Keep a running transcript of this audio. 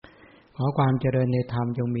ขอความเจริญในธรรม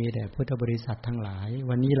จงมีแด่พุทธบริษัททั้งหลาย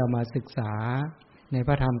วันนี้เรามาศึกษาในพ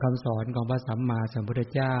ระธรรมคำสอนของพระสัมมาสัมพุทธ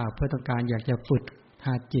เจ้าเพื่อต้องการอยากจะฝึก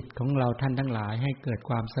หัดจิตของเราท่านทั้งหลายให้เกิด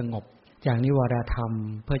ความสงบจากนิวรธรรม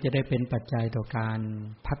เพื่อจะได้เป็นปัจจัยต่อการ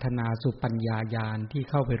พัฒนาสู่ปัญญาญาณที่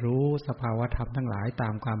เข้าไปรู้สภาวธรรมทั้งหลายตา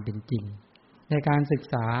มความเป็นจริงในการศึก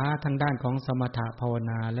ษาทางด้านของสมถภาว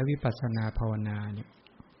นาและวิปัสสนาภาวนาเนี่ย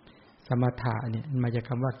สมถะเนี่ยมาจากค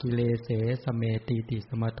ำว่ากิเลเสสเมติติ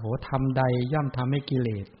สมโถธรรมใดย่อมทำให้กิเล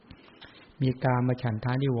สมีกามฉันท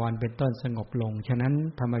านิวรณ์เป็นต้นสงบลงฉะนั้น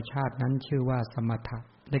ธรรมชาตินั้นชื่อว่าสมถะ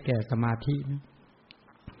ได้แก่สมาธิ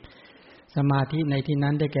สมาธิในที่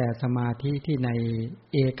นั้นได้แก่สมาธิที่ใน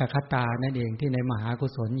เอกคตานั่นเองที่ในมหากุ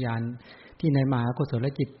ศลญาณที่ในมหากุศล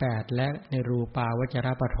จิต8และในรูปาวจร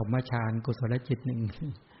ปฐมฌานกุศลจิต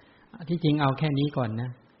1ที่จริงเอาแค่นี้ก่อนนะ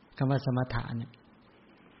คำว่าสมถะเนี่ย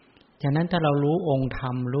ฉะนั้นถ้าเรารู้องค์ธร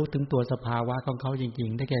รมรู้ถึงตัวสภาวะของเขาจริง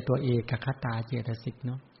ๆได้แก่ตัวเอกคตาเจตสิกเ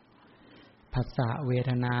นาะผัสสะเว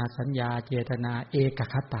ทนาสัญญาเจตนาเอก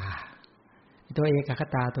คตาตัวเอกค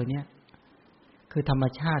ตาตัวเนี้ยคือธรรม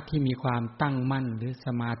ชาติที่มีความตั้งมั่นหรือส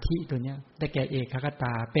มาธิตัวเนี้ยได้แก่เอกคต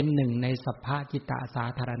าเป็นหนึ่งในสัพพะจิตตสา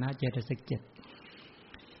ธารณเจตสิก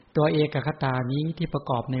7ตัวเอกคตานี้ที่ประ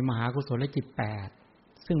กอบในมหากุศลจิต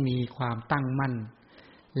8ซึ่งมีความตั้งมั่น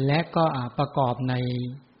และก็ประกอบใน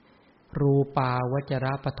รูปาวจร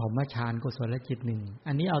ปฐมฌานกุศลจิต1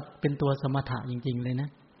อันนี้เอาเป็นตัวสมถะจริงๆเลยนะ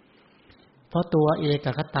เพราะตัวเอก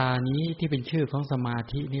คตานี้ที่เป็นชื่อของสมา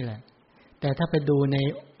ธินี่แหละแต่ถ้าไปดูใน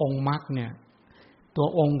องค์มรรคเนี่ยตัว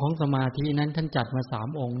องค์ของสมาธินั้นท่านจัดมา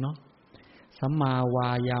3องค์เนาะสัมมาวา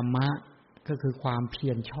ยามะก็คือความเพี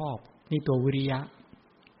ยรชอบนี่ตัววิริยะ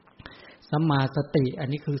สัมมาสติอัน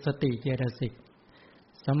นี้คือสติเจตสิก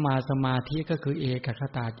สัมมาสมาธิก็คือเอกค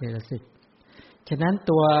ตาเจตสิกฉะนั้น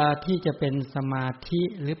ตัวที่จะเป็นสมาธิ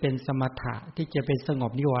หรือเป็นสมถะที่จะเป็นสง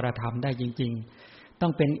บนิวรธรรมได้จริงๆต้อ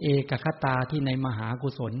งเป็นเอกคตาที่ในมหากุ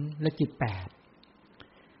ศลและจิต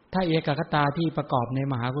8ถ้าเอกคตาที่ประกอบใน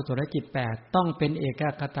มหากุศลและจิต8ต้องเป็นเอก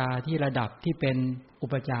คตาที่ระดับที่เป็นอุ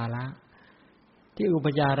ปจาระที่อุป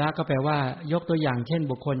จาระก็แปลว่ายกตัวอย่างเช่น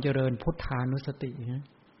บุคคลเจริญพุทธานุสติ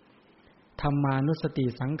ธรรมานุสติ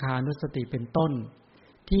สังขานุสติเป็นต้น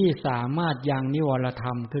ที่สามารถยังนิวรธร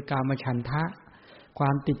รมคือกามฉันทะคว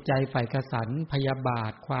ามติดใจใฝ่กสันพยาบา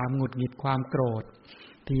ทความหงุดหงิดความโกรธ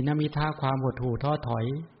ถีนมิทะความหดหู่ท้อถอย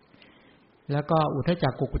แล้วก็อุทธัจจ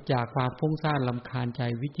กุกุจจะความฟุ้งซ่านรำคาญใจ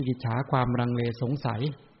วิจิกิจฉาความลังเลสงสัย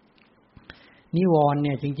นิวรณ์เ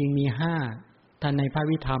นี่ยจริงๆมี5ท่านในพระ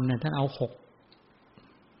วิธรรมเนี่ยท่านเอา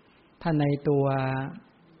6ท่านในตั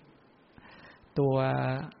ว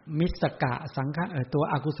มิสกะสังฆะตัว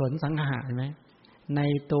อกุศลสังหะเห็นไหมใน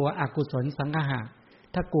ตัวอกุศลสังหะ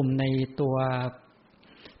ถ้ากลุ่มในตัว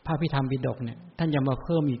พระพิธรรมปิฎกเนี่ยท่านยังมาเ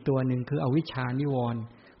พิ่มอีกตัวหนึ่งคืออวิชชานิวรณ์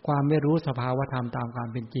ความไม่รู้สภาวธรรมตามความ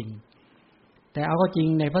เป็นจริงแต่เอาก็จริง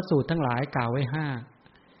ในพระสูตรทั้งหลายกล่าวไว้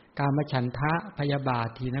5กามฉันทะพยาบาท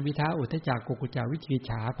ถีนมิทะอุทธัจจกุกุจจะวิจิกิจ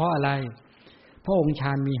ฉาเพราะอะไรเพราะองค์ฌ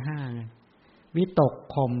านมี5ไงวิตก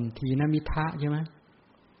ข่มถีนมิทะใช่ไหม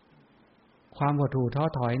ความหดหู่ท้อ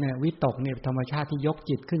ถอยเนี่ยวิตกเนี่ยธรรมชาติที่ยก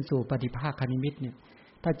จิตขึ้นสู่ปฏิภาคนิมิตเนี่ย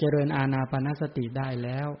ถ้าเจริญอานาปานสติได้แ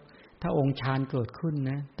ล้วถ้าองค์ฌานเกิดขึ้น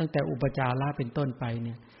นะตั้งแต่อุปจาระเป็นต้นไปเ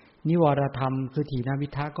นี่ยนิวรธรรมคือถีนมิ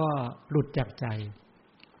ทะก็หลุดจากใจ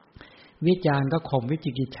วิจารก็ข่มวิ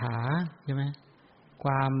จิกิจฉาใช่ไหมค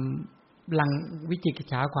วามวิจิกิจ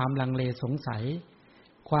ฉาความลังเลสงสัย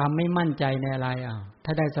ความไม่มั่นใจในอะไรถ้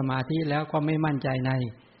าได้สมาธิแล้วก็ไม่มั่นใจใน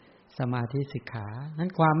สมาธิสิกขานั้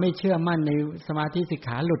นความไม่เชื่อมั่นในสมาธิสิกข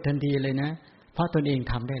าหลุดทันทีเลยนะเพราะตนเอง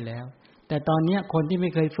ทำได้แล้วแต่ตอนนี้คนที่ไ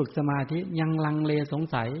ม่เคยฝึกสมาธิยังลังเลสง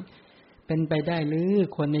สัยเป็นไปได้หรือ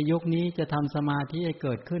คนในยุคนี้จะทำสมาธิให้เ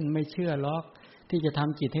กิดขึ้นไม่เชื่อหรอกที่จะท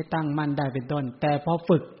ำจิตให้ตั้งมั่นได้เป็นต้นแต่พอ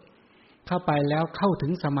ฝึกเข้าไปแล้วเข้าถึ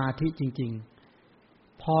งสมาธิจริง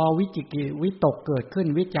ๆพอวิตกเกิดขึ้น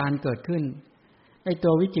วิจารเกิดขึ้นไอ้ตั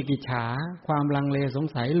ววิจิกิจฉาความลังเลสง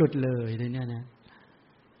สัยหลุดเลยเนี่ยนะ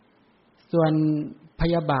ส่วนพ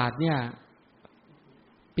ยาบาทเนี่ย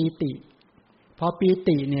ปีติพอปี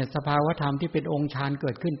ติเนี่ยสภาวธรรมที่เป็นองค์ฌานเ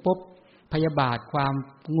กิดขึ้นปุ๊บพยาบาทความ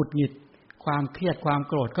หงุดหงิดความเครียดความ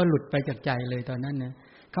โกรธก็หลุดไปจากใจเลยตอนนั้นนะ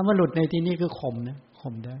คำว่าหลุดในที่นี้คือข่มนะ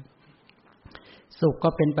ข่มได้สุขก็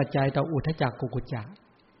เป็นปัจจัยต่ออุทธัจจกุกุจจะ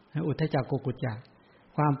อุทธัจจกุกุจจะ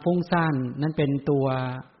ความฟุ้งซ่านนั้นเป็นตั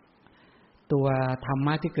วธรรม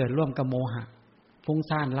ะที่เกิดร่วมกับโมหะฟุ้ง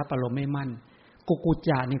ซ่านรับอารมณ์ไม่มั่นกุกุจ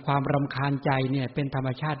จะในความรำคาญใจเนี่ยเป็นธรรม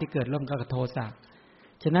ชาติที่เกิดร่วมกับโทสะ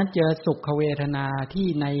ฉะนั้นเจอสุขเวทนาที่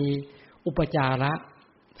ในอุปจาระ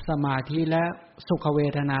สมาธิและสุขเว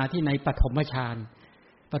ทนาที่ในปฐมฌาน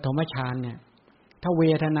เนี่ย ถ้าเว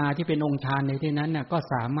ทนาที่เป็นองค์ฌานในที่นั้นน่ะก็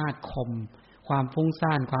สามารถข่มความฟุ้ง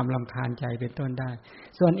ซ่านความรำคาญใจเป็นต้นได้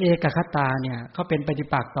ส่วนเอกคตาเนี่ยเขาเป็นปฏิ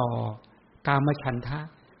ปักษ์ต่อกามฉันทะ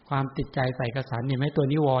ความติดใจใส่กสันเห็นไหมตัว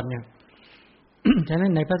นิวรณ์เนี่ย ฉะนั้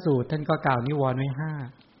นในพระสูตรท่านก็กล่าวนิวรณ์ไว้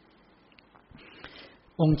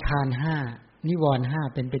5องค์ฌาน5นิวรณ์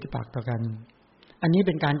5เป็นปฏิปักษ์ต่อกันอันนี้เ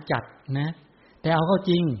ป็นการจัดนะแต่เอาเข้า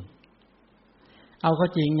จริง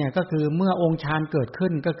เนี่ยก็คือเมื่อองค์ฌานเกิดขึ้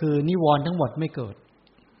นก็คือนิวรณ์ทั้งหมดไม่เกิด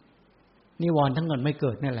นิวรณ์ทั้งหมดไม่เ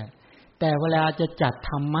กิดนั่นแหละแต่เวลาจะจัด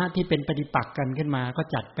ธรรมะที่เป็นปฏิปักษ์กันขึ้นมาก็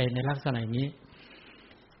จัดไปในลักษณะนี้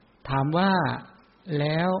ถามว่าแ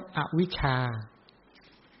ล้วอวิช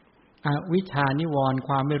ชานิวรณ์ค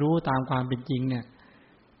วามไม่รู้ตามความเป็นจริงเนี่ย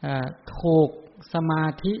ถูกสมา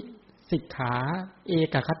ธิสิกขาเอ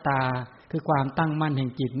กคตาคือความตั้งมั่นแห่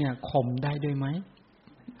งจิตเนี่ยข่มได้ด้วยไหม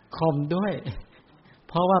ข่มด้วย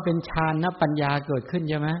เพราะว่าเป็นฌานปัญญาเกิดขึ้น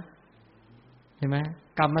ใช่ไหมเห็นไหม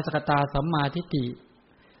กรรมสกตาสัมมาทิฏฐิ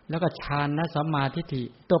แล้วก็ฌานสัมมาทิฏฐิ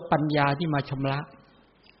ตัวปัญญาที่มาชำระ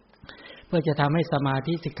เพื่อจะทำให้สมา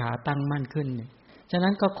ธิสิกขาตั้งมั่นขึ้นฉะ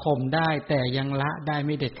นั้นก็ข่มได้แต่ยังละได้ไ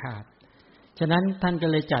ม่เด็ดขาดฉะนั้นท่านก็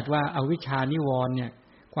เลยจัดว่าอวิชชานิวรณ์เนี่ย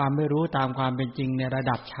ความไม่รู้ตามความเป็นจริงในระ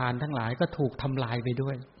ดับฌานทั้งหลายก็ถูกทำลายไปด้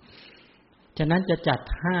วยฉะนั้นจะจัด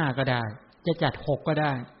5ก็ได้จะจัด6ก็ไ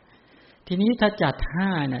ด้ทีนี้ถ้าจัด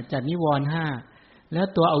5เนี่ยจัดนิวรณ์5แล้ว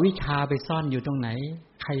ตัวอวิชชาไปซ่อนอยู่ตรงไหน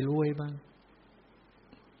ใครรู้บ้าง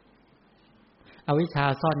อวิชชา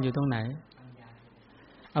ซ่อนอยู่ตรงไหน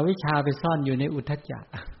อวิชชาไปซ่อนอยู่ในอุทธัจจะ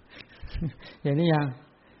เห็นหรือยัง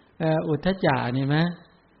อุทธัจจะนี่มั้ย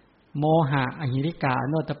โมหะอหิริกา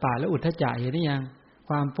โนตปะและอุทธัจจะเห็นหรือยังค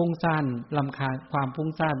วามฟุ้งซ่านรำคาญความฟุ้ง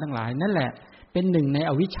ซ่านทั้งหลายนั่นแหละเป็นหนึ่งใน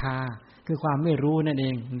อวิชชาคือความไม่รู้นั่นเอ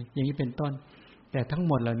งอย่างนี้เป็นต้นแต่ทั้ง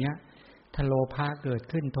หมดเหล่านี้ถ้าโลภะเกิด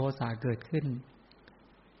ขึ้นโทสะเกิดขึ้น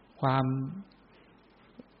ความ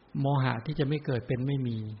โมหะที่จะไม่เกิดเป็นไม่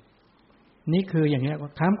มีนี่คืออย่างนี้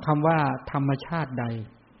คำว่าธรรมชาติใด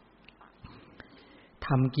ท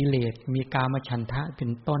ำกิเลสมีกามฉันทะเป็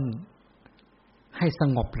นต้นให้ส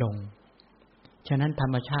งบลงฉะนั้นธร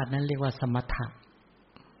รมชาตินั้นเรียกว่าสมถ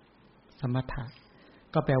ะ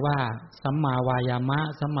ก็แปลว่าสัมมาวายามะ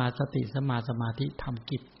สัมมาสติสัมมาสมาธิทำ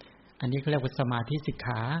กิจอันนี้เขาเรียกว่าสมาธิสิกข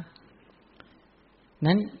า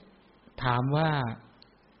นั้นถามว่า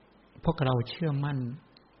พวกเราเชื่อมั่น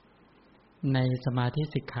ในสมาธิ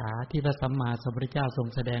สิกขาที่พระสัมมาสัมพุทธเจ้าทรง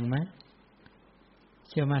แสดงไหม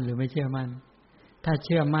เชื่อมั่นหรือไม่เชื่อมั่นถ้าเ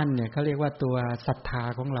ชื่อมั่นเนี่ยเขาเรียกว่าตัวศรัทธา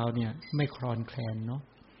ของเราเนี่ยไม่คลอนแคลนเนาะ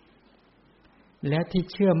และที่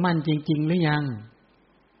เชื่อมั่นจริงๆหรือยัง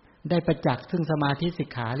ได้ประจักษ์ซึ่งสมาธิสิก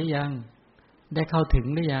ขาหรือยังได้เข้าถึง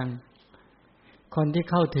หรือยังคนที่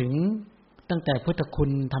เข้าถึงตั้งแต่พุทธคุ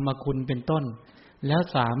ณธรรมคุณเป็นต้นแล้ว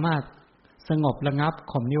สามารถสงบระงับ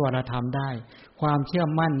ข่มนิวรธรรมได้ความเชื่อ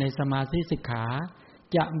มั่นในสมาธิสิกขา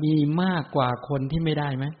จะมีมากกว่าคนที่ไม่ได้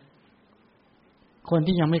ไหมคน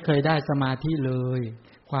ที่ยังไม่เคยได้สมาธิเลย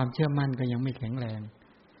ความเชื่อมั่นก็ยังไม่แข็งแรง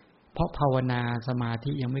เพราะภาวนาสมาธิ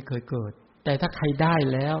ยังไม่เคยเกิดแต่ถ้าใครได้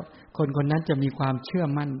แล้วคนคนนั้นจะมีความเชื่อ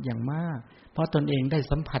มั่นอย่างมากเพราะตนเองได้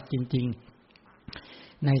สัมผัสจริง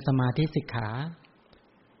ๆในสมาธิสิกขา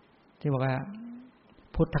ที่บอกว่า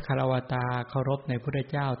พุทธคารวตาเคารพในพระพุทธ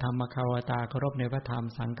เจ้าธรรมคารวตาเคารพในพระธรรม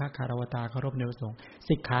สังฆคารวตาเคารพในพระสงฆ์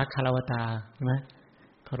สิกขาคารวตาใช่ไหม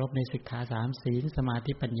เคารพในสิกขา3ศีลสมา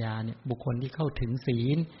ธิปัญญาเนี่ยบุคคลที่เข้าถึงศี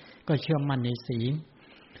ลก็เชื่อมั่นใน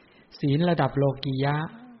ศีลระดับโลกียะ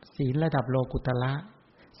ศีลระดับโลกุตละ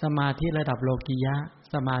สมาธิระดับโลกียะ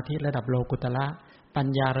สมาธิระดับโลกุตละปัญ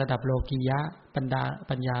ญาระดับโลกียะ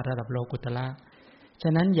ปัญญาระดับโลกุตละฉ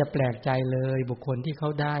ะนั้นอย่าแปลกใจเลยบุคคลที่เขา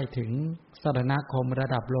ได้ถึงสรณคมระ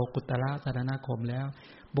ดับโลกุตละสรณคมแล้ว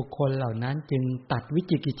บุคคลเหล่านั้นจึงตัดวิ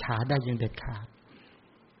จิกิจฉาได้อย่างเด็ดขาด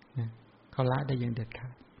เขาละได้อย่างเด็ดขา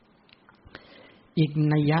ดอีก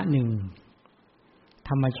นัยยะหนึ่ง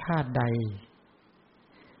ธรรมชาติใด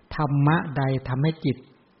ธรรมะใดทำให้จิต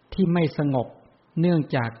ที่ไม่สงบเนื่อง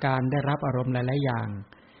จากการได้รับอารมณ์หลายๆอย่าง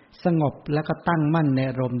สงบแล้วก็ตั้งมั่นใน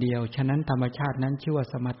อารมณ์เดียวฉะนั้นธรรมชาตินั้นชื่อว่า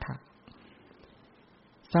สมถะ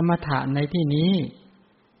สมถะในที่นี้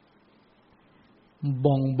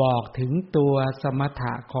บ่งบอกถึงตัวสมถ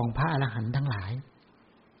ะของพระอรหันต์ทั้งหลาย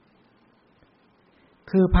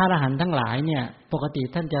คือพระอรหันต์ทั้งหลายเนี่ยปกติ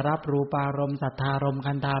ท่านจะรับรูปารมณ์สัทธารมณ์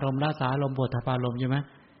คันธารมณ์รสารมณ์โผฏฐัพพารมณ์ใช่ไหม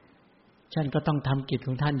ท่านก็ต้องทำกิจข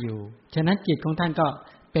องท่านอยู่ฉะนั้นจิตของท่านก็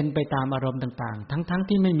เป็นไปตามอารมณ์ต่างๆทั้ง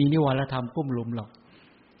ที่ไม่มีนิวรธรรมกุ้มลุมหรอก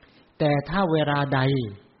แต่ถ้าเวลาใด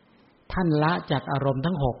ท่านละจากอารมณ์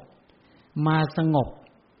ทั้ง6มาสง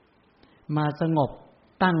บ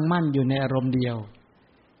ตั้งมั่นอยู่ในอารมณ์เดียว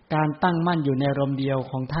การตั้งมั่นอยู่ในอารมณ์เดียว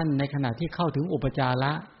ของท่านในขณะที่เข้าถึงอุปจาร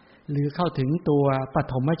ะ หรือเข้าถึงตัวป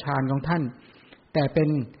ฐมฌานของท่านแต่เป็น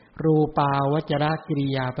รูปาวจรกิริ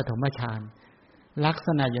ยาปฐมฌานลักษ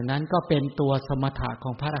ณะอย่างนั้นก็เป็นตัวสมถะข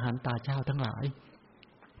องพระอรหันตเจ้าทั้งหลาย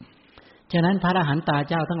ฉะนั้นพระอรหันต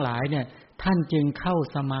เจ้าทั้งหลายเนี่ยท่านจึงเข้า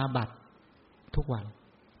สมาบัติทุกวัน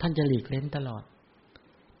ท่านจะหลีกเล้นตลอด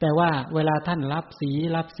แต่ว่าเวลาท่านรับสี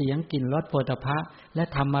รับเสียงกลิ่นรสโผฏฐัพพะและ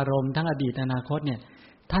ธรรมารมณ์ทั้งอดีตอนาคตเนี่ย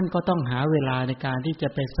ท่านก็ต้องหาเวลาในการที่จะ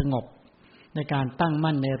ไปสงบในการตั้ง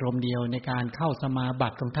มั่นในอารมณ์เดียวในการเข้าสมาบั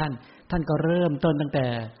ติของท่านท่านก็เริ่มต้นตั้งแต่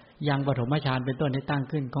ยังปฐมฌานเป็นต้นให้ตั้ง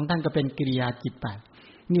ขึ้นของท่านก็เป็นกิริยาจิต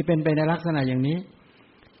8นี่เป็นไปในลักษณะอย่างนี้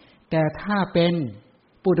แต่ถ้าเป็น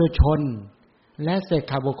ปุถุชนและเศรษ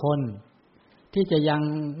ฐบุคคลที่จะยัง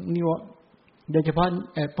นิวโดยเฉพาะ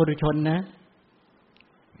ปุถุชนนะ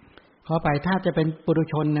ขอไปถ้าจะเป็นปุถุ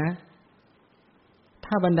ชนนะ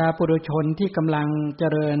ถ้าบรรดาปุถุชนที่กำลังเจ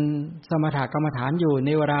ริญสมถกรรมฐานอยู่ใน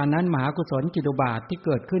เวลานั้นมหากุศลจิตอุบาทที่เ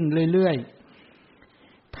กิดขึ้นเรื่อย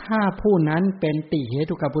ๆถ้าผู้นั้นเป็นติเห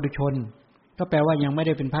ตุกปุถุชนก็แปลว่ายังไม่ไ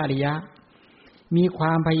ด้เป็นพระอริยะมีคว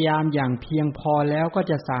ามพยายามอย่างเพียงพอแล้วก็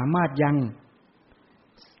จะสามารถยัง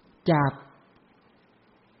จาก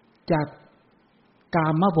กา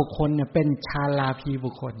มบุคคลเนี่ยเป็นฌาลาภีบุ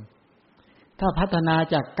คคลถ้าพัฒนา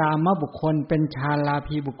จากกามบุคคลเป็นฌาลา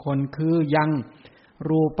ภีบุคคลคือยัง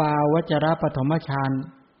รูปาวจรปฐมฌาน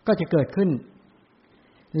ก็จะเกิดขึ้น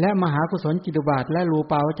และมหากุศลจิตอุบาทและรู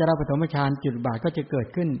ปาวจรปฐมฌานจิตอุบาทก็จะเกิด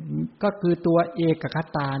ขึ้นก็คือตัวเอกค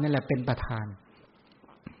ตานั่นแหละเป็นประธาน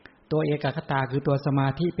ตัวเอกคตาคือตัวสมา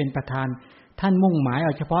ธิเป็นประธานท่านมุ่งหมายเอ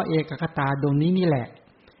าเฉพาะเอกคตาดวงนี้นี่แหละ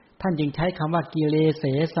ท่านจึงใช้คำว่ากิเลเส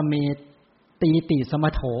สเมตีติสม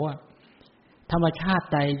โถธรรมชาติ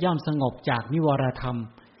ใดย่อมสงบจากนิวรธรรม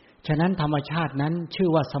ฉะนั้นธรรมชาตินั้นชื่อ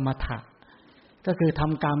ว่าสมถะก็คือท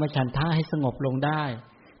ำกามฉันทะให้สงบลงได้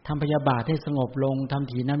ทำพยาบาทให้สงบลงท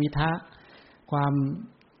ำถีนมิทะความ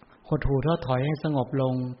หดหู่ท้อถอยให้สงบล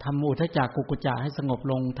งทำอุทธัจจะกุกุจจะให้สงบ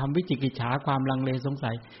ลงทำวิจิกิจฉาความลังเลสง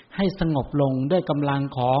สัยให้สงบลงด้วยกำลัง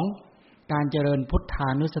ของการเจริญพุทธา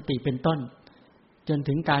นุสติเป็นต้นจน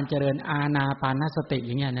ถึงการเจริญอาณาปานสติอ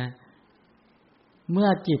ย่างเงี้ยนะเมื่อ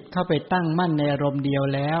จิตเข้าไปตั้งมั่นในอารมณ์เดียว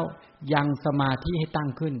แล้วยังสมาธิให้ตั้ง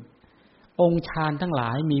ขึ้นองค์ฌานทั้งหลา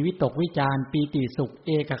ยมีวิตกวิจารปีติสุขเ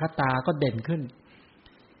อกคตาก็เด่นขึ้น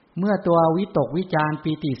เมื่อตัววิตกวิจาร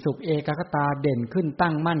ปีติสุขเอกคตาเด่นขึ้น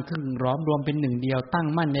ตั้งมั่นขึ้นร้อมรวมเป็นหนึ่งเดียวตั้ง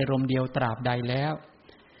มั่นในอารมณ์เดียวตราบใดแล้ว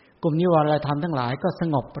กลุ่มนิวรธรรมทั้งหลายก็ส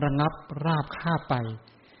งบระงับราบคาบไป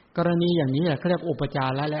กรณีอย่างนี้แหละเขาเรียกอุปจา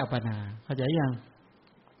รและอัปปนาเข้าใจยัง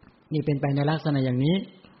นี่เป็นไปในลักษณะอย่างนี้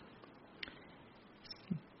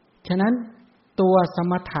ฉะนั้นตัวส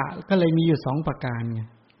มถะก็เลยมีอยู่2ประการไง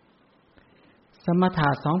สมถะ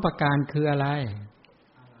2ประการคืออะไร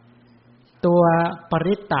ตัวป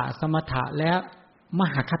ริตตสมถะและม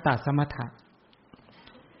หคตสมถะ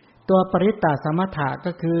ตัวปริตตสมถะ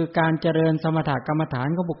ก็คือการเจริญสมถกรรมฐาน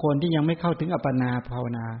ของบุคคลที่ยังไม่เข้าถึงอัปปนาภาว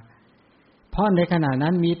นาเพราะในขณะ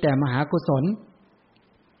นั้นมีแต่มหากุศล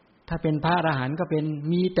ถ้าเป็นพระอรหันต์ก็เป็น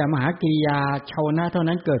มีแต่มหากิริยาชาวนะเท่า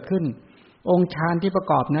นั้นเกิดขึ้นองค์ฌานที่ประ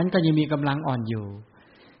กอบนั้นก็ยังมีกำลังอ่อนอยู่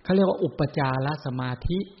เขาเรียกว่าอุปจารสมา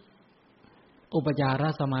ธิอุปจาร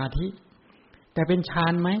สมาธิแต่เป็นฌา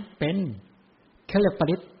นไหมเป็นเขาเรียกป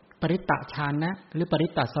ริตตฌานนะหรือปริ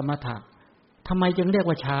ตตสมถะทำไมจึงเรียก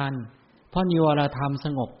ว่าฌานเพราะนิวรธรรมส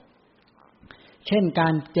งบเช่นกา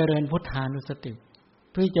รเจริญพุทธานุสติ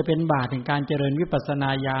เพื่อจะเป็นบาตรแห่งการเจริญวิปัสสนา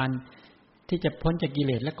ญาณที่จะพ้นจากกิเ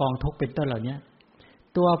ลสและกองทุกข์เป็นต้นเหล่านี้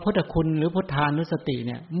ตัวพุทธคุณหรือพุทธานุสติเ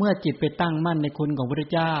นี่ยเมื่อจิตไปตั้งมั่นในคุณของพระพุทธ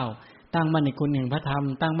เจ้าตั้งมั่นในคุณแห่งพระธรรม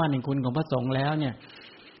ตั้งมั่นในคุณของพระสงฆ์แล้วเนี่ย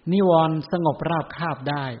นิวรณ์สงบราบคาบ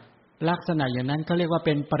ได้ลักษณะอย่างนั้นเขาเรียกว่าเ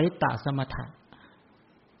ป็นปริตตสมถะ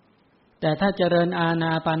แต่ถ้าเจริญอาน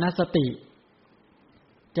าปานสติ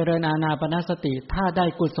เจริญอานาปานสติถ้าได้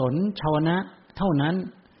กุศลชาวนะเท่านั้น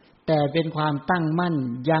แต่เป็นความตั้งมั่น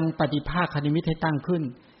ยังปฏิภาคนิมิตให้ตั้งขึ้น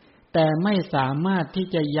แต่ไม่สามารถที่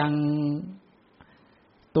จะยัง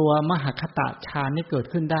ตัวมหคตฌานให้เกิด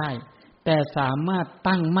ขึ้นได้แต่สามารถ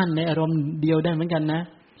ตั้งมั่นในอารมณ์เดียวได้เหมือนกันนะ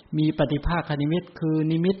มีปฏิภาคนิมิตคือ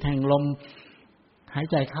นิมิตแห่งลมหาย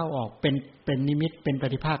ใจเข้าออกเป็นนิมิตเป็นป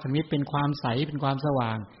ฏิภาคนิมิตเป็นความใสเป็นความสว่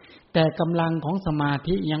างแต่กำลังของสมา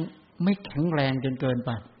ธิยังไม่แข็งแรงจนเกินไป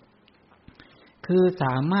คือส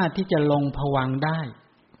ามารถที่จะลงภวังค์ได้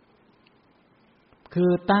คื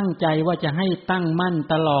อตั้งใจว่าจะให้ตั้งมั่น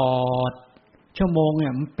ตลอดชั่วโมงเนี่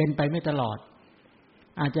ยเป็นไปไม่ตลอด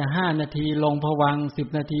อาจจะ5นาทีลงภวังค์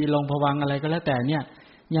10นาทีลงภวังค์อะไรก็แล้วแต่เนี่ย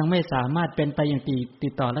ยังไม่สามารถเป็นไปอย่างติ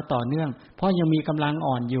ดต่อและต่อเนื่องเพราะยังมีกำลัง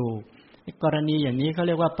อ่อนอยู่กรณีอย่างนี้เขาเ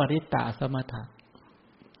รียกว่าปริตตสมถะ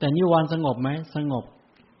แต่นิวรณ์สงบไหมสงบ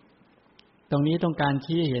ตรงนี้ต้องการ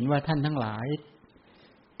ชี้เห็นว่าท่านทั้งหลาย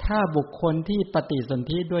ถ้าบุคคลที่ปฏิสน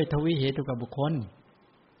ธิด้วยทวิเหตุกับบุคคล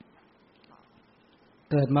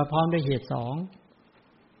เกิดมาพร้อมด้วยเหตุ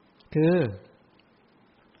2คือ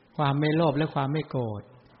ความไม่โลภและความไม่โกรธ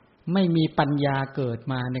ไม่มีปัญญาเกิด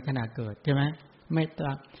มาในขณะเกิดใช่ไหมไม่ต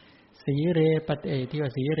รัสีเรปฏิที่ว่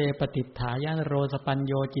าสีเรปฏิฐายานโรสปัญ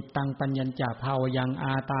โยจิตตังปัญญัญจาภาวยังอ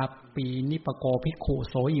าตาปีนิปโกภิกขุ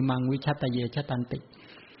โสอิมังวิชัตเยชตันติ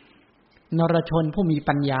นรชนผู้มี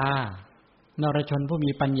ปัญญานรชนผู้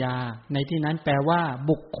มีปัญญาในที่นั้นแปลว่า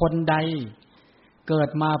บุคคลใดเกิด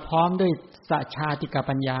มาพร้อมด้วยสัจฉาติก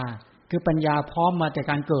ปัญญาคือปัญญาพร้อมมาแต่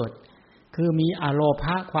การเกิดคือมีอโลภ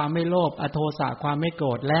ะความไม่โลภอโทสะความไม่โกร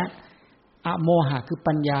ธและอโมหะคือ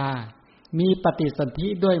ปัญญามีปฏิสนธิ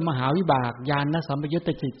ด้วยมหาวิบากญาณสัมปยุตต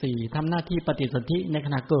จิต4ทำหน้าที่ปฏิสนธิในข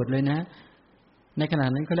ณะเกิดเลยนะในขณะ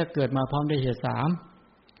นั้นก็เรียกเกิดมาพร้อมด้วยเหตุ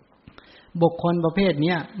3บุคคลประเภท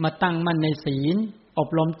นี้มาตั้งมั่นในศีลอบ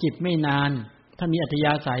รมจิตไม่นานถ้ามีอัธย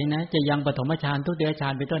าศัยนะจะยังปฐมฌานทุติยฌา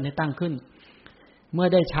นเป็นต้นให้ตั้งขึ้นเมื่อ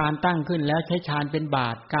ได้ฌานตั้งขึ้นแล้วใช้ฌานเป็นบา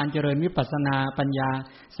ตรการเจริญวิปัสสนาปัญญา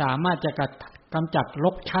สามารถจะกำจัดร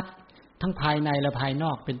กชัดทั้งภายในและภายน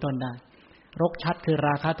อกเป็นต้นได้รกชัดคือร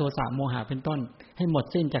าคะโทสะโมหะเป็นต้นให้หมด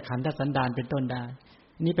สิ้นจากขันธสันดานเป็นต้นได้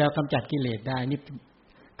นี่แปลว่ากำจัดกิเลสได้นี่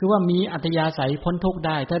คือว่ามีอัธยาศัยพ้นทุกข์ไ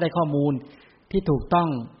ด้ถ้าได้ข้อมูลที่ถูกต้อง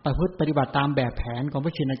ประพฤติปฏิบัติตามแบบแผนของพร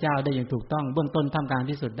ะชินเจ้าได้อย่างถูกต้องเบื้องต้นท่ามกลาง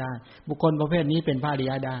ที่สุดได้บุคคลประเภทนี้เป็นพระอริ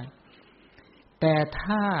ยะได้แต่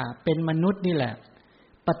ถ้าเป็นมนุษย์นี่แหละ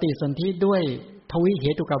ปฏิสนธิด้วยทวิเห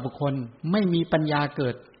ตุกับบุคคลไม่มีปัญญาเกิ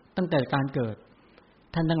ดตั้งแต่การเกิด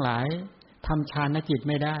ท่านทั้งหลายทำฌานจิต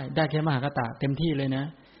ไม่ได้แค่มหาคตะเต็มที่เลยนะ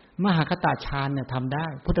มหาคตะฌานเนี่ยทำได้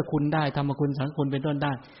พุทธคุณได้ธรรมคุณสังฆคุณเป็นต้นไ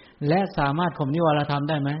ด้และสามารถข่มนิวรธรรม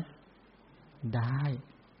ได้ไหมได้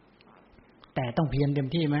แต่ต้องเพียรเต็ม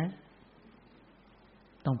ที่ไหม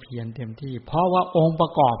ต้องเพียรเต็มที่เพราะว่าองค์ปร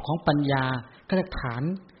ะกอบของปัญญาก็จะฐาน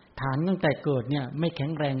ตั้งแต่เกิดเนี่ยไม่แข็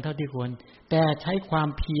งแรงเท่าที่ควรแต่ใช้ความ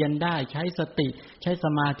เพียรได้ใช้สติใช้ส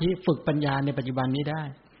มาธิฝึกปัญญาในปัจจุบันนี้ได้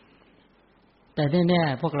แต่แน่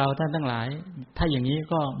ๆพวกเราท่านทั้งหลายถ้าอย่างนี้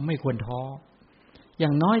ก็ไม่ควรท้ออย่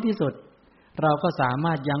างน้อยที่สุดเราก็สาม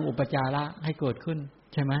ารถยังอุปจาระให้เกิดขึ้น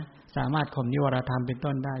ใช่ไหมสามารถข่มนิวรธรรมเป็น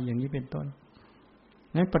ต้นได้อย่างนี้เป็นต้น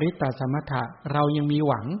นั้นปริตตสมถะเรายังมี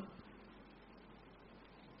หวัง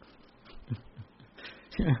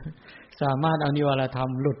สามารถเอานิวรธรรม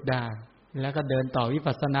หลุดได้แล้วก็เดินต่อวิ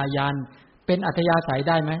ปัสสนาญาณเป็นอัธยาศัย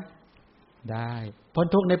ได้ไหมได้พ้น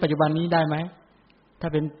ทุกข์ในปัจจุบันนี้ได้ไหมถ้า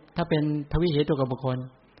เป็นทวิเหตุกับบุคคล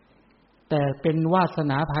แต่เป็นวาส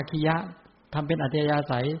นาภาคิยะทำเป็นอัธยา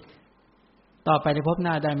ศัยต่อไปในภพห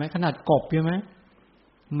น้าได้ไหมขนาดกบอยู่ไหม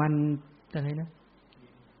มันอะไรนะ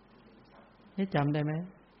จำได้ไหม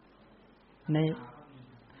ใน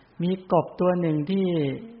มีกบตัวหนึ่งที่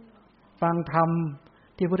ฟังธรรม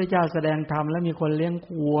ที่พระพุทธเจ้าแสดงธรรมแล้วมีคนเลี้ยง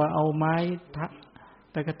วัวเอาไม้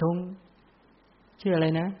ตะกระทุ้งชื่ออะไร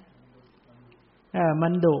นะมั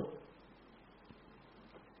นดุ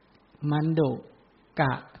ก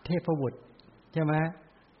ะเทพบุตรใช่ไหม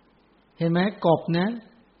เห็นไหมกบนะ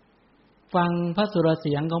ฟังพระสุรเ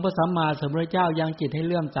สียงของพระสัมมาสัมพุทธเจ้ายังจิตให้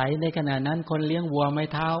เลื่อมใสในขณะนั้นคนเลี้ยงวัวไม้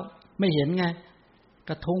เท้าไม่เห็นไงก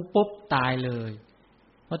ระทุ้งปุ๊บตายเลย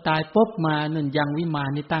พอตายปุ๊บมานั่นยังวิมาน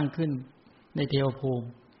นี่ตั้งขึ้นในเทวภูมิ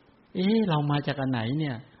เรามาจากอันไหนเ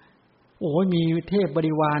นี่ยโอ้ยมีเทพบ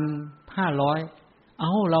ริวาร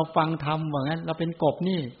500เราฟังธรรมว่างั้นเราเป็นกบ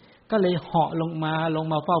นี่ก็เลยเหาะลงมา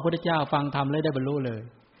เฝ้าพระพุทธเจ้าฟังธรรมเลยได้บรรลุเลย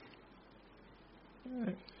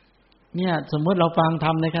เนี่ยสมมติเราฟังธร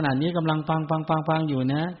รมในขณะนี้กำลังฟังอยู่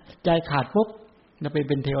นะใจขาดปุ๊บเราไปเ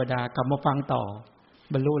ป็นเทวดากลับมาฟังต่อ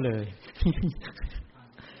บรรลุเลย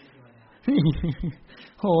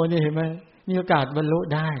โหนี่เห็นไหมมีโอกาสบรรลุ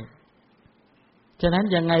ได้ฉะนั้น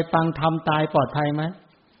ยังไงฟังธรรมตายปลอดภัยไหม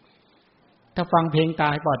ถ้าฟังเพลงตา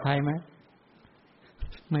ยปลอดภัยไหม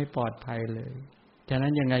ไม่ปลอดภัยเลยฉะนั้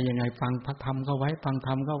นยังไงฟังพระธรรมเข้าไว้ฟังธ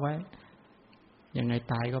รรมเข้าไว้ยังไง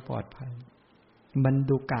ตายก็ปลอดภัยมัน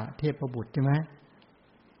ดุกะเทพบุตรใช่ไหม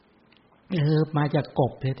มาจากก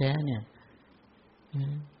บแท้ๆเนี่ย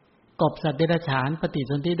กบสัตว์เดรัจฉานปฏิ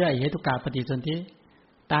สนธิด้วยเหตุกะปฏิสนธิ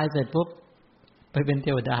ตายเสร็จปุ๊บไปเป็นเท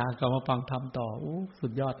วดาก็มาฟังธรรมต่อสุ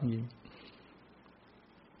ดยอดจริง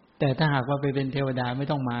แต่ถ้าหากว่าไปเป็นเทวดาไม่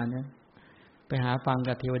ต้องมาเนี่ยไปหาฟัง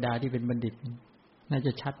กับเทวดาที่เป็นบัณฑิตน่าจ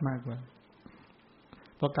ะชัดมากกว่า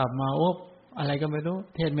พอกลับมาอะไรก็ไม่รู้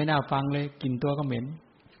เทศไม่น่าฟังเลยกลิ่นตัวก็เหม็น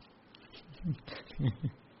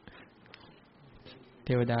เท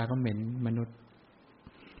วดาก็เหม็นมนุษย์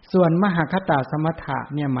ส่วนมหคตสมถะ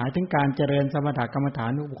เนี่ยหมายถึงการเจริญสมถกรรมฐาน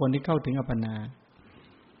บุคคลที่เข้าถึงอัปปนา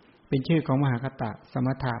เป็นชื่อของมหคตสม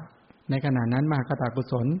ถะในขณะนั้นมหคตกุ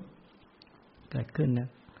ศลเกิดขึ้นนะ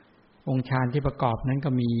องค์ฌานที่ประกอบนั้นก็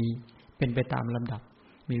มีเป็นไปตามลำดับ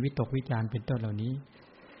มีวิตกวิจารเป็นต้นเหล่านี้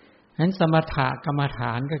นั้นสมถะกรรมฐ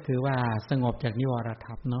านก็คือว่าสงบจากนิวรธร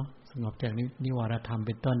รมเนาะสงบจากนิวรธรรมเ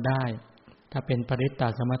ป็นต้นได้ถ้าเป็นปริตต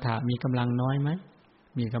สมถะมีกำลังน้อยไหม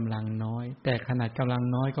มีกำลังน้อยแต่ขนาดกำลัง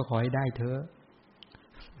น้อยก็ขอให้ได้เถอะ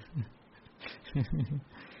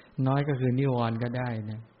น้อยก็คือนิวรณ์ก็ได้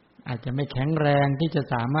นะอาจจะไม่แข็งแรงที่จะ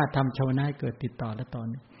สามารถทำชาวนะให้เกิดติดต่อและต่อ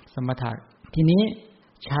สมถะทีนี้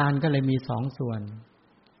ฌานก็เลยมีสองส่วน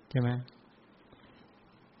ใช่ไหม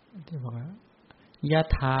ที่บอกว่ายะ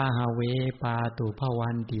ธาหาเวปาตุภวั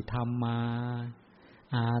นติธัมมา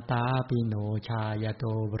อาตาปิโนชายโต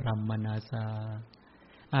บรัมมนาสา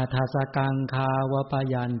อาทาสกังคาวป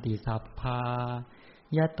ยันติสัพพา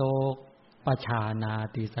ยะโตปชานา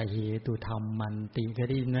ติสเหตุธรรมมันติเคย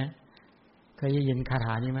ได้ยินไหมเคยได้ยินคาถ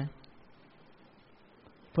านี้ไหมพ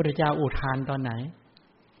ระพุทธเจ้าอุทานตอนไหน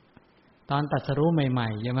ตอนตรัสรู้ใหม่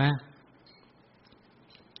ๆใช่ไหม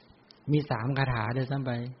มี3คาถาด้วยซ้ำไ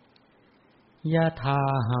ปยะธา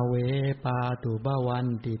หาเวปาตุบวัน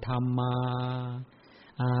ติธัมมา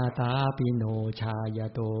อาตาปิโนชาย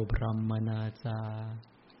โตบรัมมนาสา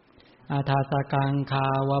อาทาสกังคา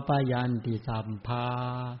วปยันติสัมภา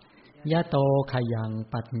ยะโตขยัง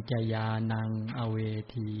ปัญจญาณังอเว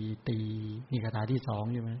ทีตีนี่คาถาที่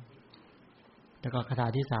2ใช่ไหมแล้วก็คาถา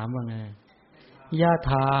ที่3ว่าไงยะธ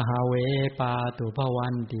าหาเวปาตุภวั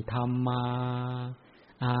นติธัมมา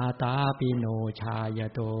อาตาปิโนชาย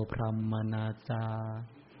โตพรัมมนาสา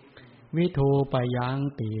วิทูปยัง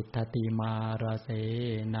ติทติมาราเส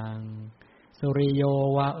นังสุริโย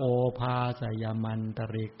วะโอภาสยมันต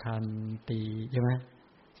ริคันติใช่ไหม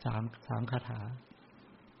สามคาถา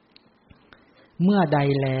เมื่อใด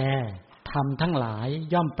แลธรรมทั้งหลาย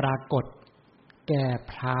ย่อมปรากฏแก่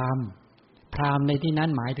พราหมณ์ในที่นั้น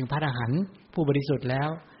หมายถึงพระอรหันต์ผู้บริสุทธิ์แล้ว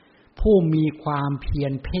ผู้มีความเพีย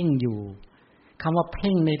รเพ่งอยู่คำว่าเ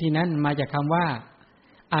พ่งในที่นั้นมาจากคำว่า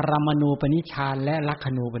อารามณูปนิชฌานและลักข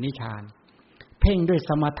ณูปนิชฌานเพ่งด้วยส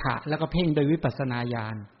มถะแล้วก็เพ่งโดยวิปัสสนาญา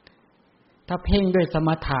ณถ้าเพ่งด้วยสม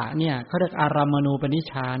ถะเนี่ยเขาเรียกอารามณูปนิช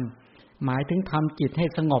ฌานหมายถึงทำจิตให้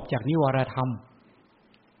สงบจากนิวรธรรม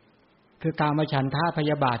คือกามฉันทะพ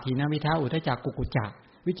ยาบาทถีนมิทธะอุทธัจจะกุกุจจะ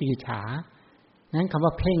วิจิกิจฉานั้นคำว่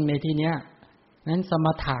าเพ่งในที่เนี้ยนั้นสม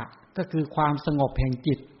ถะก็คือความสงบแห่ง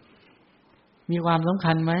จิตมีความสำ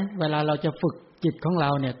คัญไหมเวลาเราจะฝึกจิตของเร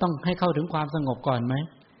าเนี่ยต้องให้เข้าถึงความสงบก่อนไหม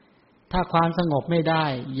ถ้าความสงบไม่ได้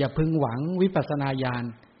อย่าพึงหวังวิปัสสนาญาณ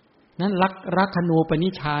นั้นลักขณูปนิ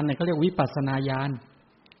ชฌานเนี่ยเขาเรียกวิปัสสนาญาณ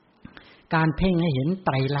การเพ่งให้เห็นไต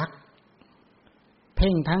รลักษณ์เ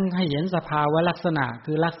พ่งทั้งให้เห็นสภาวะลักษณะ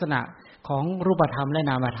คือลักษณะของรูปธรรมและ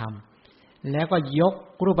นามธรรมแล้วก็ยก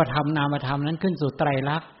รูปธรรมนามธรรมนั้นขึ้นสู่ไตร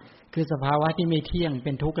ลักษณ์คือสภาวะที่ไม่เที่ยงเ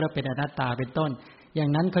ป็นทุกข์และเป็นอนัตตาเป็นต้นอย่า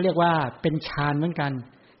งนั้นเขาเรียกว่าเป็นฌานเหมือนกัน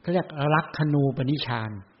เขาเรียกลักขณูปนิชฌา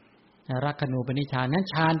นลักขณูปนิชฌานนั้น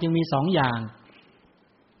ฌานจึงมี2อย่าง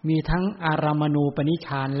มีทั้งอารามณูปนิชฌ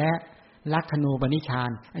านและลักขณูปนิชฌาน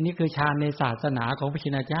อันนี้คือฌานในศาสนาของพระชิ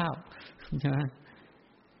นเจ้าใช่ไหม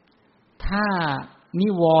ถ้านิ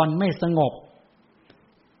วรณ์ไม่สงบ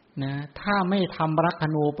นะถ้าไม่ทำลักข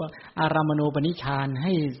ณูอารามณูปนิชฌานใ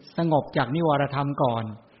ห้สงบจากนิวรธรรมก่อน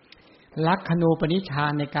ลักขณูปนิชฌา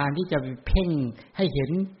นในการที่จะเพ่งให้เห็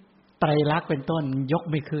นไตรลักษณ์เป็นต้นยก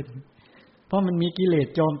ไม่ขึ้นเพราะมันมีกิเลส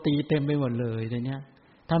โจมตีเต็มไปหมดเลยในนี้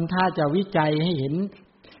ทำท่าจะวิจัยให้เห็น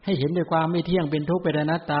ด้วยความไม่เที่ยงเป็นทุกข์เป็นอ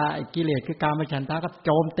นัตตากิเลสคือกามฉันทะก็โจ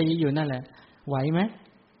มตีอยู่นั่นแหละไหวไหม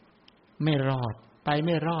ไม่รอดไปไ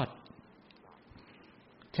ม่รอด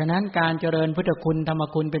ฉะนั้นการเจริญพุทธคุณธรรม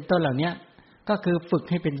คุณเป็นต้นเหล่านี้ก็คือฝึก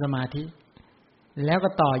ให้เป็นสมาธิแล้วก็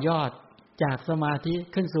ต่อยอดจากสมาธิ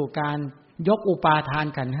ขึ้นสู่การยกอุปาทาน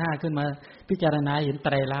ขันธ์5ขึ้นมาพิจารณาเห็นไต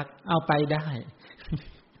รลักษณ์เอาไปได้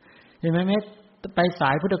เห็นไหมแม้ไปสา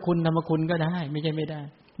ยพุทธคุณธรรมคุณก็ได้ไม่ใช่ไม่ได้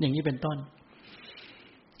อย่างนี้เป็นต้น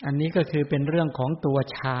อันนี้ก็คือเป็นเรื่องของตัว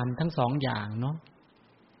ฌานทั้ง2อย่างเนาะ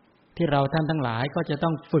ที่เราท่านทั้งหลายก็จะต้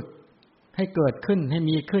องฝึกให้เกิดขึ้นให้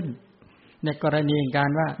มีขึ้นในกรณีการ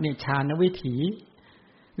ว่านี่ฌานวิถี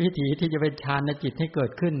ที่จะเป็นฌานจิตให้เกิ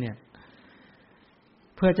ดขึ้นเนี่ย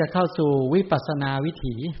เพื่อจะเข้าสู่วิปัสสนาวิ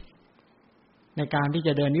ถีในการที่จ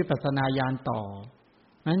ะเดินวิปัสสนาญาณต่อ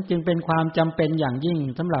นั้นจึงเป็นความจำเป็นอย่างยิ่ง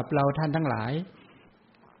สำหรับเราท่านทั้งหลาย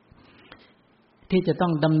ที่จะต้อ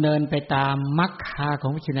งดำเนินไปตามมรรคขอ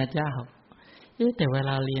งพระชินเจ้าแต่เวล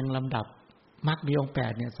าเรียงลำดับมรรคมีองค์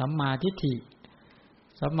8เนี่ยสัมมาทิฏฐิ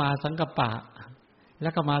สัมมาสังกัปปะแล้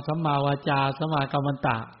วก็มาสัมมาวาจาสัมมากัมมันต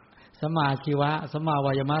ะสัมมาชีวะสัมมาว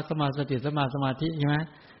ายามะสัมมาสติสัมมาสมาธิใช่ไหม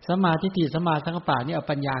สัมมาทิฏฐิสัมมาสังกัปปะนี่เอา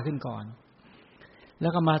ปัญญาขึ้นก่อนแล้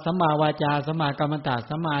วก็มาสัมมาวาจาสัมมากัมมันตะ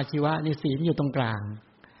สัมมาชีวะนี่ศีลอยู่ตรงกลาง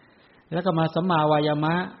แล้วก็มาสัมมาวายาม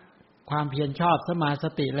ะ ความเพียรชอบสัมมาส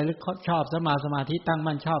ติระลึกชอบสัมมาสมาธิตั้ง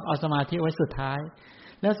มั่นชอบเอาสมาธิไว้สุดท้าย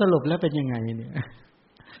แล้วสรุปแล้วเป็นยังไงเนี่ย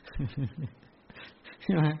ใ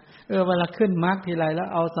ช่ไหมเวลาขึ้นมรรคทีไรแล้ว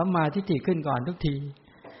เอาสัมมาทิฏฐิขึ้นก่อนทุกที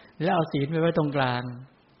แล้วเอาศีลไปไว้ตรงกลาง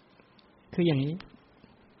คืออย่างนี้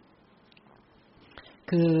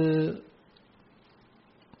คือ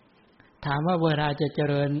ถามว่าเวลาจะเจ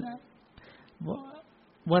ริญ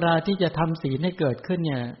เวลาที่จะทำศีลให้เกิดขึ้น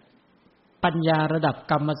เนี่ยปัญญาระดับ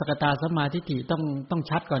กรรมสกตาสัมมาทิฏฐิต้อง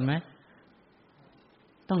ชัดก่อนไหม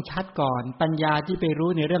ต้องชัดก่อนปัญญาที่ไปรู้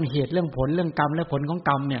ในเรื่องเหตุเรื่องผลเรื่องกรรมและผลของ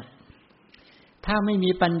กรรมเนี่ยถ้าไม่มี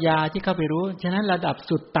ปัญญาที่เข้าไปรู้ฉะนั้นระดับ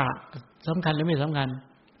สุตตะสำคัญหรือไม่สำคัญ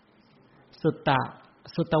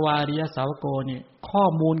สุตตวาริยสาวโกเนี่ยข้อ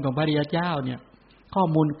มูลของพระริยเจ้าเนี่ยข้อ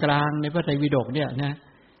มูลกลางในพระไตรปิฎกเนี่ยนะ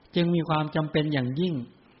จึงมีความจำเป็นอย่างยิ่ง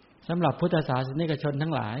สำหรับพุทธศาสนิกชน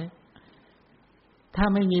ทั้งหลายถ้า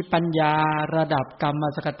ไม่มีปัญญาระดับกรรม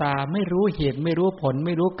สกตาไม่รู้เหตุไม่รู้ผลไ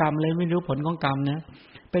ม่รู้กรรมเลยไม่รู้ผลของกรรมนะ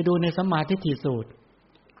ไปดูในสัมมาทิฏฐิสูตร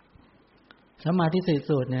สัมมาทิฏฐิ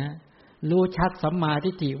สูตรนะรู้ชัดสัมมา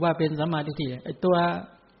ทิฏฐิว่าเป็นสัมมาทิฏฐิไอ้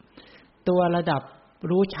ตัวระดับ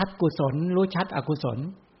รู้ชัดกุศลรู้ชัดอกุศล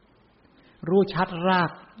รู้ชัดรา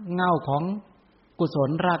กเหง้าของกุศล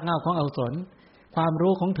รากเหง้าของอกุศลความ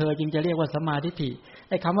รู้ของเธอจึงจะเรียกว่าสัมมาทิฏฐิ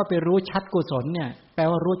ไอ้คำว่าไปรู้ชัดกุศลเนี่ยแปล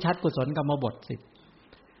ว่ารู้ชัดกุศลกรรมบท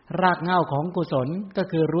10รากเหง้าของกุศลก็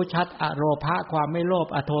คือรู้ชัดอโลภะความไม่โลภ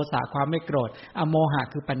อโทสะความไม่โกรธอโมหะ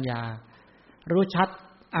คือปัญญารู้ชัด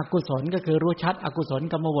อกุศลก็คือรู้ชัดอกุศล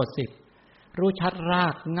กรรมบท10รู้ชัดรา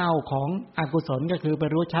กเหง้าของอกุศลก็คือไป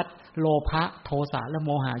รู้ชัดโลภะโทสะและโม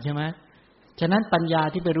หะใช่ไหมฉะนั้นปัญญา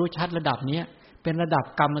ที่ไปรู้ชัดระดับนี้เป็นระดับ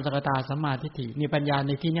กรรมสกตาสัมมาทิฏฐิมีปัญญาใ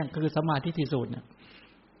นที่นี้คือสัมมาทิฏฐิสูตรเนี่ย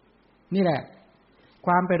นี่แหละค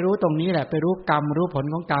วามไปรู้ตรงนี้แหละไปรู้กรรมรู้ผล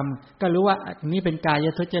ของกรรมก็รู้ว่านี่เป็นกาย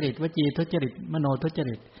ทุจริตวจีทุจริตมโนทุจ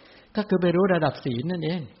ริตก็คือไปรู้ระดับศีลนั่นเอ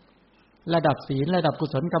งระดับศีลระดับกุ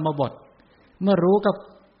ศลกรรมบทเมื่อรู้กับ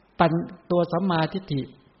ตัวสัมมาทิฏฐิ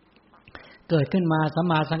เกิดขึ้นมาสัม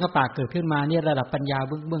มาสังกัปปะเกิดขึ้นมานี่ระดับปัญญา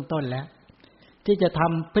เบื้องต้นแล้วที่จะท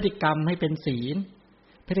ำพฤติกรรมให้เป็นศีล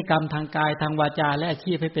พฤติกรรมทางกายทางวาจาและอา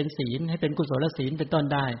ชีพให้เป็นศีลให้เป็นกุศลศีลเป็นต้น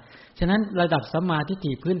ได้ฉะนั้นระดับสัมมาทิฏ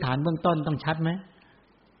ฐิพื้นฐานเบื้องต้นต้องชัดไหม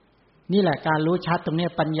นี่แหละการรู้ชัดตรงนี้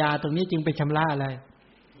ปัญญาตรงนี้จึงไปชำระอะไร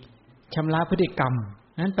ชำระพฤติกรรม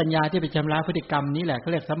นั้นปัญญาที่ไปชำระพฤติกรรมนี้แหละเขา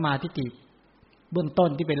เรียกสัมมาทิฏฐิเบื้องต้น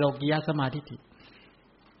ที่เป็นโลกิยะสัมมาทิฏฐิ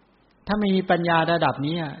ถ้าไม่มีปัญญาระดับ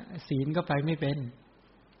นี้ศีลก็ไปไม่เป็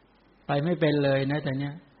นเลยนะแต่เนี้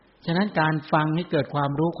ยฉะนั้นการฟังให้เกิดควา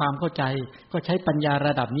มรู้ความเข้าใจก็ใช้ปัญญาร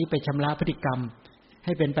ะดับนี้ไปชำระพฤติกรรมใ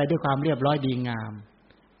ห้เป็นไปด้วยความเรียบร้อยดีงาม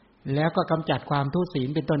แล้วก็กำจัดความทุศีล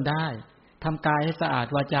เป็นต้นได้ทำกายให้สะอาด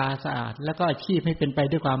วาจาสะอาดแล้วก็อาชีพให้เป็นไป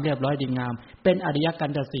ด้วยความเรียบร้อยดีงามเป็นอริยกั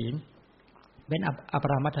นตศีลเป็นอป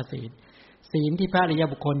รามัตถศีลศีลที่พระอริย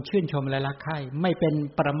บุคคลชื่นชมและรักใคร่ไม่เ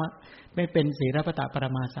ป็นศีลพัตตปร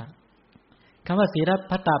มาสะคำว่าศีล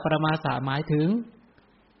พัตตปรมาสะหมายถึง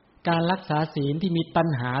การรักษาศีลที่มีตัณ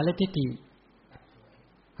หาและทิฏฐิ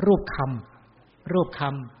รูปค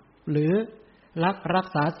ำหรือรัก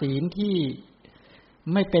ษาศีลที่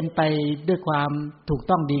ไม่เป็นไปด้วยความถูก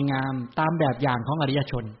ต้องดีงามตามแบบอย่างของอริย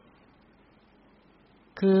ชน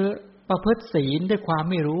คือประพฤติศีลด้วยความ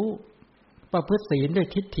ไม่รู้ประพฤติศีลด้วย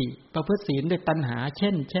ทิฏฐิประพฤติศีลด้วยตัณหาเ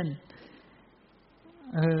ช่น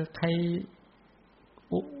ใคร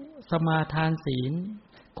สมาทานศีล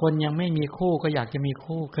คนยังไม่มีคู่ก็อยากจะมี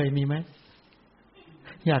คู่เคยมีไหม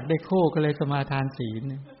อยากได้คู่ก็เลยสมาทานศีล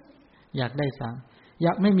อยากได้สามอย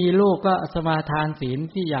ากไม่มีลูกก็สมาทานศีล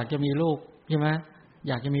ที่อยากจะมีลูกใช่ไหม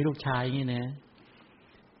อยากจะมีลูกชายอย่างนี้นะ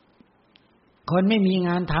คนไม่มีง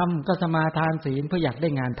านทำก็สมาทานศีลเพื่ออยากได้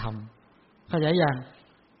งานทำเข้าใจยัง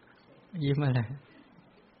ยิ้มอะไร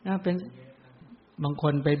น่าเป็นบางค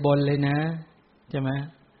นไปบนเลยนะใช่ไหม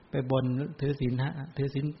ไปบนถือศีลถือ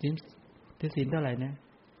ศีลเท่าไหร่นะ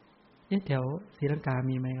แถวศรีลังกา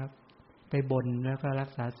มีไหมครับไปบนแล้วก็รัก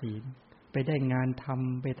ษาศีลไปได้งานท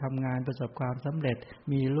ำไปทำงานประสบความสำเร็จ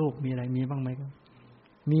มีลูกมีอะไรมีบ้างไหมครับ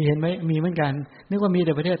มีเห็นไหมมีเหมือนกันนึกว่ามีแ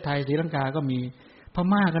ต่ประเทศไทยศรีลังกาก็มีพ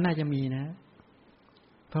ม่าก็น่าจะมีนะ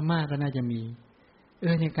พม่าก็น่าจะมี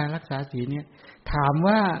ในการรักษาศีลเนี่ยถาม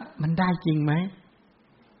ว่ามันได้จริงไหม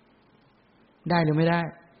ได้หรือไม่ได้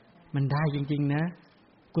มันได้จริงๆนะ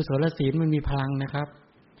กุศลศีลมันมีพลังนะครับ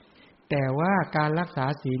แต่ว่าการรักษา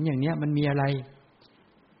ศีลอย่างเนี้ยมันมีอะไร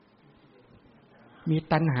มี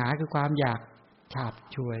ตัณหาคือความอยากฉาบ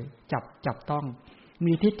ฉวยจับต้อง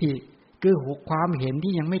มีทิฏฐิคือความเห็น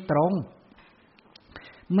ที่ยังไม่ตร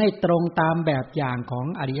งตามแบบอย่างของ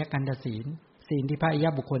อริยกันตศีลศีลที่พระอริย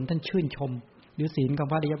บุคคลท่านชื่นชมหรือศีลของ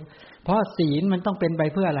พระอริยเพราะศีลมันต้องเป็นไป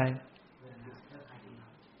เพื่ออะไร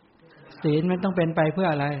ศีลมันต้องเป็นไปเพื่อ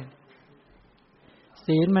อะไร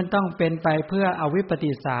ศีลมันต้องเป็นไปเพื่ออวิป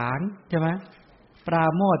ปิสารใช่ไหมปรา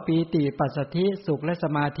โมทย์ปีติปัสสัทธิสุขและส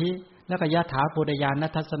มาธิแล้วก็ยถาภูตญาณ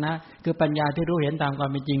ทัศนะคือปัญญาที่รู้เห็นตามความ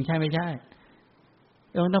เป็นจริงใช่ไม่ใช่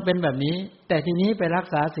มันต้องเป็นแบบนี้แต่ทีนี้ไปรัก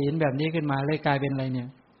ษาศีลแบบนี้ขึ้นมาเลยกลายเป็นอะไรเนี่ย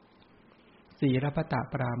ศีลปตะ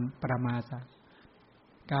ปรามาสะ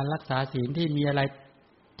การรักษาศีลที่มีอะไร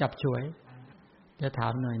จับฉวยจะถา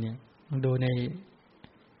มหน่อยเนี่ยดูใ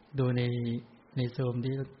นซูม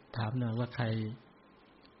ที่ถามหน่อยว่าใคร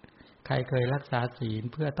เคยรักษาศีล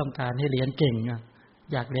เพื่อต้องการให้เรียนเก่ง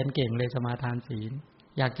อยากเรียนเก่งเลยสมาทานศีล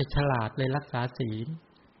อยากจะฉลาดเลยรักษาศีล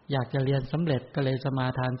อยากจะเรียนสำเร็จก็เลยสมา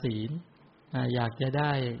ทานศีลอยากจะไ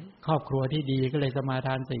ด้ครอบครัวที่ดีก็เลยสมาท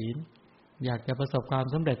านศีลอยากจะประสบความ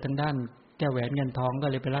สำเร็จทางด้านแก้วแหวนเงินทองก็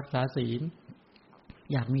เลยไปรักษาศีล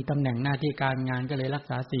อยากมีตำแหน่งหน้าที่การงานก็เลยรัก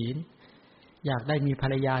ษาศีลอยากได้มีภร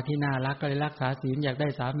รยาที่น่ารักก็เลยรักษาศีลอยากได้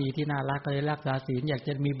สามีที่น่ารักก็เลยรักษาศีลอยากจ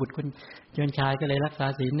ะมีบุตรคนชายก็เลยรักษา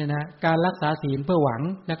ศีลเนี่ยนะการรักษาศีลเพื่อหวัง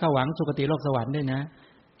แล้วก็หวังสุคติโลกสวรรค์ด้วยนะ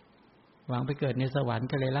หวังไปเกิดในสวรรค์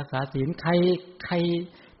ก็เลยรักษาศีลใคร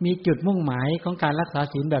มีจุดมุ่งหมายของการรักษา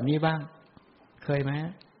ศีลแบบนี้บ้างเคยไหม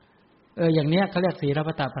อย่างเนี้ยเขาเรียกศีลป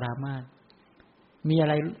ตะปรามาสมีอะ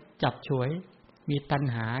ไรจับฉวยมีตัณ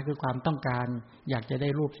หาคือความต้องการอยากจะได้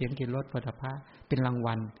รูปเสียงกลิ่นรสโผฏฐัพพะเป็นราง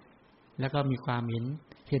วัลแล้วก็มีความเ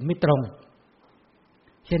ห็นไม่ตร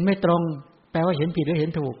งแปลว่าเห็นผิดหรือเห็น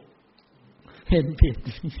ถูกเห็นผิด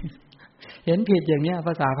เห็นผิดอย่างเนี้ยภ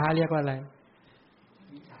าษาพระเรียกว่าอะไร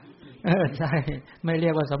ใช่ไม่เรี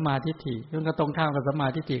ยกว่าสัมมาทิฏฐิมันก็ตรงข้ามกับสัมมา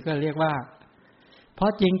ทิฏฐิก็เรียกว่าเพรา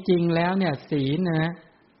ะจริงๆแล้วเนี่ยศีลนะ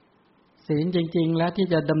ศีลจริงๆแล้วที่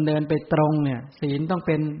จะดำเนินไปตรงเนี่ยศีลต้องเ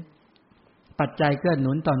ป็นปัจจัยเกื้อห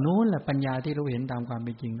นุนต่อนู้นแหละปัญญาที่รู้เห็นตามความเ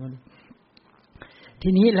ป็นจริงนู่นที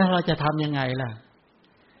นี้แล้วเราจะทำยังไงล่ะ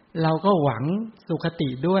เราก็หวังสุคติ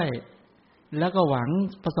ด้วยแล้วก็หวัง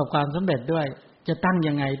ประสบความสำเร็จด้วยจะตั้ง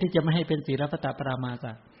ยังไงที่จะไม่ให้เป็นศีลปตะปรามาส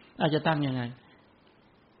ะอาจจะตั้งยังไง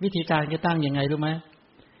วิธีการจะตั้งยังไงรู้ไหม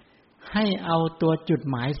ให้เอาตัวจุด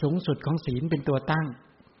หมายสูงสุดของศีลเป็นตัวตั้ง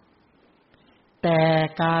แต่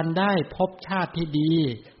การได้พบชาติที่ดี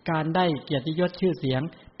การได้เกียรติยศชื่อเสียง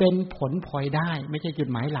เป็นผลพลอยได้ไม่ใช่จุด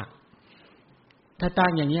หมายหลักถ้าตั้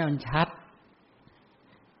งอย่างนี้มันชัด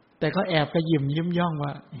แต่ก็แอบกระยิ้มย่องว่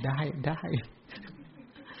าได้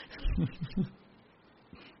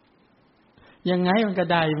ยังไงมันก็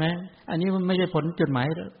ได้ไหมอันนี้มันไม่ใช่ผลจุดหมาย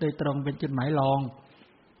โดยตรงเป็นจุดหมายรอง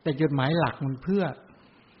แต่จุดหมายหลักมันเพื่อ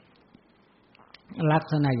ลัก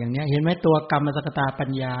ษณะอย่างนี้เห็นไหมตัวกรรมสกตาปั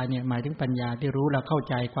ญญาเนี่ยหมายถึงปัญญาที่รู้และเข้า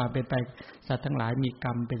ใจความเป็นไปสัตว์ทั้งหลายมีกร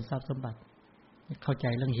รมเป็นทรัพย์สมบัติเข้าใจ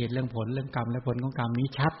เรื่องเหตุเรื่องผลเรื่องกรรมและผลของกรรมนี้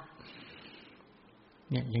ชัด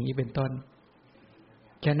เนี่ยอย่างนี้เป็นต้น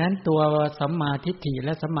ฉะนั้นตัวสัมมาทิฏฐิแล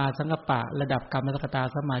ะสัมมาสังกัปปะระดับกรรมสกตา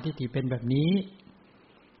สัมมาทิฏฐิเป็นแบบนี้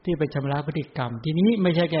ที่ไปชำระพฤติกรรมทีนี้ไ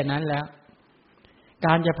ม่ใช่แค่นั้นแล้วก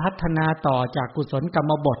ารจะพัฒนาต่อจากกุศลกรร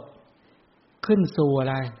มบทขึ้นสู่อะ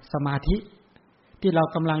ไรสมาธิที่เรา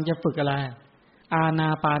กำลังจะฝึกอะไรอาณา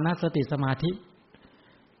ปานสติสมาธิ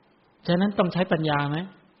ฉะนั้นต้องใช้ปัญญาไหม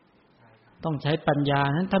ต้องใช้ปัญญา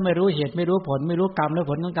นั้นถ้าไม่รู้เหตุไม่รู้ผลไม่รู้กรรมและ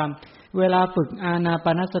ผลของกรรมเวลาฝึกอาณาป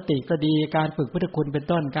านสติก็ดีการฝึกพุทธคุณเป็น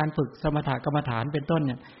ต้นการฝึกสมถกรรมฐานเป็นต้นเ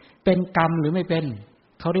นี่ยเป็นกรรมหรือไม่เป็น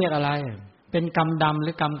เขาเรียกอะไรเป็นกรรมดำห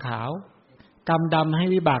รือกรรมขาวกรรมดำให้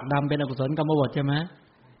วิบากดำเป็นอกุศลกรรมบทใช่ไหม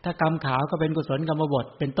ถ้ากรรมขาวก็เป็นกุศลกรรมบท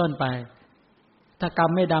เป็นต้นไปถ้ากรร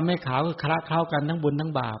มไม่ดำไม่ขาวก็คละเคล้ากันทั้งบุญทั้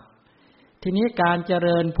งบาปทีนี้การเจ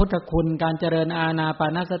ริญพุทธคุณการเจริญอาณาปา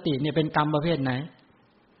นสติเนี่ยเป็นกรรมประเภทไหน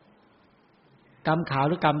กรรมขาว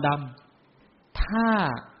หรือกรรมดำ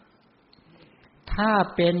ถ้า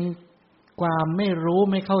เป็นความไม่รู้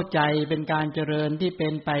ไม่เข้าใจเป็นการเจริญที่เป็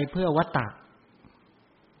นไปเพื่อวัตตะ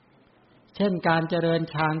เช่นการเจริญ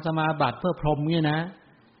ฌานสมาบัติเพื่อพรหมนี่นะ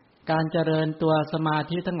การเจริญตัวสมา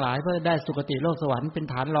ธิทั้งหลายเพื่อได้สุคติโลกสวรรค์เป็น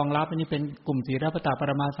ฐานรองรับอันนี้เป็นกลุ่มศีลปตะป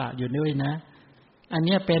รามาสะอยู่ด้วยนะอัน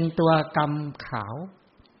นี้เป็นตัวกรรมขาว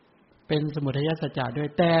เป็นสมุทัยสัจจะด้วย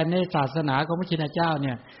แต่ในศาสนาของพระชินเจ้าเ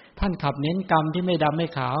นี่ยท่านขับเน้นกรรมที่ไม่ดำไม่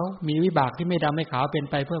ขาวมีวิบากที่ไม่ดำไม่ขาวเป็น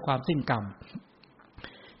ไปเพื่อความสิ้นกรรม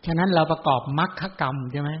ฉะนั้นเราประกอบมรรคกรรม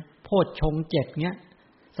ใช่ไหมโพชฌงค์7เนี้ย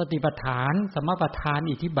สติปัฏฐานสมปัฏฐาน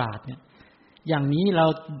อิทธิบาทเนี่ยอย่างนี้เรา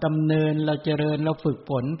ดำเนินเราเจริญเราฝึก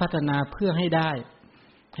ฝนพัฒนาเพื่อให้ได้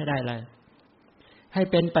อะไรให้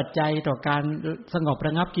เป็นปัจจัยต่อการสงบร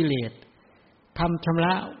ะงับกิเลสทำชำร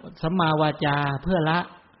ะสัมมาวาจาเพื่อละ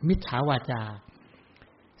มิจฉาวาจา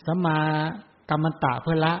สัมมากัมมันตะเ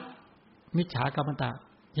พื่อละมิจฉากัมมันตะ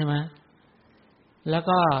ใช่ไหมแล้ว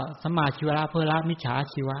ก็สัมมาชีวะเพื่อละมิจฉา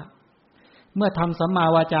ชีวะ เมื่อทำสัมมา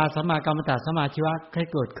วาจาสัมมากัมมันตสัมมาชีวะให้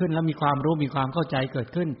เกิดขึ้นแล้วมีความรู้มีความเข้าใจเกิด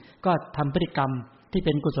ขึ้นก็ทำพฤติกรรมที่เ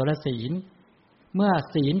ป็นกุศลศีลเมื่อ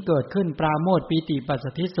ศีลเกิดขึ้นปราโมทย์ปีติปัส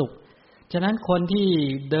สัทธิสุขฉะนั้นคนที่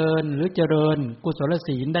เดินหรือเจริญกุศล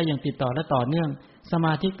ศีลได้อย่างติดต่อและต่อเนื่องสม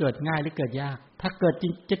าธิเกิดง่ายหรือเกิดยากถ้าเกิดจริ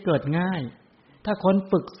งจะเกิดง่ายถ้าคน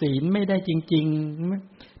ฝึกศีลไม่ได้จริง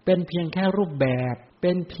ๆเป็นเพียงแค่รูปแบบเ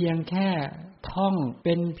ป็นเพียงแค่ท่องเ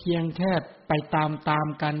ป็นเพียงแค่ไปตาม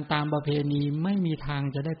กันตามประเพณีไม่มีทาง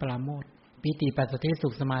จะได้ปราโมทย์ปีติปัสสัทธิสุ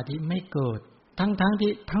ขสมาธิไม่เกิดทั้ง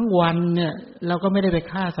ที่ทั้งวันเนี่ยเราก็ไม่ได้ไป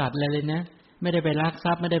ฆ่าสัตว์อะไรเลยนะไม่ได้ไปลักท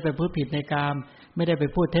รัพย์ไม่ได้ไปพูดผิดในกามไม่ได้ไป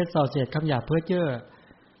พูดเท็จส่อเสียดคำหยาบเพ้อเจ้อ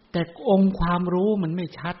แต่องค์ความรู้มันไม่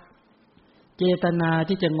ชัดเจตนา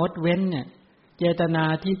ที่จะงดเว้นเนี่ยเจตนา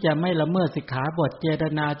ที่จะไม่ละเมิดสิกขาบทเจต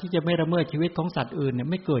นาที่จะไม่ละเมิดชีวิตของสัตว์อื่นเนี่ย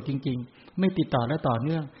ไม่เกิดจริงๆไม่ติดต่อและต่อเ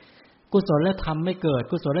นื่องกุศลธรรมไม่เกิด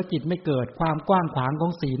กุศลจิตไม่เกิดความกว้างขวางขอ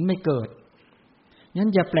งศีลไม่เกิดงั้น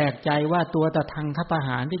อย่าแปลกใจว่าตัวตทังคปห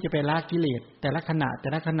ารที่จะไปละกิเลสแต่ละข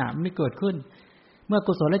ณะไม่เกิดขึ้นเมื่อ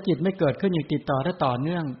กุศลจิตไม่เกิดขึ้นอย่างติดต่อและต่อเ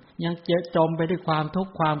นื่องยังจมไปด้วยความทุก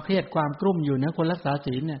ข์ความเครียดความกลุ้มอยู่นะคนรักษา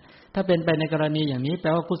ศีลเนี่ยถ้าเป็นไปในกรณีอย่างนี้แปล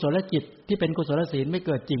ว่ากุศลจิตที่เป็นกุศลศีลไม่เ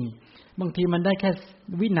กิดจริงบางทีมันได้แค่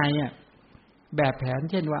วินัยอ่ะแบบแผน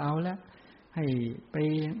เช่นว่าเอาแล้ว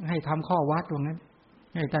ให้ทำข้อวัดว่างั้น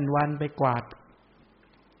ให้ท่านวันไปกวาด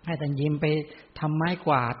ให้ท่านยิ้มไปทำไม้ก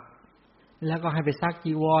วาดแล้วก็ให้ไปซัก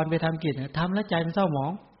จีวรไปทำกิจทำแล้วใจมันเศร้าหมอ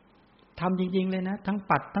งทำจริงๆเลยนะทั้ง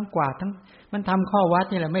ปัดทั้งกวาดทั้งมันทำข้อวัด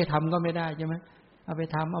นี่แหละไม่ทำก็ไม่ได้ใช่ไหมเอาไป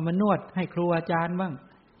ทำเอามานวดให้ครูอาจารย์บ้าง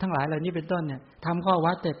ทั้งหลายเหล่านี้เป็นต้นเนี่ยทำข้อ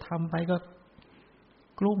วัดแต่ทำไปก็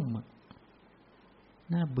กลุ้ม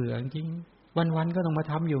น่าเบื่อจริงวันๆก็ต้องมา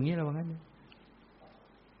ทำอยู่อย่างนี้แล้วว่างั้น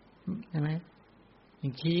ใช่ไหมอย่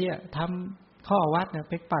างชี้ทำข้อวัดเนี่ย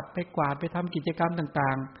ไปปัดไปกวาดไปทำกิจกรรมต่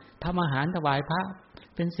างๆทำอาหารถวายพระ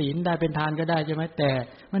เป็นศีลได้เป็นทานก็ได้ใช่ไหมแต่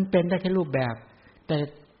มันเป็นได้แค่รูปแบบแต่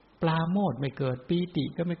ปราโมทย์ไม่เกิดปีติ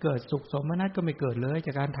ก็ไม่เกิดสุขสมนัสก็ไม่เกิดเลยจ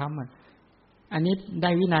ากการทำอันนี้ได้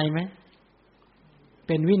วินัยไหมเ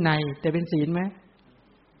ป็นวินัยแต่เป็นศีลไหม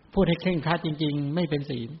พูดให้เคร่งครัดจริงๆไม่เป็น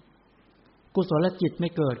ศีลกุศลจิตไม่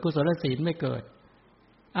เกิดกุศลศีลไม่เกิด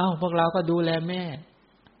พวกเราก็ดูแลแม่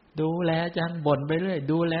ดูแลจังบ่นไปเรื่อย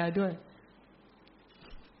ดูแลด้วย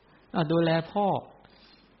ดูแลพ่อ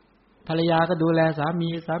ภรรยาก็ดูแลสา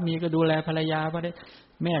มีก็ดูแลภรรยาไปได้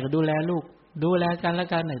แม่ก็ดูแลลูกดูแลกันและ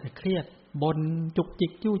กันแต่เครียดบ่นจุกจิ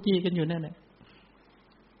กจู้จี้กันอยู่นั่นแหละ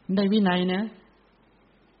ได้วินัยนะ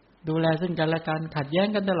ดูแลซึ่งกันและกันขัดแย้ง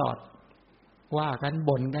กันตลอดว่ากัน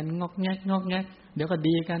บ่นกันงอกแงกเดี๋ยวก็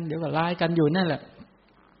ดีกันเดี๋ยวก็ร้ายกันอยู่นั่นแหละ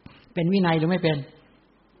เป็นวินัยหรือไม่เป็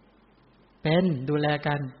นดูแล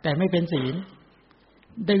กันแต่ไม่เป็นศีล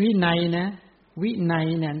ได้วินัยนะวินัย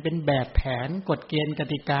เนี่ยเป็นแบบแผนกฎเกณฑ์ก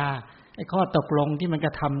ติกาไอ้ข้อตกลงที่มันก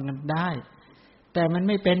ระทำกันได้แต่มัน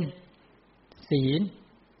ไม่เป็นศีล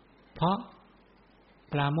เพราะ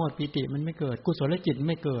ปราโมทย์ปิติมันไม่เกิดกุศลจิต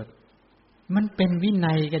ไม่เกิดมันเป็นวิ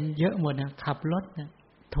นัยกันเยอะหมดนะขับรถนะ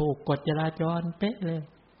ถูกกฎจราจรเป๊ะเลย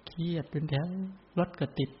เครียดเป็นแถวรถก็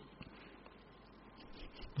ติด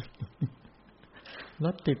ร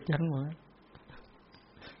ถติดจังหวะ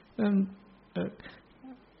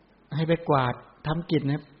ให้ไปกวาดทำกิจ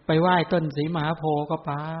นะไปไหว้ต้นศรีมหาโพธิ์ก็ไ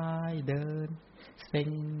ปเดินเซ็ง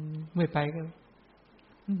ไม่ไปก็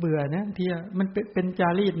เบื่อนะทีมันเป็นจา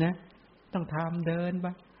รีตนะต้องทำเดินไป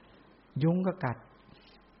ยุงก็กัด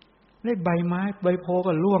แล้วใบไม้ใบโพ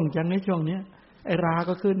ก็ร่วงจังในช่วงนี้ไอ้รา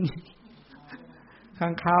ก็ขึ้นค้า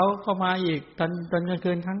งคาวก็มาอีกตอนกลาง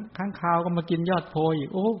คืนค้างคาวก็มากินยอดโพอีก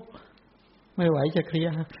โอ้ไม่ไหวจะเคลีย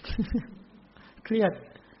ร์เครียด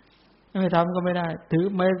ไม่ทำก็ไม่ได้ถือ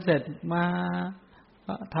ไม่เสร็จมา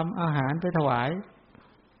ทำอาหารไปถวาย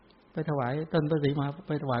ต้นพระศรีมาไ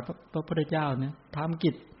ปถวายพระพุทธเจ้าเนี่ยทำ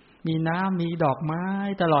กิจมีน้ำมีดอกไม้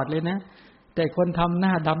ตลอดเลยนะแต่คนทำหน้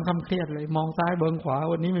าดำคำเครียดเลยมองซ้ายเบิ่งขวา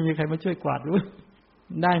วันนี้ไม่มีใครมาช่วยกวาดรู้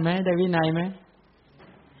ได้ไหมได้วินัยไหม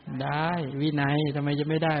ได้วินัยทำไมจะ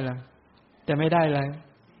ไม่ได้ล่ะแต่ไม่ได้เลย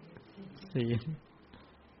ศีล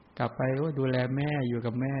กลับไปก็ดูแลแม่อยู่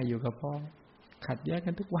กับแม่อยู่กับพ่อขัดแย้ง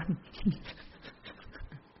กันทุกวัน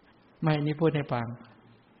ไม่นี่พูดให้ฟัง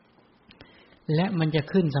และมันจะ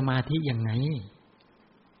ขึ้นสมาธิยังไง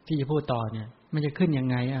ที่จะพูดต่อเนี่ยมันจะขึ้นยัง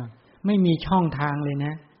ไงไม่มีช่องทางเลยน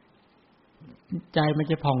ะใจมัน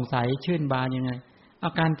จะผ่องใสชื่นบานยังไงอ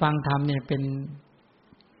าการฟังธรรมเนี่ยเ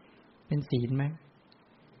ป็นศีลไหม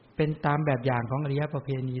เป็นตามแบบอย่างของอริยประเพ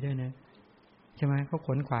ณีด้วยนะใช่ไหมเขาข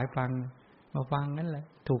นขวายฟังมาฟังนั่นแหละ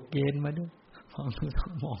ถูกเกณฑ์มาด้วยฟังต้อ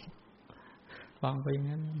งมองฟังไปอย่าง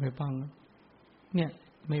นั้นไม่ฟังเนี่ย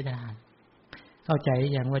ไม่ได้เข้าใจ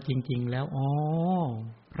อย่างว่าจริงๆแล้ว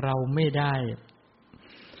เราไม่ได้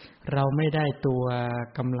เราไม่ได้ตัว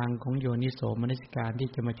กำลังของโยนิโสมนสิการที่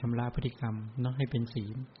จะมาชำระพฤติกรรมเนาะให้เป็นศี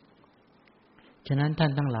ลฉะนั้นท่า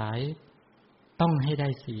นทั้งหลายต้องให้ได้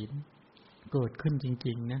ศีลเกิดขึ้นจ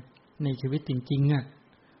ริงๆนะในชีวิตจริงๆอ่ะ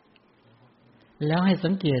แล้วให้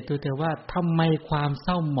สังเกตตัวเธอว่าทำไมความเศ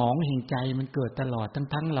ร้าหมองแห่งใจมันเกิดตลอด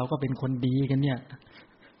ทั้งเราก็เป็นคนดีกันเนี่ย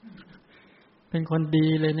เป็นคนดี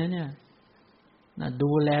เลยนะเนี่ย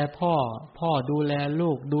ดูแลพ่อดูแลลู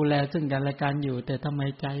กดูแลซึ่งกันและกันอยู่แต่ทำไม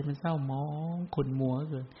ใจมันเศร้าหมองขุ่นมัว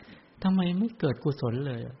เกินทำไมไม่เกิดกุศล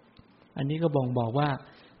เลยอันนี้ก็บ่งบอกว่า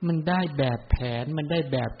มันได้แบบแผนมันได้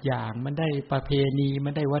แบบอย่างมันได้ประเพณีมั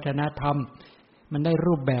นได้วัฒนธรรมมันได้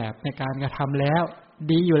รูปแบบในการกระทำแล้ว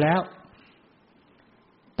ดีอยู่แล้ว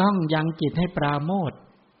ต้องยังจิตให้ปราโมทย์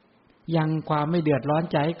ยังความไม่เดือดร้อน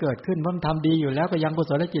ใจให้เกิดขึ้นเพราะมันทำดีอยู่แล้วก็ยังกุ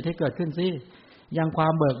ศลจิตให้เกิดขึ้นสิยังควา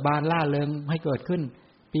มเบิกบานล่าเริงให้เกิดขึ้น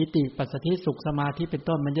ปีติปัสสัทธิสุขสมาธิเป็น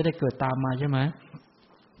ต้นมันจะได้เกิดตามมาใช่ไหม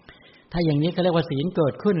ถ้าอย่างนี้เขาเรียกว่าศีลเกิ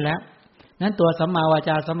ดขึ้นแล้วนั้นตัวสัมมาวา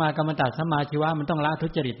จาสัมมากัมมันตสัมมาชีวะมันต้องละทุ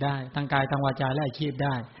จริตได้ทางกายทางวาจาและอาชีพไ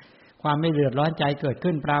ด้ความไม่เดือดร้อนใจเกิด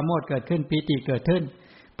ขึ้นปราโมทย์เกิดขึ้นปีติเกิดขึ้น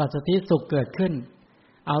ปัสสัทธิสุขเกิดขึ้น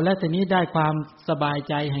เอาแล้วทีนี้ได้ความสบาย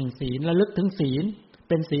ใจแห่งศีลระลึกถึงศีลเ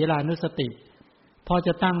ป็นศีลานุสติพอจ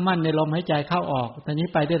ะตั้งมั่นในลมหายใจเข้าออกตอนนี้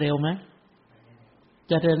ไปได้เร็วไหม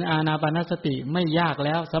จะเดินอานาปานสติไม่ยากแ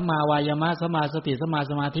ล้วสัมมาวายามะสัมมาสติสัมมา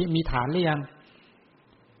สมาธิมีฐานหรือยัง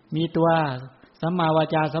มีตัวสัมมาวา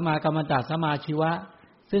จาสัมมากัมมันตสัมมาชีวะ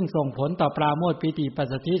ซึ่งส่งผลต่อปราโมทย์ปีติปัส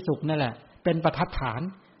สัทธิสุขนั่นแหละเป็นประทัดฐาน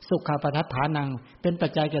สุขประทัดฐานังเป็นปั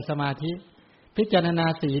จจัยแก่สมาธิพิจารณา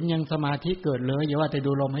ศีลยังสมาธิเกิดเลยอย่าว่าแต่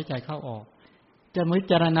ดูลมหายใจเข้าออกจะพิ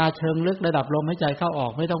จารณาเชิงลึกระดับลมหายใจเข้าออ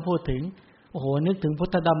กไม่ต้องพูดถึงโอ้โหนึกถึงพุท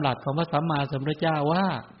ธดำรัสของพระสัมมาสัมพุทธเจ้าว่า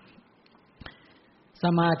ส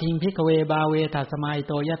มาธิภิกขเวบาเวทัสสมาอิ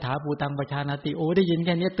โตยถาภูตังปชานาติโอ้ได้ยินแ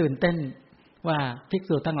ค่นี้ตื่นเต้นว่าภิก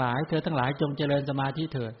ษุทั้งหลายเธอทั้งหลายจงเจริญสมาธิ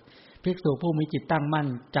เถิดภิกษุผู้มีจิตตั้งมั่น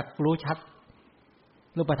จักรู้ชัด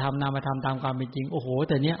รูปธรรมนามธรรมตามความเป็นจริงโอ้โหแ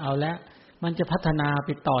ต่เนี้ยเอาละมันจะพัฒนาไป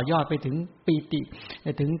ต่อยอดไปถึงปีติ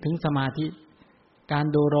ถึงสมาธิการ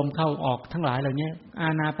ดูลมเข้าออกทั้งหลายเหล่านี้อา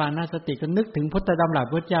นาปานสติก็นึกถึงพุทธดำรัส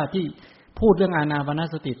พุทธเจ้าที่พูดเรื่องอานาปาน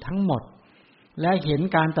สติทั้งหมดและเห็น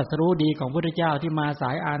การตรัสรู้ดีของพระพุทธเจ้าที่มาส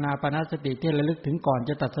ายอานาปานสติที่ระลึกถึงก่อน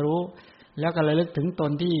จะตรัสรู้แล้วก็ระลึกถึงตอ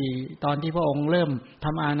นที่พระองค์เริ่มท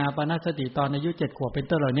ำอานาปานสติตอนอายุ7 ขวบเป็น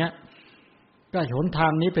ต้นเหล่านี้ก็หนทา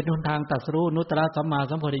งนี้เป็นหนทางตรัสรู้นุตตรสัมมา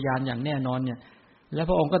สัมโพธิญาณอย่างแน่นอนเนี่ยแล้ว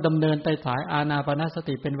พระองค์ก็ดำเนินไปสายอานาปานส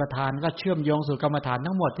ติเป็นประธานก็เชื่อมโยงสู่กรรมฐาน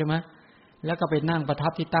ทั้งหมดใช่ไหมแล้วก็ไปนั่งประทั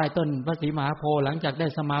บที่ใต้ต้นพระศรีมหาโพธิ์หลังจากได้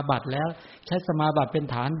สมาบัติแล้วใช้สมาบัติเป็น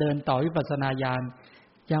ฐานเดินต่อวิปัสสนาญาณ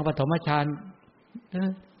อย่างปฐมฌาน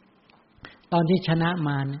ตอนที่ชนะม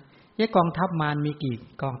ารกองทัพมารมีกี่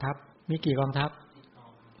กองทัพมีกี่กองทัพ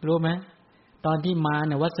รู้ไหมตอนที่มารเ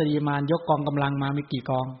นี่ยวัสรีมารยกกองกำลังมามีกี่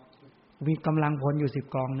กองมีกำลังพลอยู่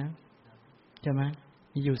10 กองนะใช่ไหม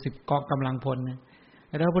มีอยู่10 กองกำลังพลนะ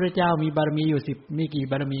แล้วพระพุทธเจ้ามีบารมีอยู่10มีกี่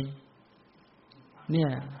บารมีเนี่ย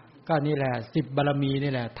ก็นี่แหละ10 บารมี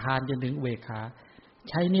นี่แหละทานจนถึงเวขา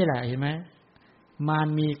ใช้นี่แหละเห็นไหมมาร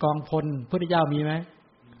มีกองพลพระพุทธเจ้ามีไหม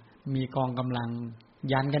มีกองกำลัง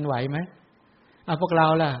ยันกันไหวไหมพวกเรา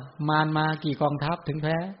ล่ะมารมากี่กองทัพถึงแ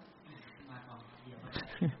พ้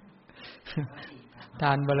ท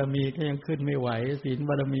านบารมีก็ยังขึ้นไม่ไหวศีล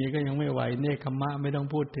บารมีก็ยังไม่ไหวเนคขมะไม่ต้อง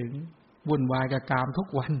พูดถึงวุ่นวายกับกามทุก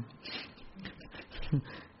วัน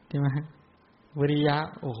ใช่ไหมวิริยะ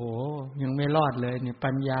โอ้โหยังไม่รอดเลยเนี่ย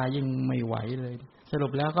ปัญญายิ่งไม่ไหวเลยสรุ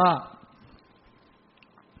ปแล้วก็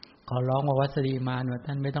ขอร้องว่าวัสรีมารว่า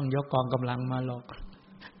ท่านไม่ต้องยกกองกำลังมาหรอก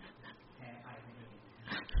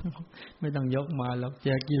ไม่ต้องยกมาหรอกเจ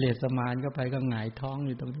อกิเลสมารก็ไปก็หงายท้องอ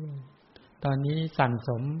ยู่ตรงนี้ตอนนี้สั่งส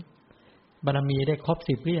มบารมีได้ครบ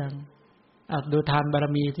10หรือยังดูทานบาร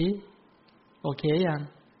มีสิโอเคยัง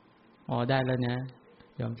ได้แล้วนะ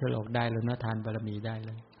ยอมฉลกได้แล้วนะทานบารมีได้เ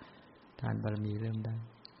ลยทานบารมีเริ่มได้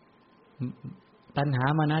ตัณหา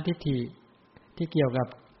มานะทิฏฐิที่เกี่ยวกับ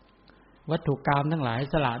วัตถุกรรมทั้งหลาย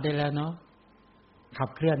สละได้แล้วเนาะขับ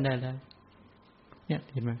เคลื่อนได้แล้วเนี่ย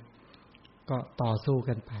เห็นไหมก็ต่อสู้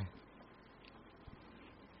กันไป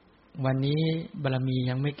วันนี้บารมี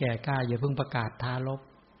ยังไม่แก่กล้าอย่าเพิ่งประกาศท้าลบ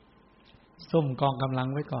ซุ่มกองกำลัง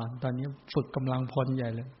ไว้ก่อนตอนนี้ฝึกกำลังพลใหญ่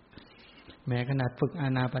เลยแม้ขนาดฝึกอา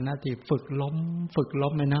นาปานสติฝึกล้ม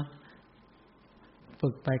เลยนะฝึ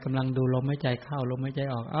กไปกำลังดูลมหายใจเข้าลมหายใจ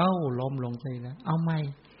ออกล้มลงใจแล้วเอาใหม่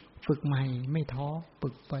ฝึกใหม่ไม่ท้อฝึ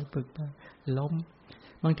กไปล้ม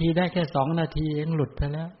บางทีได้แค่2 นาทีเองหลุดไป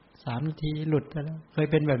แล้ว3 นาทีหลุดไปแล้วเคย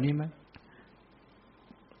เป็นแบบนี้ไหม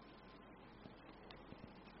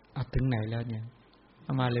ถึงไหนแล้วเนี่ยเอ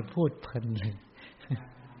ามาเลยพูดเพลินเลย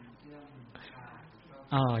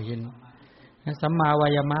เห็นสัมมาวา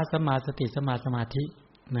ยามะสัมมาสติสัมมาสมาธิ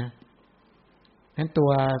นะนั้นตั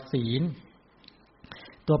วศีล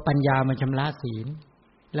ตัวปัญญามาชำระศีล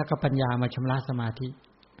แล้วก็ปัญญามาชำระสมาธิ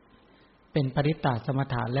เป็นปริตตสม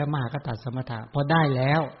ถะและมหากตสมถะพอได้แ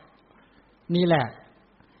ล้วนี่แหละ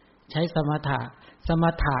ใช้สมถ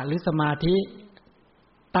ะหรือสมาธิ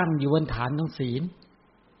ตั้งอยู่บนฐานของศีล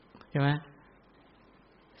ใช่ไหม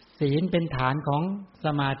ศีลเป็นฐานของส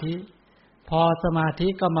มาธิพอสมาธิ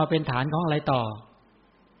ก็มาเป็นฐานของอะไรต่อ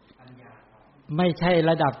ไม่ใช่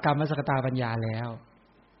ระดับกรรมสกตาปัญญาแล้ว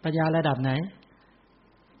ปัญญาระดับไหน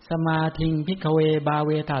สมาธิงภิกขเวบาเ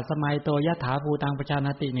วถาสมัยโตยถาภูตังปชาน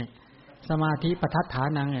ติเนี่ยสมาธิปทัฏฐา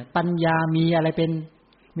นังเนี่ยปัญญามีอะไรเป็น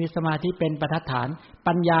มีสมาธิเป็นปทัฏฐาน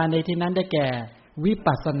ปัญญาในที่นั้นได้แก่วิ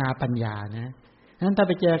ปัสสนาปัญญานะนั้นถ้าไ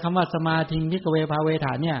ปเจอคำว่าสมาธิงภิกขเวภาเวถ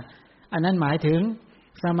าเนี่ยอันนั้นหมายถึง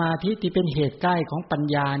สมาธิที่เป็นเหตุใกล้ของปัญ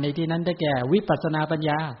ญาในที่นั้นได้แก่วิปัสสนาปัญญ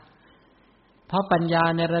าเพราะปัญญา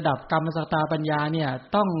ในระดับกรรมสกตาปัญญาเนี่ย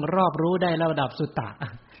ต้องรอบรู้ได้ระดับสุตตะ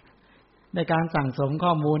ในการสั่งสมข้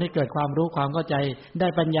อมูลให้เกิดความรู้ความเข้าใจได้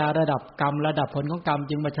ปัญญาระดับกรรมระดับผลของกรรม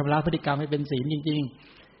จึงมาชำระพฤติกรรมให้เป็นศีลจริง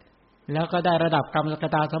ๆแล้วก็ได้ระดับกรรมสก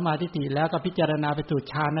ตาสัมมาทิฏฐิแล้วก็พิจารณาไปสู่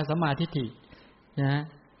ฌานสัมมาทิฏฐินะ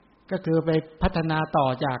ก็คือไปพัฒนาต่อ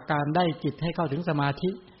จากการได้จิตให้เข้าถึงสมาธิ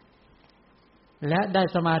และได้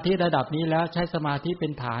สมาธิระดับนี้แล้วใช้สมาธิเป็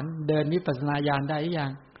นฐานเดินวิปัสสนาญาณได้หรือยั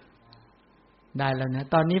งได้แล้วนะ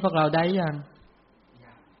ตอนนี้พวกเราได้ยัง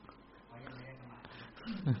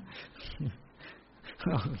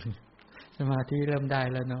สมาธิเริ่มได้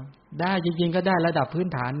แล้วเนาะได้จริงๆก็ได้ระดับพื้น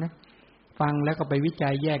ฐานนะฟังแล้วก็ไปวิจั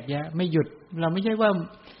ยแยกแยะไม่หยุดเราไม่ใช่ว่า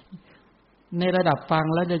ในระดับฟัง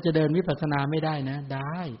แล้วจะเดินวิปัสสนาไม่ได้นะไ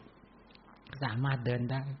ด้สามารถเดิน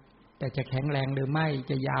ได้แต่จะแข็งแรงหรือไม่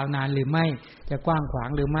จะยาวนานหรือไม่จะกว้างขวาง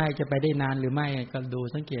หรือไม่จะไปได้นานหรือไม่ก็ดู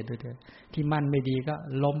สังเกตดูเถอะที่มั่นไม่ดีก็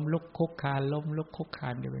ล้มลุกคุกคานล้มลุกคุกคา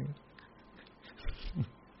นไป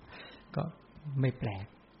ก็ไม่แปลก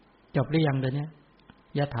จบหรือยังเดี๋ยวนี้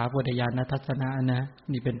ยถาภูตญาณทัศนะนะ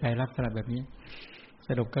นี่เป็นไปลักษณะแบบนี้ส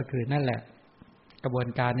รุปก็คือนั่นแหละกระบวน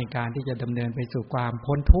การในการที่จะดำเนินไปสู่ความ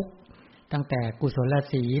พ้นทุกข์ตั้งแต่กุศล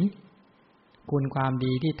ศีลคุณความ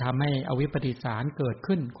ดีที่ทำให้อวิปปิสารเกิด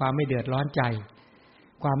ขึ้นความไม่เดือดร้อนใจ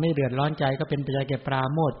ความไม่เดือดร้อนใจก็เป็นปัจจัยแก่ปรา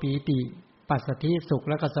โมทย์ปีติปัสสัทธิสุข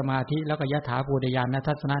แล้วก็สมาธิแล้วก็ยถาภูตญาณ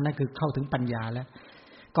ทัศนะนั่นคือเข้าถึงปัญญาแล้ว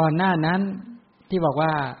ก่อนหน้านั้นที่บอกว่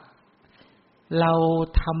าเรา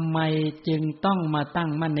ทำไมจึงต้องมาตั้ง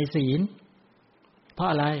มั่นในศีลเพราะ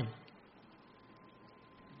อะไร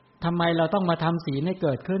ทำไมเราต้องมาทำศีลให้เ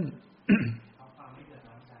กิดขึ้น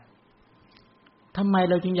ทำไม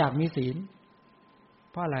เราจึงอยากมีศีล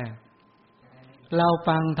เพราะอะไรเรา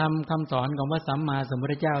ฟังทำคำสอนของพระสัมมาสัมพุท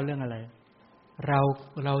ธเจ้าเรื่องอะไรเ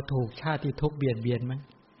ราถูกชาติทุกข์เบียดเบียนไหม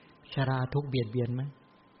ชราทุกข์เบียดเบียนไหม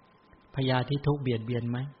พยาธิทุกข์เบียดเบียน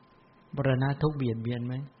ไหมมรณะทุกข์เบียดเบียนไ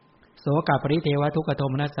หมโสกปริเทวทุกขโท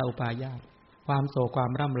มนัสสะอุปาญาตความโศกควา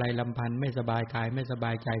มร่ำไรลำพันธ์ไม่สบายกายไม่สบ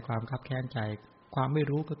ายใจความคับแค้นใจความไม่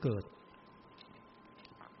รู้ก็เกิด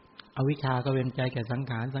อวิชชาก็เป็นปัจจัยแก่สัง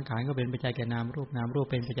ขารสังขารก็เป็นปัจจัยแก่นามรูปนามรูป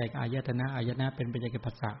เป็นปัจจัยแก่อายตนะอายตนะเป็นปัจจัยแก่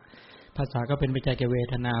ผัสสะผัสสะก็เป็นปัจจัยแก่เว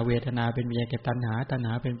ทนาเวทนาเป็นปัจจัยแก่ตัณหาตัณห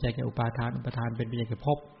าเป็นปัจจัยแก่อุปาทานอุปาทานเป็นปัจจัยแก่ภ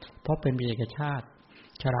พภพเป็นปัจจัยแก่ชาติ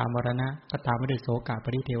ชรามรณะก็ตามมาด้วยโสกป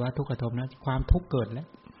ริเทวทุกขโทมนัสความทุกข์เกิดแล้ว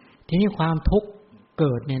ทีนี้ความทุกข์เ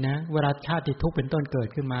กิดเนี่ยนะเวลาชาติทุกข์เป็นต้นเกิด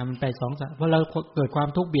ขึ้นมามันไปสองเพราะเราเกิดความ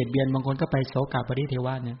ทุกข์เบียดเบียนบางคนก็ไปโสกปริเทว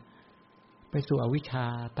ะเนี่ยไปสู่อวิชชา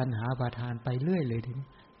ตัณหาอุปาทานไปเรื่อยเลยทีนี้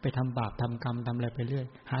ไปทำบาปทำกรรมทำอะไรไปเรื่อย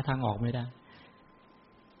หาทางออกไม่ได้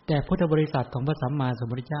แต่พุทธบริษัทของพระสัมมาสัม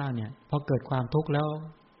พุทธเจ้าเนี่ยพอเกิดความทุกข์แล้ว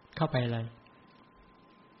เข้าไปอะไร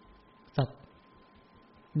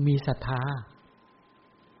มีศรัทธา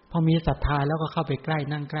พอมีศรัทธาแล้วก็เข้าไปใกล้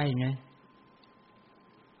นั่งใกล้ไง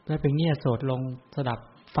แล้วไปเงี่ยโสดลงสดับ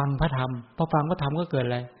ฟังพระธรรมพอฟังพระธรรมก็เกิดอ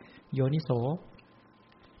ะไรโยนิโส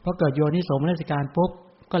พอเกิดโยนิโสมนสิการปุ๊บ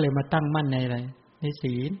ก็เลยมาตั้งมั่นในอะไรใน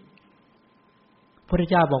ศีลพระพุทธ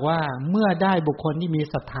เจ้าบอกว่าเมื่อได้บุคคลที่มี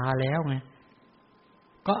ศรัทธาแล้วไง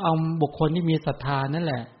ก็เอาบุคคลที่มีศรัทธานั่นแ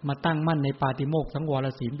หละมาตั้งมั่นในปาติโมกข์สังวร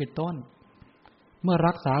ศีลเป็นต้นเมื่อ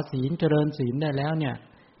รักษาศีลเจริญศีลได้แล้วเนี่ย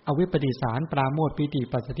อวิปปิสารปราโมทย์ปีติ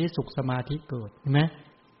ปัสสัทธิสุขสมาธิเกิดเห็นไหม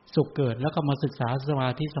สุขเกิดแล้วก็มาศึกษาสมา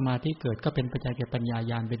ธิเกิดก็เป็นปัจจัยแก่ปัญญา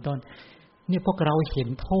ญาณเป็นต้นนี่พวกเราเห็น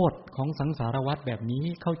โทษของสังสารวัฏแบบนี้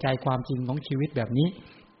เข้าใจความจริงของชีวิตแบบนี้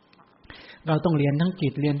เราต้องเรียนทั้งจิ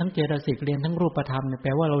ตเรียนทั้งเจตสิกเรียนทั้งรูปธรรมแปล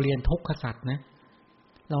ว่าเราเรียนทุกขสัจนะ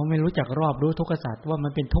เราไม่รู้จักรอบรู้ทุกขสัจว่ามั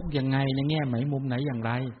นเป็นทุกข์ยังไงในแง่ไหนมุมไหนอย่างไ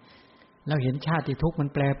รเราเห็นชาติทุกข์มัน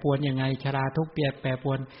แปรปรวนยังไงชราทุกข์แปรปร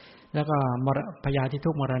วนแล้วก็พยาธิทุ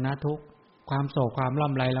กข์มรณะทุกข์ ความโศกความล่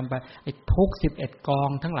ำไรลำไปไอ้ทุกข์11กอง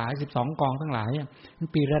ทั้งหลาย12กองทั้งหลายมัน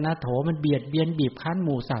ปีรณโถมันเบียดเบียนบีบคั้นห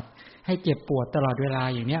มู่สัตว์ให้เจ็บปวดตลอดเวลา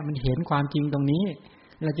อย่างเนี้ยมันเห็นความจริงตรงนี้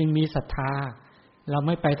เราจึงมีศรัทธาเราไ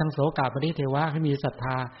ม่ไปทางโสกปริเทวะให้มีศรัทธ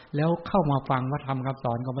าแล้วเข้ามาฟังพระธรรมคำส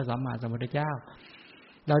อนของพระสัมมาสัมพุทธเจ้า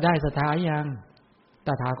เราได้ศรัทธายังต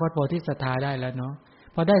ถาคตโพธิศรัทธาได้แล้วเนาะ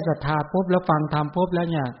พอได้ศรัทธาปุ๊บแล้วฟังธรรมปุ๊บแล้ว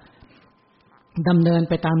เนี่ยดำเนิน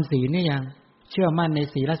ไปตามศีลนี่ยังเชื่อมั่นใน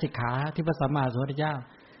ศีลสิกขาที่พระสัมมาสัมพุทธเจ้า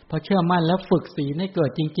พอเชื่อมั่นแล้วฝึกศีลให้เกิด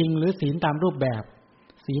จริงๆหรือศีลตามรูปแบบ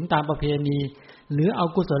ศีลตามประเพณีหรือเอา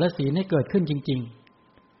กุศลศีลให้เกิดขึ้นจริง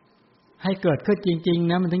ๆให้เกิดขึ้นจริงๆ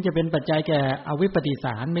นะมันถึงจะเป็นปัจจัยแก่อวิปปิส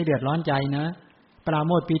ารไม่เดือดร้อนใจนะปราโ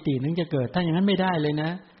มทย์ปีติถึงจะเกิดถ้าอย่างนั้นไม่ได้เลยน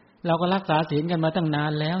ะเราก็รักษาศีลกันมาตั้งนา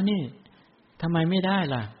นแล้วนี่ทำไมไม่ได้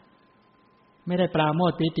ล่ะไม่ได้ปราโม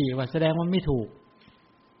ทย์ปีติว่าแสดงว่าไม่ถูก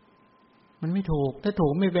มันไม่ถูกถ้าถู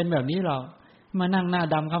กไม่เป็นแบบนี้หรอกมานั่งหน้า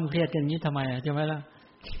ดำค่ำเครียดกันอย่างนี้ทำไมใช่ไหมล่ะ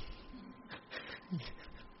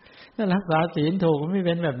ถ้ารักษาศีลถูกไม่เ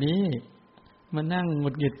ป็นแบบนี้มานั่งหงุ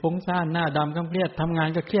ดหงิดฟุ้งซ่านหน้าดำค่ำเครียดทำงาน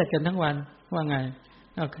ก็เครียดกันทั้งวันว่าไง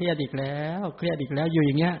เครียดอีกแล้วเครียดอีกแล้วอยู่อ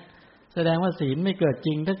ย่างเงี้ยแสดงว่าศีลไม่เกิดจ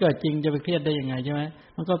ริงถ้าเกิดจริงจะไปเครียดได้ยังไงใช่ไหม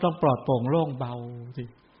มันก็ต้องปลอดโปร่งโล่งเบาสิ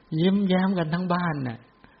ยิ้มแย้มกันทั้งบ้านน่ะ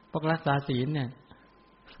พวกรักษาศีลเนี่ย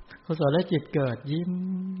กุศลจิตเกิดยิ้ม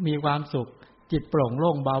มีความสุขจิตโปร่งโ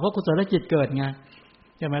ล่งเบาเพราะกุศลจิตเกิดไง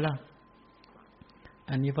ใช่ไหมล่ะ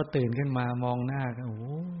อันนี้พอตื่นขึ้นมามองหน้ากันโอ้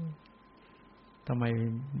ทำไม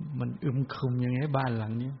มันอึมครึมอย่างนี้บ้านหลั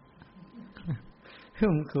งนี้อึ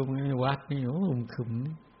มครึมในวัดนี่โอ้อึมครึม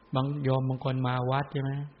บางโยมบางคนมาวัดใช่ไห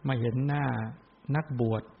มมาเห็นหน้านักบ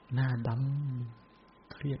วชหน้าด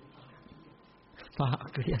ำเครียดฟ้า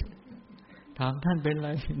เครียดถามท่านเป็นอะไร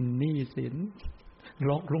หนี้สินล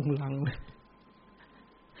กลุงลังเลย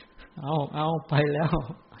เอาไปแล้ว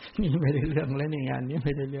นี่ไม่ได้เรื่องแล้วในงานนี้ไ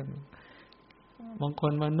ม่ได้เรื่องบางค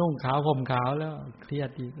นมานุ่งขาวห่มขาวแล้วเครียด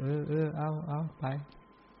อีกเอาไป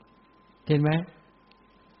เห็นไหม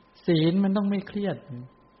ศีลมันต้องไม่เครียด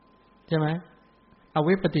ใช่ไหมเอา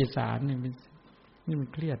วิปฏิสารนี่มัน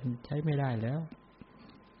เครียดใช้ไม่ได้แล้ว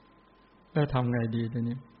ทำไงดีตอน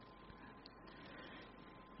นี้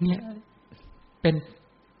เนี่ยเ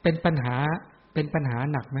ป็นปัญหา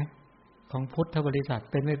หนักไหมของพุทธบริษัท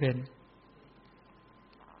เป็นไม่เป็น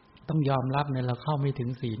ต้องยอมรับเนี่ยเราเข้าไม่ถึง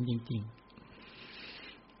ศีลจริง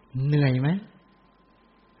ๆเหนื่อยไหม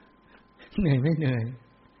เหนื่อยไม่เหนื่อย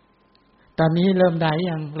ตอนนี้เริ่มได้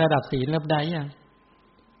ยังระดับศีลเริ่มได้ยัง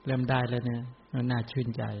เริ่มได้แล้วเนี่ยมันน่าชื่น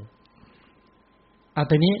ใจเอา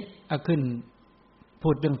ตอนนี้เอาขึ้นพู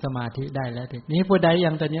ดเรื่องสมาธิได้แล้วทีนี้พูดได้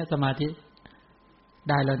ยังตอนนี้สมาธิ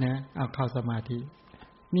ได้แล้วนะเอาเข้าสมาธิ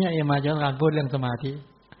เนี่ยมาย้อนการพูดเรื่องสมาธิ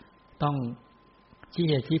ต้องชี้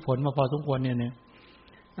เหตุชี้ผลมาพอสมควรเนี่ย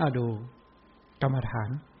เอาดูกรรมฐาน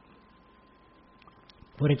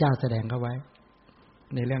พระพุทธเจ้าแสดงเข้าไว้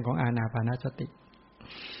ในเรื่องของอาณาปานสติ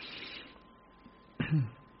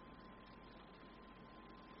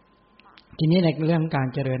ทีนี้ในเรื่องการ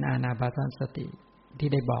เจริญอาณาปานสติที่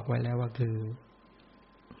ได้บอกไว้แล้วว่าคือ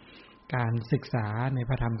การศึกษาใน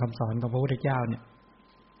พระธรรมคำสอนของพระพุทธเจ้าเนี่ย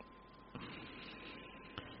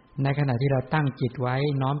ในขณะที่เราตั้งจิตไว้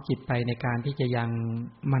น้อมจิตไปในการที่จะยัง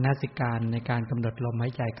มนสิการในการกำหนดลมหา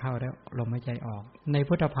ยใจเข้าและลมหายใจออกใน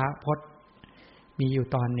พุทธพจน์มีอยู่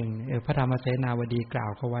ตอนหนึ่งพระธรรมเสนาวดีกล่า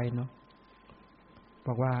วเขาไว้เนาะบ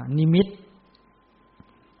อกว่านิมิต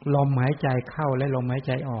ลมหายใจเข้าและลมหายใ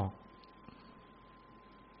จออก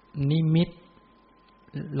นิมิต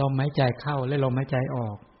ลมหายใจเข้าและลมหายใจออ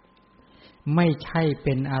กไม่ใช่เ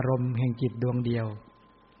ป็นอารมณ์แห่งจิตดวงเดียว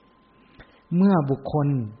เมื่อบุคคล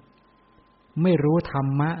ไม่รู้ธร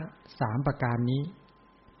รมะ3ประการนี้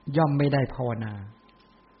ย่อมไม่ได้ภาวนา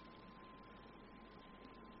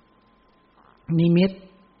นิมิต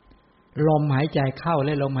ลมหายใจเข้าแล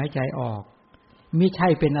ะลมหายใจออกมิใช่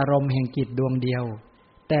เป็นอารมณ์แห่งจิตดวงเดียว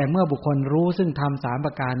แต่เมื่อบุคคลรู้ซึ่งธรรม3ป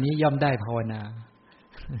ระการนี้ย่อมได้ภาวนา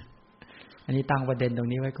อันนี้ตั้งประเด็นตรง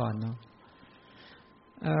นี้ไว้ก่อนเนาะ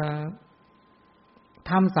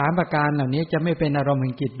ธรรม3ประการเหล่านี้จะไม่เป็นอารมณ์แ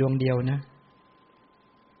ห่งจิตดวงเดียวนะ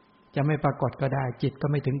จะไม่ปรากฏก็ได้จิตก็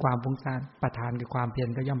ไม่ถึงความฟุ้งซ่านประธานคือความเพียร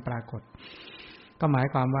ก็ย่อมปรากฏก็หมาย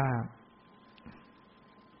ความว่า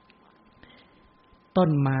ต้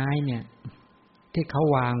นไม้เนี่ยที่เขา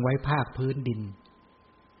วางไว้ภาคพื้นดิน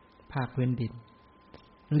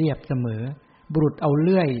เรียบเสมอบุรุษเอาเ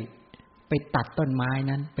ลื่อยไปตัดต้นไม้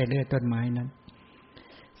นั้นไปเลื่อยต้นไม้นั้น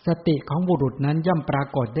สติของบุรุษนั้นย่อมปรา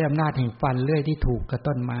กฏด้วยอำนาจแห่งฟันเลื่อยที่ถูกกับ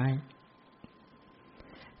ต้นไม้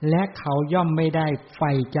และเขาย่อมไม่ได้ใ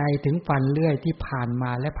ฝ่ใจถึงฟันเลื่อยที่ผ่านม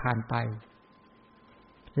าและผ่านไป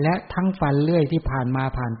และทั้งฟันเลื่อยที่ผ่านมา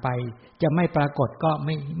ผ่านไปจะไม่ปรากฏก็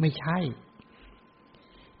ไม่ใช่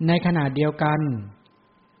ในขณะเดียวกัน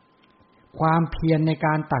ความเพียรในก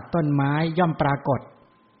ารตัดต้นไม้ย่อมปรากฏ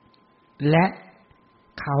และ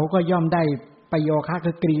เขาก็ย่อมได้ประโยคะ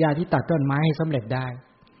คือกริยาที่ตัดต้นไม้ให้สำเร็จได้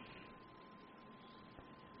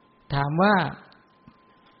ถามว่า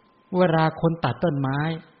เวลาคนตัดต้นไม้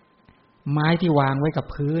ที่วางไว้กับ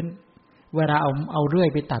พื้นเวลาเอาเลื่อย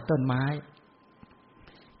ไปตัดต้นไม้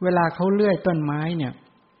เวลาเขาเลื่อยต้นไม้เนี่ย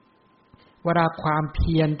เวลาความเ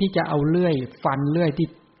พียรที่จะเอาเลื่อยฟันเลื่อยที่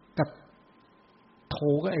กับโถ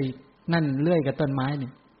ก็ไอ้นั่นเลื่อยกับต้นไม้เนี่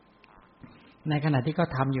ยในขณะที่เขา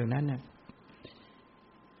ทำอยู่นั้นเนี่ย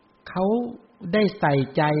เขาได้ใส่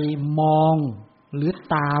ใจมองหรือ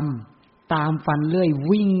ตามฟันเลื่อย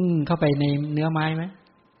วิ่งเข้าไปในเนื้อไม้ไหม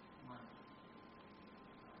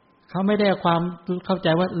เขาไม่ได้ความเข้าใจ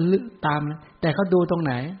ว่าตามแต่เขาดูตรงไ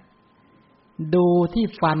หนดูที่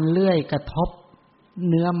ฟันเลื่อยกระทบ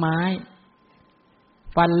เนื้อไม้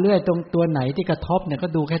ฟันเลื่อยตรงตัวไหนที่กระทบเนี่ยก็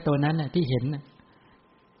ดูแค่ตัวนั้นน่ะที่เห็นน่ะ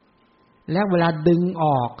แล้วเวลาดึงอ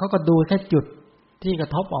อกเขาก็ดูแค่จุดที่กร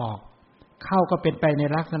ะทบออกเข้าก็เป็นไปใน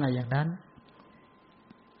ลักษณะอย่างนั้น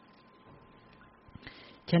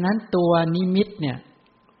ฉะนั้นตัวนิมิตเนี่ย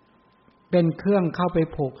เป็นเครื่องเข้าไป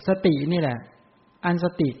ผูกสตินี่แหละอันส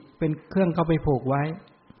ติเป็นเครื่องเข้าไปผูกไว้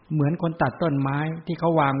เหมือนคนตัดต้นไม้ที่เขา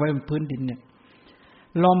วางไว้บนพื้นดินเนี่ย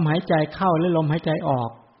ลมหายใจเข้าและลมหายใจออก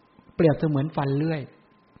เปรียบเสมือนฟันเลื่อย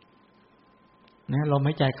นะลมห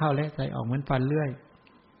ายใจเข้าและหายใจออกเหมือนฟันเลื่อย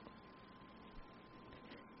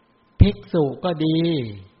ภิกษุก็ดี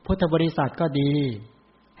พุทธบริษัทก็ดี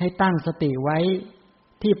ให้ตั้งสติไว้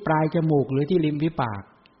ที่ปลายจมูกหรือที่ริมฝีปาก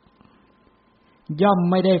ย่อม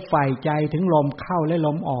ไม่ได้ใฝ่ใจถึงลมเข้าและล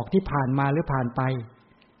มออกที่ผ่านมาหรือผ่านไป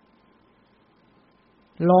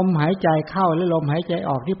ลมหายใจเข้าและลมหายใจ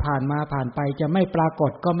ออกที่ผ่านมาผ่านไปจะไม่ปราก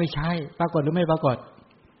ฏก็ไม่ใช่ปรากฏหรือไม่ปรากฏ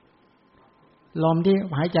ลมที่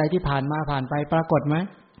หายใจที่ผ่านมาผ่านไปปรากฏไหม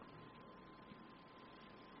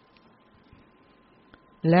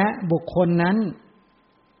และบุคคลนั้น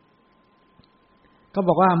ก็บ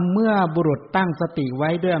อกว่าเมื่อบุรุษตั้งสติไว้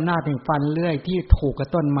ด้วยอำนาจแห่งฟันเลื่อยที่ถูกกับ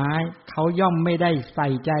ต้นไม้เขาย่อมไม่ได้ใส่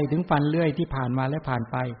ใจถึงฟันเลื่อยที่ผ่านมาและผ่าน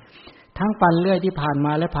ไปทั้งฟันเลื่อยที่ผ่านม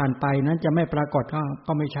าและผ่านไปนั้นจะไม่ปรากฏ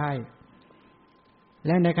ก็ไม่ใช่แ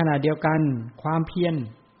ละในขณะเดียวกันความเพียร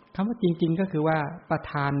คำว่าจริงๆก็คือว่าประ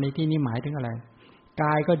ธานในที่นี้หมายถึงอะไรก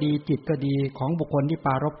ายก็ดีจิตก็ดีของบุคคลที่ป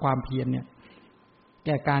รารภความเพียรเนี่ยแ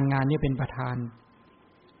ก่การงานนี้เป็นประธาน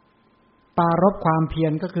ปรารภความเพีย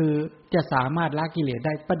รก็คือจะสามารถละกิเลสไ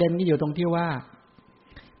ด้ประเด็นก็อยู่ตรงที่ว่า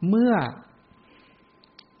เมื่อ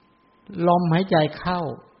ลมหายใจเข้า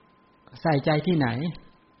ใส่ใจที่ไหน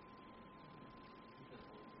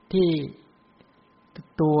ที่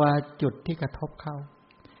ตัวจุดที่กระทบเข้า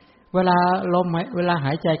เวลาห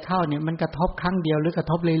ายใจเข้าเนี่ยมันกระทบครั้งเดียวหรือกระ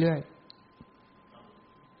ทบเรื่อย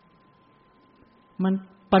ๆมัน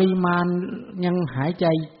ปริมาณยังหายใจ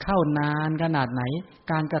เข้านานขนาดไหน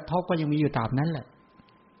การกระทบก็ยังมีอยู่ตามนั้นแหละ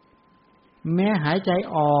แม้หายใจ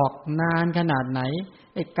ออกนานขนาดไหน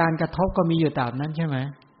ไอ้การกระทบก็มีอยู่ตามนั้นใช่ไหม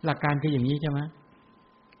หลักการคืออย่างนี้ใช่ไหม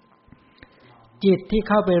จิตที่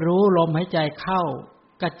เข้าไปรู้ลมหายใจเข้า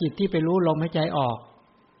กับจิตที่ไปรู้ลมหายใจออก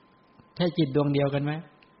ใช่จิตดวงเดียวกันไหม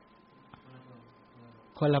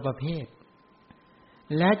คนละประเภท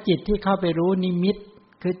และจิตที่เข้าไปรู้นิมิต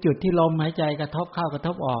คือจุดที่ลมหายใจกระทบเข้ากระท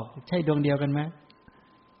บออกใช่ดวงเดียวกันไหม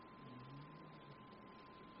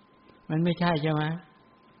มันไม่ใช่ใช่ไหม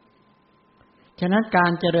ฉะนั้นกา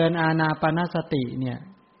รเจริญอานาปานสติเนี่ย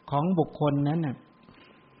ของบุคคลนั้นน่ะ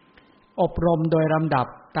อบรมโดยลำดับ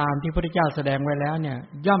ตามที่พระพุทธเจ้าแสดงไว้แล้วเนี่ย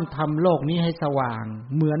ย่อมทำโลกนี้ให้สว่าง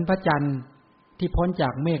เหมือนพระจันทร์ที่พ้นจา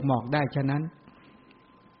กเมฆหมอกได้ฉะนั้น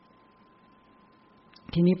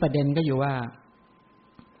ทีนี้ประเด็นก็อยู่ว่า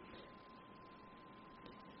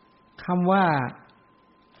คำว่า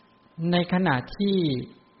ในขณะที่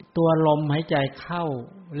ตัวลมหายใจเข้า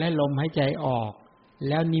และลมหายใจออก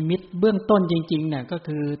แล้วนิมิตเบื้องต้นจริงๆเนี่ยก็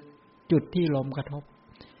คือจุดที่ลมกระทบ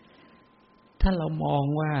ถ้าเรามอง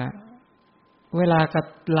ว่าเวลา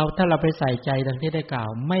ถ้าเราไปใส่ใจดังที่ได้กล่าว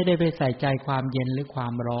ไม่ได้ไปใส่ใจความเย็นหรือควา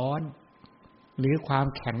มร้อนหรือความ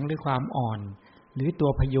แข็งหรือความอ่อนหรือตัว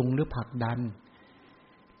พยุงหรือผลักดัน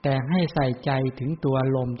แต่ให้ใส่ใจถึงตัว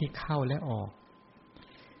ลมที่เข้าและออก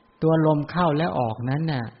ตัวลมเข้าและออกนั้น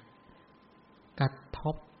น่ะกระท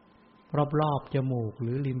บรอบๆจมูกห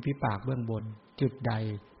รือริมฝีปากเบื้องบนจุดใด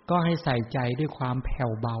ก็ให้ใส่ใจด้วยความแผ่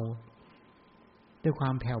วเบา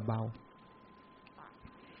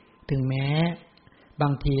ถึงแม้บา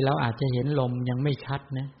งทีเราอาจจะเห็นลมยังไม่ชัด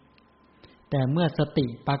นะแต่เมื่อสติ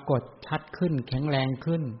ปรากฏชัดขึ้นแข็งแรง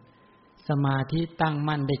ขึ้นสมาธิตั้ง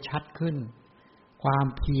มั่นได้ชัดขึ้นความ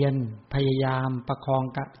เพียรพยายามประคอง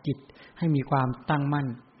จิตให้มีความตั้งมั่น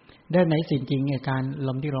ด้านไหนสิ่งจริงเนี่ยการล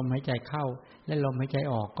มที่ลมหายใจเข้าและลมหายใจ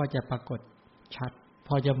ออกก็จะปรากฏชัดพ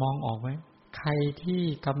อจะมองออกไหมใครที่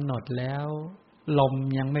กำหนดแล้วลม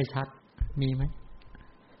ยังไม่ชัดมีไหม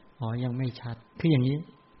ยังไม่ชัดคืออย่างนี้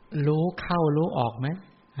รู้เข้ารู้ออกไหม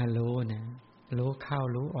รู้นะรู้เข้า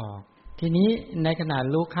รู้ออกทีนี้ในขณะ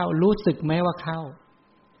รู้เข้ารู้สึกไหมว่าเข้า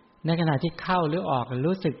ในขณะที่เข้าหรือออก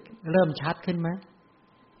รู้สึกเริ่มชัดขึ้นไหม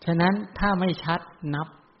ฉะนั้นถ้าไม่ชัดนับ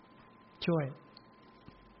ช่วย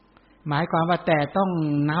หมายความว่าแต่ต้อง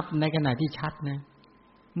นับในขณะที่ชัดนะ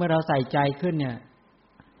เมื่อเราใส่ใจขึ้นเนี่ย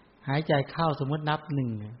หายใจเข้าสมมตินับ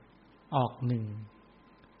1ออก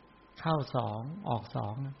1เข้า2ออก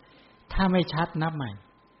2ถ้าไม่ชัดนับใหม่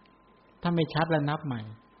ถ้าไม่ชัดแล้วนับใหม่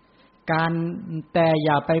การแต่อ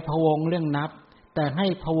ย่าไปพะวงเรื่องนับแต่ให้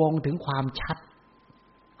พะวงถึงความชัด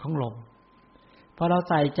ของลมพอเรา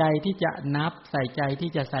ใส่ใจที่จะนับใส่ใจที่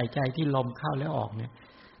จะใส่ใจที่ลมเข้าและออกเนี่ย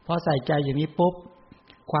พอใส่ใจอย่างนี้ปุ๊บ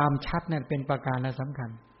ความชัดนั่นเป็นประการสำคัญ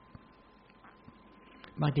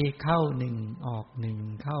บางทีเข้า1ออก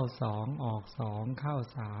1เข้า2ออก2เข้า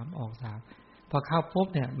3ออก3พอเข้าปุ๊บ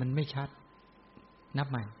เนี่ยมันไม่ชัดนับ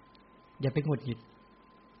ใหม่อย่าไปหงุดหงิด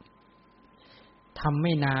ทำไ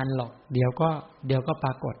ม่นานหรอกเดี๋ยวก็ป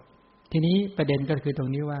รากฏทีนี้ประเด็นก็คือตร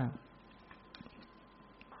งนี้ว่า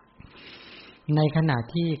ในขณะ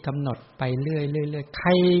ที่กำหนดไปเรื่อยๆใคร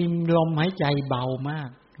ลมหายใจเบามาก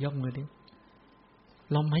ยกมือดิ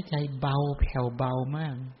ลมหายใจเบาแผ่วเบามา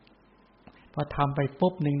กพอทำไป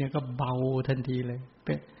ปุ๊บนึงเนี่ยก็เบาทันทีเลย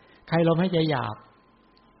ใครลมหายใจหยาบ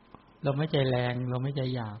ลมหายใจแรงลมหายใจ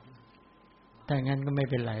หยาบแต่งั้นก็ไม่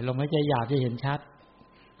เป็นไรลมหายใจหยาบจะเห็นชัด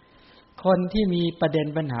คนที่มีประเด็น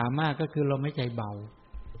ปัญหามากก็คือลมหายใจเบา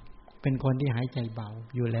เป็นคนที่หายใจเบา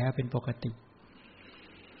อยู่แล้วเป็นปกติ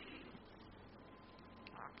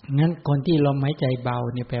งั้นคนที่ลมหายใจเบา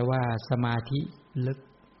เนี่ยแปลว่าสมาธิลึก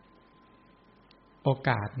โอ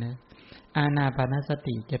กาสนะอานาปานส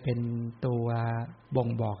ติจะเป็นตัวบ่ง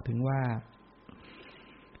บอกถึงว่า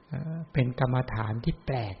เป็นกรรมฐานที่แ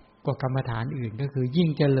ปลกกว่ากรรมฐานอื่นก็คือยิ่ง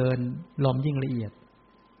เจริญลมยิ่งละเอียด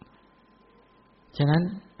ฉะนั้น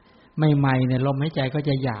ใหม่ๆเนี่ยลมหายใจก็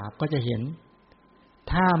จะหยาบก็จะเห็น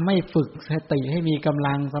ถ้าไม่ฝึกสติให้มีกำ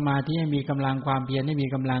ลังสมาธิให้มีกำลังความเพียรให้มี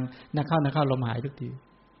กำลังนักเข้าลมหายทุกที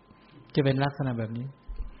จะเป็นลักษณะแบบนี้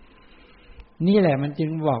นี่แหละมันจึง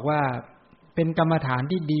บอกว่าเป็นกรรมฐาน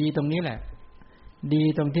ที่ดีตรงนี้แหละดี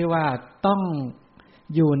ตรงที่ว่าต้อง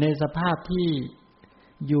อยู่ในสภาพที่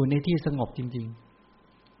อยู่ในที่สงบจริง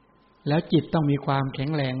ๆแล้วจิตต้องมีความแข็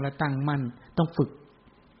งแรงและตั้งมั่นต้องฝึก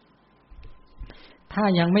ถ้า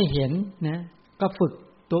ยังไม่เห็นนะก็ฝึก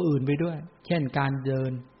ตัวอื่นไปด้วยเช่นการเดิ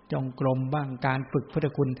นจงกรมบ้างการฝึกพุทธ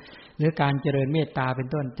คุณหรือการเจริญเมตตาเป็น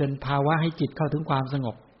ต้นจนภาวะให้จิตเข้าถึงความสง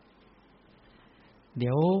บเ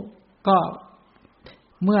ดี๋ยวก็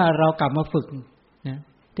เมื่อเรากลับมาฝึกนะ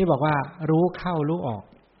ที่บอกว่ารู้เข้ารู้ออก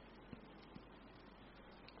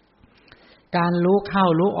การรู้เข้า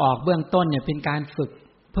รู้ออกเบื้องต้นเนี่ยเป็นการฝึก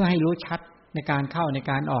เพื่อให้รู้ชัดในการเข้าใน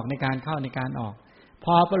การออกในการเข้าในการออกพ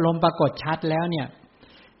อลมปรากฏชัดแล้วเนี่ย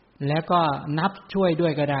แล้วก็นับช่วยด้ว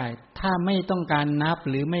ยก็ได้ถ้าไม่ต้องการนับ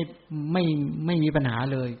หรือไม่มีปัญหา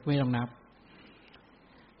เลยไม่ต้องนับ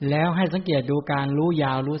แล้วให้สังเกตดูการรู้ย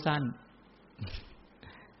าวรู้สั้น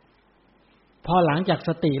พอหลังจากส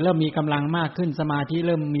ติเริ่มมีกำลังมากขึ้นสมาธิเ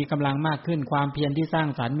ริ่มมีกำลังมากขึ้นความเพียรที่สร้าง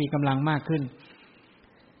สรรค์มีกำลังมากขึ้น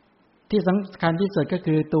ที่สำคัญที่สุดก็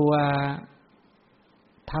คือตัว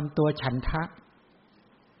ทำตัวฉันทะ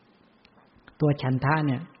เ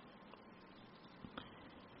นี่ย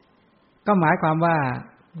ก็หมายความว่า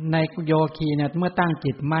ในโยคีเนี่ยเมื่อตั้ง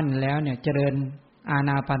จิตมั่นแล้วเนี่ยเจริญอาน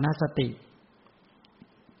าปานสติ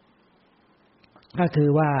ก็คือ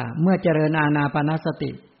ว่าเมื่อเจริญอานาปานส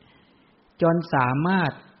ติจนสามาร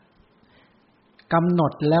ถกำหน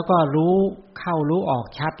ดแล้วก็รู้เข้ารู้ออก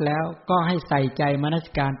ชัดแล้วก็ให้ใส่ใจมน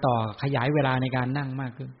สิการต่อขยายเวลาในการนั่งมา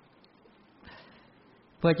กขึ้น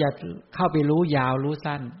เพื่อจะเข้าไปรู้ยาวรู้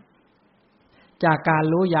สั้นจากการ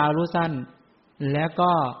รู้ยาวรู้สั้นแล้ว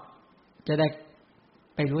ก็จะได้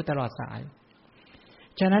ไปรู้ตลอดสาย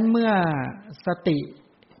ฉะนั้นเมื่อสติ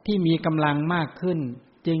ที่มีกำลังมากขึ้น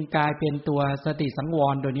จึงกลายเป็นตัวสติสังว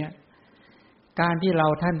รตัวเนี้ยการที่เรา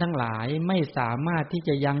ท่านทั้งหลายไม่สามารถที่จ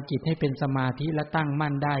ะยังจิตให้เป็นสมาธิและตั้ง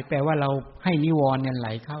มั่นได้แปลว่าเราให้นิวรณ์เนี่ยไหล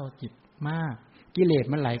เข้าจิตมากกิเลส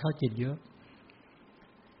มันไหลเข้าจิตเยอะ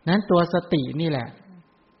นั้นตัวสตินี่แหละ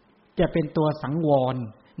จะเป็นตัวสังวร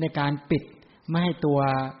ในการปิดไม่ให้ตัว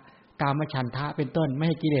กามฉันทะเป็นต้นไม่ใ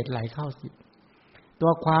ห้กิเลสไหลเข้าจิตตั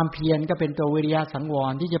วความเพียรก็เป็นตัววิริยะสังว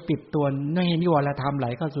รที่จะปิดตัวไม่ให้นิวรธรรมไหล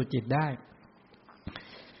เข้าสู่จิตได้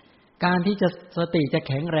การที่จะสติจะแ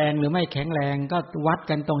ข็งแรงหรือไม่แข็งแรงก็วัด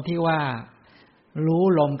กันตรงที่ว่ารู้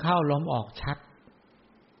ลมเข้าลมออกชัด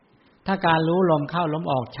ถ้าการรู้ลมเข้าลม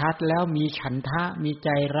ออกชัดแล้วมีฉันทะมีใจ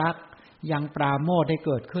รักยังปราโมทย์ได้เ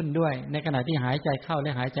กิดขึ้นด้วยในขณะที่หายใจเข้าแล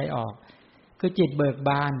ะหายใจออกคือจิตเบิกบ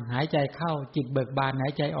านหายใจเข้าจิตเบิกบานหา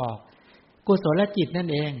ยใจออกกุศลจิตนั่น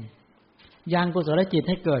เองยังกุศลจิต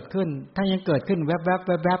ให้เกิดขึ้นถ้ายังเกิดขึ้นแวบ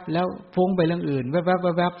ๆแวบๆแล้วฟุ้งไปเรื่องอื่นแวบ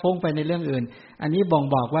ๆแวบๆฟุ้งไปในเรื่องอื่นอันนี้บ่ง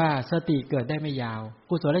บอกว่าสติเกิดได้ไม่ยาว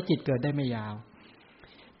กุศลจิตเกิดได้ไม่ยาว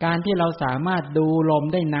การที่เราสามารถดูลม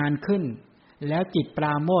ได้นานขึ้นแล้วจิตปร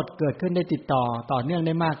าโมทย์เกิดขึ้นได้ติดต่อเนื่องไ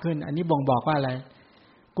ด้มากขึ้นอันนี้บ่งบอกว่าอะไร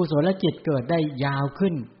กุศลจิตเกิดได้ยาว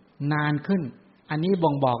ขึ้นนานขึ้นอันนี้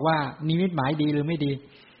บ่งบอกว่านิมิตหมายดีหรือไม่ดี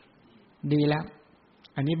ดีแล้ว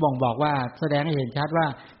อันนี้บ่งบอกว่าแสดงให้เห็นชัดว่า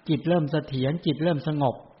จิตเริ่มเสถียรจิตเริ่มสง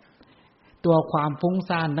บตัวความฟุ้ง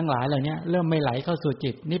ซ่านทั้งหลายเหล่านี้เริ่มไม่ไหลเข้าสู่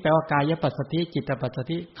จิตนี่แปลว่ากายปัสสัทธิจิตปัสสัท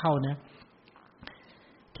ธิเข้านะ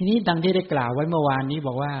ทีนี้ดังที่ได้กล่าวไว้เมื่อวานนี้บ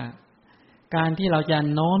อกว่าการที่เราจะ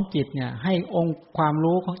โน้มจิตเนี่ยให้องค์ความ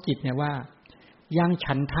รู้ของจิตเนี่ยว่ายัง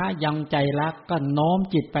ฉันทะยังใจรักก็โน้ม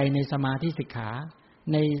จิตไปในสมาธิสิกขา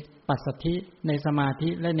ในปัสสัทธิในสมาธิ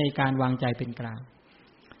และในการวางใจเป็นกลาง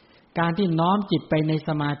การที่น้อมจิตไปในส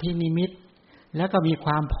มาธินิมิตแล้วก็มีค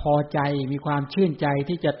วามพอใจมีความชื่นใจ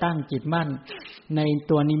ที่จะตั้งจิตมั่นใน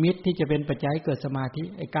ตัวนิมิตที่จะเป็นปัจจัยเกิดสมาธิ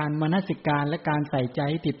การมนสิการและการใส่ใจ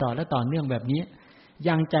ติดต่อและต่อเนื่องแบบนี้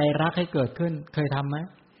ยังใจรักให้เกิดขึ้นเคยทำไหม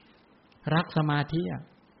รักสมาธิ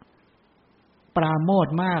ปราโมท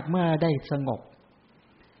ย์มากเมื่อได้สงบ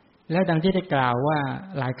แล้วดังที่ได้กล่าวว่า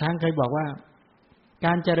หลายครั้งเคยบอกว่าก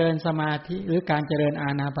ารเจริญสมาธิหรือการเจริญอา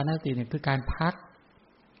นาปานสติเนี่ยคือการพัก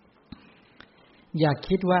อย่า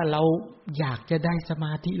คิดว่าเราอยากจะได้สม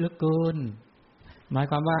าธิเหลือเกินหมาย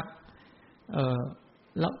ความว่า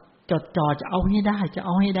แล้วจ่อจะเอาให้ได้จะเอ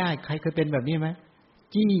าให้ได้ใครเคยเป็นแบบนี้ไหม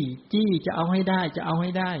จี้จะเอาให้ได้จะเอาใ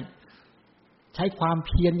ห้ได้ใช้ความเ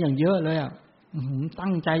พียรอย่างเยอะเลยอ่ะตั้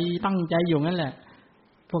งใจอยู่งั้นแหละ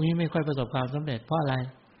พวกนี้ไม่ค่อยประสบความสำเร็จเพราะอะไร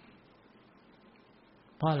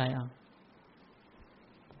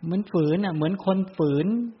เหมือนฝืนอ่ะเหมือนคนฝืน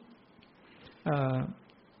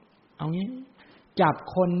เอางี้จับ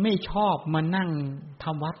คนไม่ชอบมานั่งท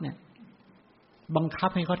ำวัดเนี่ยบังคับ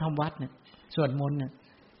ให้เขาทำวัดเนี่ยสวดมนต์เนี่ย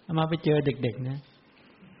มาไปเจอเด็กๆนะ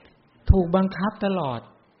ถูกบังคับตลอด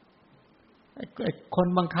คน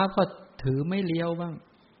บังคับก็ถือไม่เลี้ยวบ้าง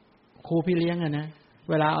ครูพี่เลี้ยงนะ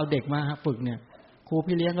เวลาเอาเด็กมาฝึกเนี่ยครู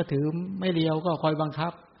พี่เลี้ยงก็ถือไม่เลี้ยวก็คอยบังคั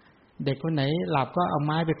บเด็กคนไหนหลับก็เอาไ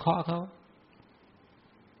ม้ไปเคาะเขา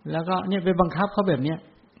แล้วก็เนี่ยไปบังคับเขาแบบเนี้ย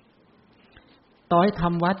ต่อให้ท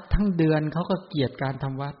ำวัดทั้งเดือนเขาก็เกลียดการท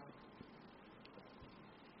ำวัด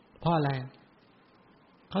เพราะอะไร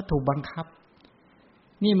เขาถูกบังคับ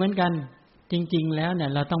นี่เหมือนกันจริงๆแล้วเนี่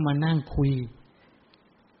ยเราต้องมานั่งคุ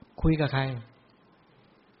ยกับใคร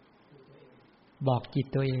บอกจิต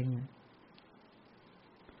ตัวเอง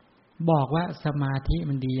บอกว่าสมาธิ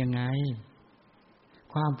มันดียังไง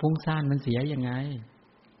ความฟุ้งซ่านมันเสียยังไง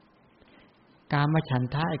กามฉัน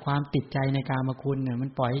ทะไอ้ความติดใจในกามคุณเนี่ยมัน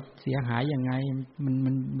ปล่อยเสียหายยังไง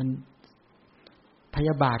มันพย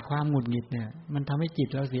าบาทความหงุดหงิดเนี่ยมันทำให้จิต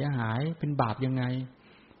เราเสียหายเป็นบาปยังไง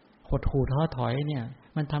หดหู่ท้อถอยเนี่ย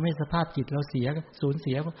มันทำให้สภาพจิตเราสูญเ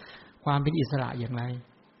สียความเป็นอิสระอย่างไร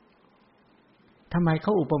ทำไมเข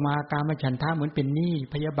าอุปมากามฉันทะเหมือนเป็นหนี้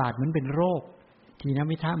พยาบาทเหมือนเป็นโรคทีน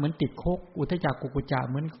มิทะเหมือนติดคุกอุทจักกุกุจจะ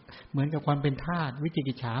เหมือนกับความเป็นทาสวิจิ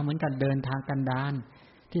กิจฉาเหมือนกันเดินทางกันดาร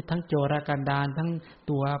ที่ทั้งโจรกันดารทั้ง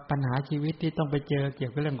ตัวปัญหาชีวิตที่ต้องไปเจอเกี่ย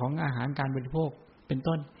วกับเรื่องของอาหารการบริโภคเป็น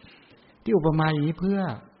ต้นที่อุปมาอย่างนี้เพื่อ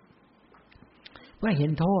เห็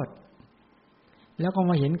นโทษแล้วก็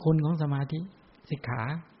มาเห็นคุณของสมาธิสิกขา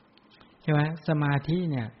ใช่ไหมสมาธิ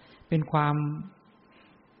เนี่ยเป็นความ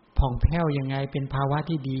ผ่องแผ้วยังไงเป็นภาวะ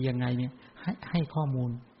ที่ดียังไงเนี่ยให้ข้อมู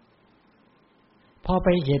ลพอไป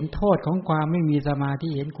เห็นโทษของความไม่มีสมาธิ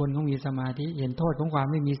เห็นคุณของมีสมาธิเห็นโทษของความ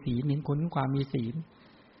ไม่มีศีลเห็นคุณของความมีศีล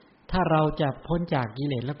ถ้าเราจะพ้นจากกิ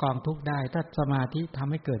เลสและกองทุกข์ได้ถ้าสมาธิท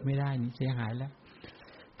ำให้เกิดไม่ได้นี่เสียหายแล้ว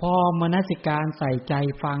พอมนสิการใส่ใจ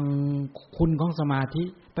ฟังคุณของสมาธิ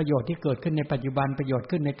ประโยชน์ที่เกิดขึ้นในปัจจุบันประโยชน์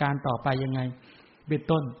ขึ้นในการต่อไปยังไงเป็น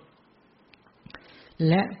ต้น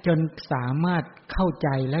และจนสามารถเข้าใจ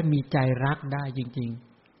และมีใจรักได้จริง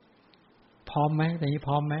ๆพร้อมไหมตอนนี้พ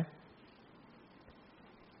ร้อมไหม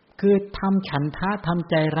คือทำฉันทะทำ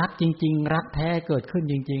ใจรักจริงๆรักแท้เกิดขึ้น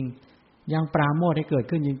จริงๆยังปราโมทย์ให้เกิด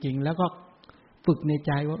ขึ้นจริงๆแล้วก็ฝึกในใ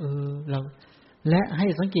จว่าเราและให้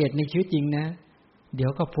สังเกตในชีวิตจริงนะเดี๋ย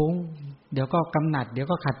วก็ฟุ้งเดี๋ยวก็กำหนัดเดี๋ยว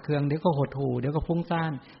ก็ขัดเคืองเดี๋ยวก็หดหู่เดี๋ยวก็ฟุ้งซ่า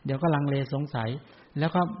นเดี๋ยวก็ลังเลสงสัยแล้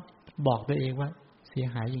วก็บอกตัวเองว่าเสีย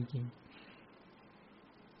หายจริง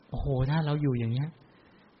ๆโอ้โหถ้าเราอยู่อย่างเงี้ย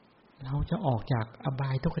เราจะออกจากอบา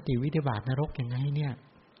ยทุกขติวินิบาตนรกยังไงเนี่ย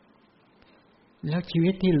แล้วชีวิ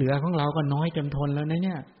ตที่เหลือของเราก็น้อยจนทนแล้วนะเ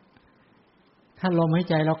นี่ย ถ้าลมหาย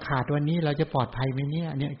ใจเราขาดวันนี้เราจะปลอดภัยไหมเนี่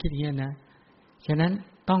ยคิดอย่างนี้นะฉะนั้น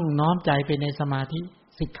ต้องน้อมใจไปในสมาธิ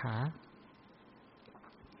สิกขา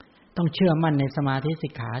ต้องเชื่อมั่นในสมาธิสิ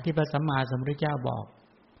กขาที่พระสัมมาสัมพุทธเจ้าบอก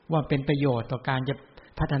ว่าเป็นประโยชน์ต่อการจะ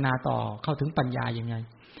พัฒนาต่อเข้าถึงปัญญายังไง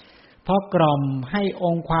เพราะกล่อมให้อ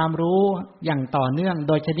งค์ความรู้อย่างต่อเนื่องโ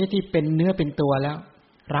ดยชนิดที่เป็นเนื้อเป็นตัวแล้ว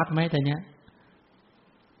รักไหมแต่เนี้ย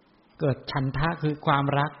เกิดฉันทะคือความ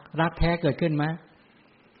รักแท้เกิดขึ้นไหม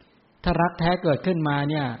ถ้ารักแท้เกิดขึ้นมา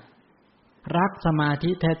เนี่ยรักสมาธิ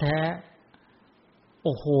แท้ๆโ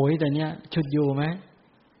อ้โหแต่เนี้ยชุดอยู่ไหม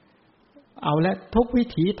เอาละทุกวิ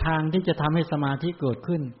ถีทางที่จะทำให้สมาธิเกิด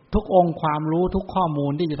ขึ้นทุกองค์ความรู้ทุกข้อมู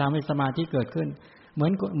ลที่จะทำให้สมาธิเกิดขึ้นเห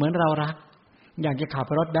มือนเรารักอยากจะขับ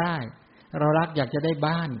รถได้เรารักอยากจะได้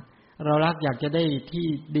บ้านเรารักอยากจะได้ที่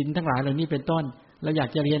ดินทั้งหลายเหล่านี้เป็นต้นเราอยาก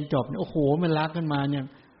จะเรียนจบโอ้โหมันรักขึ้นมาเนี่ย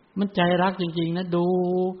มันใจรักจริงๆนะดู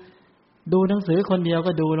หนังสือคนเดียว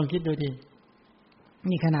ก็ดูลองคิดดูดิ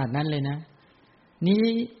นี่ขนาดนั้นเลยนะนี้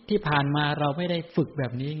ที่ผ่านมาเราไม่ได้ฝึกแบ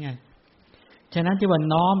บนี้ไงฉะนั้นที่ว่า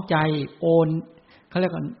น้อมใจโอนเขาเรีย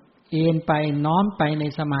กว่าเอ็นไปน้อมไปใน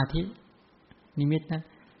สมาธินิมิตนะ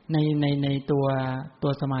ในตั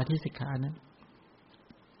วสมาธิสิกขานะ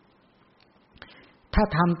ถ้า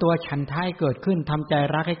ทำตัวฉันทะให้เกิดขึ้นทำใจ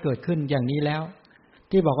รักให้เกิดขึ้นอย่างนี้แล้ว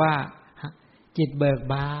ที่บอกว่าจิตเบิก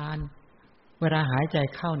บานเวลาหายใจ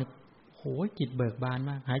เข้าเนี่ยโหจิตเบิกบาน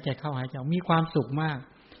มากหายใจเข้าหายใจมีความสุขมาก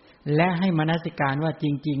และให้มนสิการว่าจ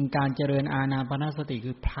ริงๆการเจริญอานาปานสติ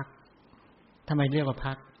คือพักทำไมเรียกว่า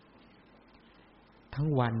พักทั้ง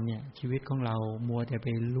วันเนี่ยชีวิตของเรามัวแต่ไป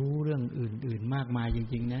รู้เรื่องอื่นๆมากมายจ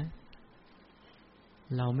ริงๆนะ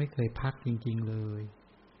เราไม่เคยพักจริงๆเลย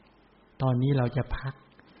ตอนนี้เราจะพัก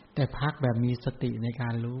แต่พักแบบมีสติในกา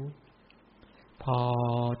รรู้พอ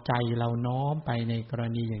ใจเราน้อมไปในกร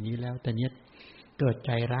ณีอย่างนี้แล้วแต่เนี้ยเกิดใ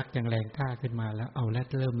จรักอย่างแรงกล้าขึ้นมาแล้วเอาแล้ว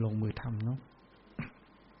เริ่มลงมือทำเนาะ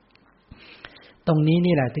ตรงนี้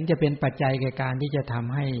นี่แหละถึงจะเป็นปัจจัยแก่การที่จะท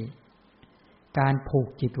ำให้การผูก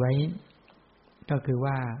จิตไว้ก็คือ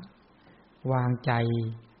ว่าวางใจ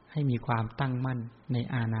ให้มีความตั้งมั่นใน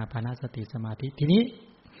อานาปานสติสมาธิทีนี้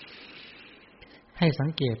ให้สัง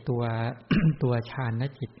เกตตัวฌาน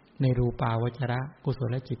จิตในรูปาวจรกุศ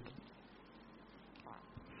ลจิต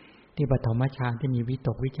ที่ปฐมฌานที่มีวิต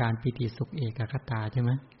กวิจารปิติสุขเอกคตาใช่ไห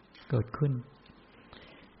มเกิดขึ้น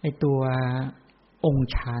ไอตัวองค์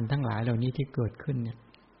ฌานทั้งหลายเหล่านี้ที่เกิดขึ้นเนี่ย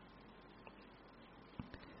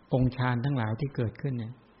องค์ฌานทั้งหลายที่เกิดขึ้นเนี่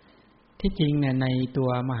ยที่จริงเนี่ยในตัว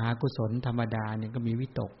มหากุศลธรรมดาเนี่ยก็มีวิ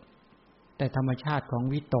ตกแต่ธรรมชาติของ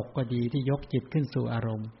วิตกก็ดีที่ยกจิตขึ้นสู่อาร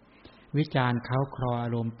มณ์วิจารเขาคลออา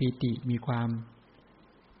รมณ์ปีติมีความ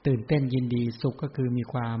ตื่นเต้นยินดีสุขก็คือมี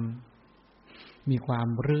ความ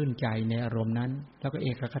รื่นใจในอารมณ์นั้นแล้วก็เอ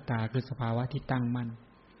กคตาคือสภาวะที่ตั้งมั่น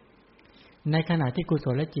ในขณะที่กุศ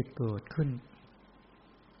ลจิตเกิดขึ้น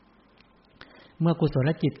เมื่อกุศล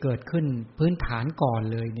จิตเกิดขึ้นพื้นฐานก่อน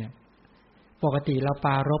เลยเนี่ยปกติเราป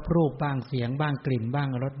รารภรูปบ้างเสียงบ้างกลิ่นบ้าง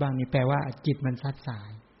รสบ้างนี่แปลว่าจิตมันซัดสา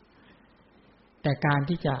ยแต่การ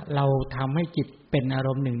ที่จะเราทำให้จิตเป็นอาร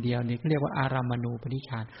มณ์หนึ่งเดียวนี่เรียกว่าอารามณูปนิชฌ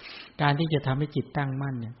านการที่จะทำให้จิตตั้ง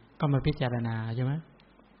มั่นเนี่ยก็มาพิจารณาใช่ไหม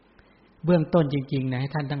เบื้องต้นจริงๆนะให้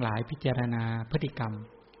ท่านทั้งหลายพิจารณาพฤติกรรม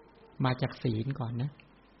มาจากศีลก่อนนะ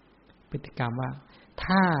พฤติกรรมว่า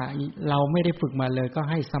ถ้าเราไม่ได้ฝึกมาเลยก็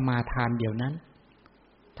ให้สมาทานเดี๋ยวนั้น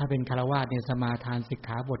ถ้าเป็นฆราวาสเนี่ยสมาทานสิกข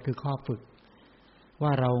าบทคือข้อฝึกว่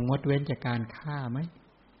าเรางดเว้นจากการฆ่าไหม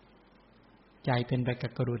ใจเป็นไปกั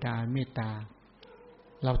บกรุณาเมตตา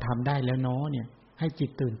เราทำได้แล้วเนาะเนี่ยให้จิต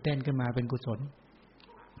ตื่นเต้นขึ้นมาเป็นกุศล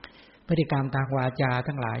พฤติกรรมทางวาจา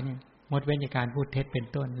ทั้งหลายเนี่ยงดเว้นจากการพูดเท็จเป็น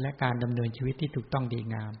ต้นและการดำเนินชีวิตที่ถูกต้องดี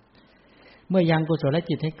งามเมื่อยังกุศล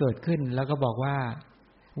จิตให้เกิดขึ้นแล้วก็บอกว่า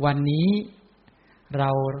วันนี้เร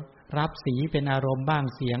ารับสีเป็นอารมณ์บ้าง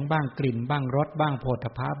เสียงบ้างกลิ่นบ้างรสบ้างโผฏ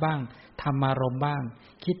ฐัพพะบ้างธรรมารมณ์บ้าง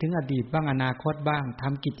คิดถึงอดีตบ้างอนาคตบ้างท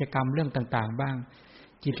ำกิจกรรมเรื่องต่างๆบ้าง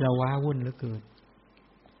จิตเราว้าวุ่นเหลือเกิน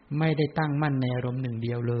ไม่ได้ตั้งมั่นในอารมณ์หนึ่งเ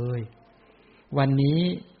ดียวเลยวันนี้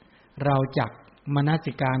เราจักมน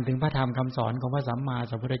สิการถึงพระธรรมคำสอนของพระสัมมา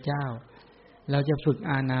สัมพุทธเจ้าเราจะฝึก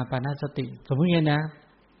อานาปานสติสมมุตินะ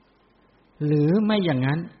หรือไม่อย่าง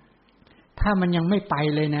นั้นถ้ามันยังไม่ไป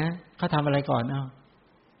เลยนะเขาทำอะไรก่อน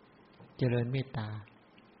เจริญเมตตา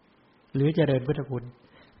หรือเจริญพุทธคุณ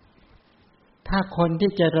ถ้าคนที่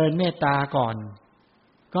เจริญเมตตาก่อน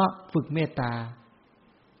ก็ฝึกเมตตา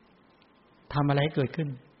ทำอะไรให้เกิดขึ้น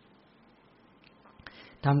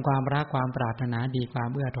ทำความรักความปรารถนาดีความ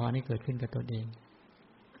เอื้อทอนให้เกิดขึ้นกับตนเอง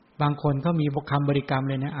บางคนก็มีคำบริกรรม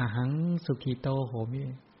เลยนะอาหังสุขีโตโหมิ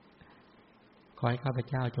ขอให้ข้าพ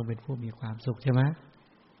เจ้าจงเป็นผู้มีความสุขใช่ไหม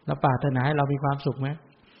เราปรารถนาให้เรามีความสุขไหม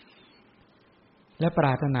และปร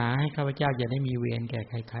ารถนาให้ข้าพเจ้าอย่าได้มีเวรแก่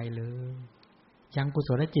ใครๆเลยยังกุศ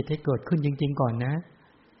ลจิตให้เกิดขึ้นจริงๆก่อนนะ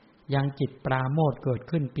ยังจิตปราโมทย์เกิด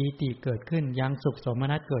ขึ้นปีติเกิดขึ้นยังสุขโสม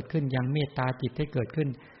นัสเกิดขึ้นยังเมตตาจิตให้เกิดขึ้น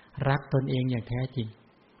รักตนเองอย่างแท้จริง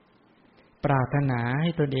ปรารถนาให้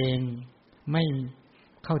ตนเองไม่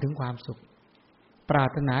เข้าถึงความสุขปรา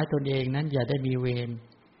รถนาให้ตนเองนั้นอย่าได้มีเวร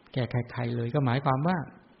แก่ใครๆเลยก็หมายความว่า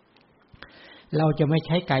เราจะไม่ใ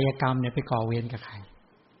ช้กายกรรมเนี่ยไปก่อเวรกับใคร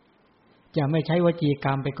จะไม่ใช้วจีกร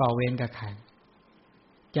รมไปก่อเวรกับใคร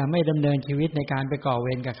จะไม่ดำเนินชีวิตในการไปก่อเว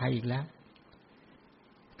รกับใครอีกแล้ว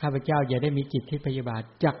ข้าพเจ้าอย่าได้มีจิตที่พยาบาท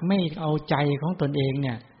จักไม่เอาใจของตนเองเ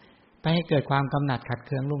นี่ยไปให้เกิดความกำหนัดขัดเ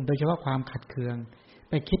คืองลงโดยเฉพาะความขัดเคือง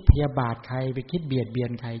ไปคิดพยาบาทใครไปคิดเบียดเบีย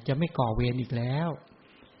นใครจะไม่ก่อเวรอีกแล้ว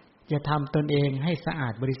จะทำตนเองให้สะอา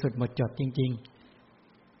ดบริสุทธิ์หมดจดจริง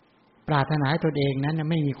ๆปรารถนาตนเองนั้น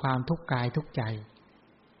ไม่มีความทุกข์กายทุกข์ใจ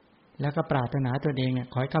แล้วก็ปรารถนาตนเองเนี่ย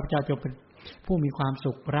ขอให้ข้าพเจ้าจงเป็นผู้มีความ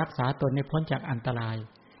สุขรักษาตนให้พ้นจากอันตร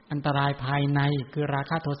ายภายในคือรา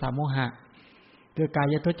คะโทสะโมหะคือกา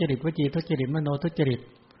ยทุจริตวจีทุจริตมโนทุจริต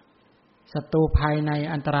ศัตรูภายใน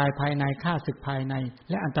อันตรายภายในข้าศึกภายใน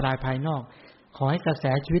และอันตรายภายนอกขอให้กระแส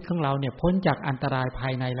ชีวิตของเราเนี่ยพ้นจากอันตรายภา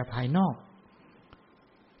ยในและภายนอก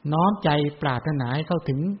น้อมใจปรารถนาให้เข้า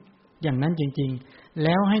ถึงอย่างนั้นจริงๆแ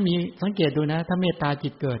ล้วให้มีสังเกตดูนะถ้าเมตตาจิ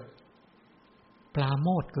ตเกิดปราโม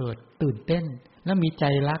ทย์เกิดตื่นเต้นแล้วมีใจ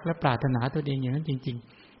รักและปรารถนาตัวเองอย่างนั้นจริง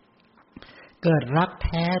ๆเกิดรักแ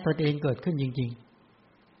ท้ตัวเองเกิดขึ้นจริง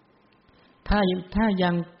ๆถ้ายั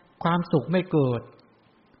งความสุขไม่เกิด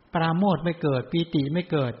ปราโมทย์ไม่เกิดปีติไม่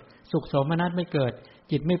เกิดสุขโสมนัสไม่เกิด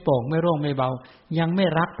จิตไม่โปร่งไม่โล่งไม่เบายังไม่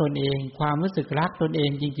รักตนเองความรู้สึกรักตนเอง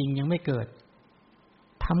จริงๆยังไม่เกิด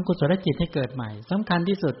ทำกุศลจิตให้เกิดใหม่สำคัญ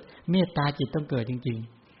ที่สุดเมตตาจิตต้องเกิดจริง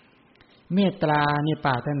ๆเมตตาเนี่ยป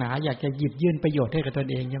รารถนาอยากจะหยิบยื่นประโยชน์ให้กับตน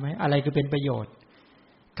เองใช่ไหมอะไรคือเป็นประโยชน์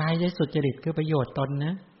กายสุจริตคือประโยชน์ตนน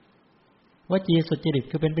ะวจีสุจริต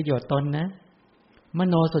คือเป็นประโยชน์ตนนะม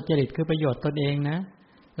โนสุจริตคือประโยชน์ตนเองนะ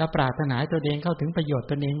แล้วปรารถนาให้ตนเองเข้าถึงประโยชน์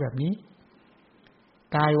ตนเองแบบนี้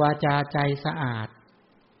กายวาจาใจสะอาด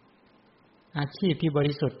อาชีพที่บ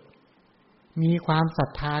ริสุทธิ์มีความศรัท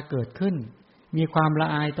ธาเกิดขึ้นมีความละ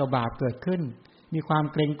อายต่อบาปเกิดขึ้นมีความ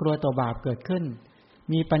เกรงกลัวต่อบาปเกิดขึ้น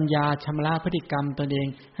มีปัญญาชำระพฤติกรรมตนเอง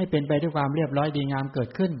ให้เป็นไปด้วยความเรียบร้อยดีงามเกิด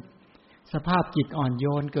ขึ้นสภาพจิตอ่อนโย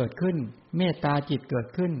นเกิดขึ้นเมตตาจิตเกิด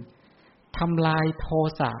ขึ้นทำลายโท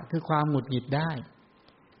สะคือความหงุดหงิดได้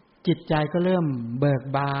จิตใจก็เริ่มเบิก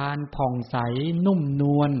บานผ่องใสนุ่มน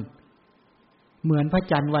วลเหมือนพระ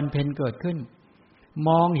จันทร์วันเพ็ญเกิดขึ้นม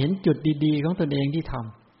องเห็นจุดดีๆของตนเองที่ท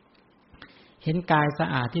ำเห็นกายสะ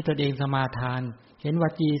อาดที่ตนเองสมาทานเห็นว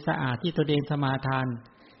จีสะอาดที่ตนเองสมาทาน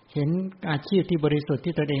เห็นอาชีพที่บริสุทธิ์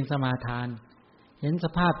ที่ตนเองสมาทานเห็นส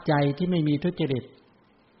ภาพใจที่ไม่มีทุจริต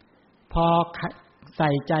พอใ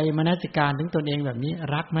ส่ใจมนสิการถึงตนเองแบบนี้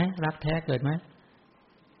รักไหมรักแท้เกิดไหม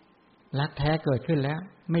รักแท้เกิดขึ้นแล้ว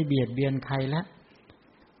ไม่เบียดเบียนใครแล้ว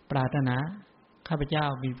ปรารถนาข้าพเจ้า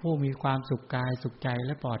มีผู้มีความสุขกายสุขใจแ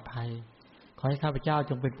ละปลอดภัยขอให้ข้าพเจ้า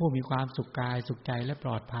จงเป็นผู้มีความสุขกายสุขใจและป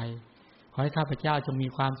ลอดภัยขอให้ข้าพเจ้าจงมี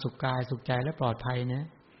ความสุขกายสุขใจและปลอดภัยนะ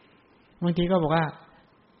บางทีก็บอกว่า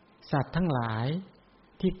สัตว์ทั้งหลาย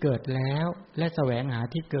ที่เกิดแล้วและแสวงหา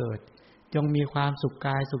ที่เกิดจงมีความสุขก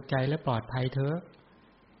ายสุขใจและปลอดภัยเถอะ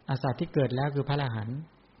สัตว์ที่เกิดแล้วคือพระอรหันต์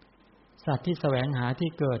สัตว์ที่แสวงหาที่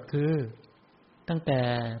เกิดคือตั้งแต่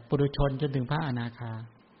ปุถุชนจนถึงพระอนาคา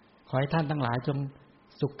ขอให้ท่านทั้งหลายจง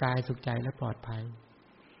สุขกายสุขใจและปลอดภัย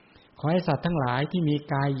ขอให้สัตว์ทั้งหลายที่มี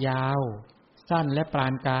กายยาวสั้นและปา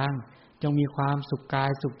นกลางจงมีความสุขกาย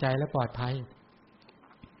สุขใจและปลอดภัย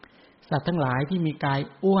สัตว์ทั้งหลายที่มีกาย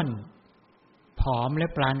อ้วนผอมและ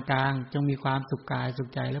ปานกลางจงมีความสุขกายสุข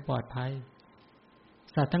ใจและปลอดภัย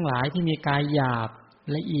สัตว์ทั้งหลายที่มีกายหยาบ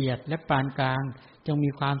ละเอียดและปานกลางจงมี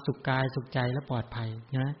ความสุขกายสุขใจและปลอดภัย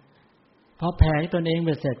นะพอแผ่ให้ตนเอง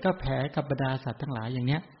เสร็จก็แผ่กับบรรดาสัตว์ทั้งหลายอย่าง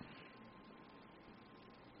เนี้ย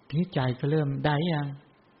ที่ใจก็เริ่มได้ยัง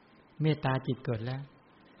เมตตาจิตเกิดแล้ว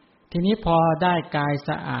ทีนี้พอได้กาย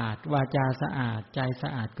สะอาดวาจาสะอาดใจสะ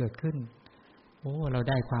อาดเกิดขึ้นโอ้เรา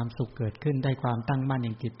ได้ความสุขเกิดขึ้นได้ความตั้งมั่นแ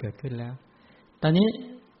ห่งจิตเกิดขึ้นแล้วตอนนี้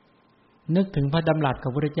นึกถึงพระดำรัสขอ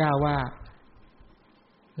งพระพุทธเจ้าว่า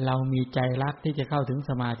เรามีใจรักที่จะเข้าถึง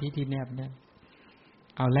สมาธิที่แนบแน่น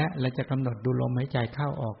เอาละเราจะกำหนดดูลมหายใจเข้า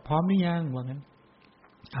ออกพร้อมหรือยังว่างั้น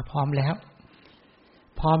พร้อมแ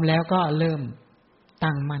ล้วก็เริ่ม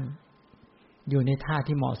ตั้งมั่นอยู่ในท่า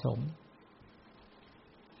ที่เหมาะสม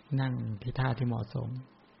นั่งที่ท่าที่เหมาะสม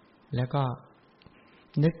แล้วก็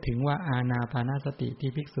นึกถึงว่าอานาปานสติ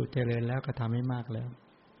ที่ภิกษุเจริญแล้วก็ทำให้มากแล้ว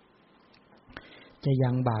จะยั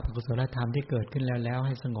งบาปอกุศลธรรมที่เกิดขึ้นแล้วใ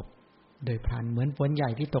ห้สงบ โดยพลันเหมือนฝนใหญ่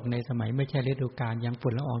ที่ตกในสมัยไม่ใช่ฤดูกาลยัง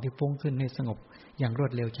ฝุ่นละอองที่ฟุ้งขึ้นให้สงบอย่างรว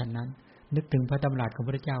ดเร็วฉะนั้นนึกถึงพระดำรัสของพระ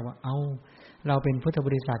พุทธเจ้าว่าเราเป็นพุทธบ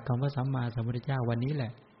ริษัทของพระสัมมาสัมพุทธเจ้าวันนี้แหล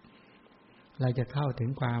ะเราจะเข้าถึง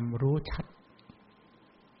ความรู้ชัด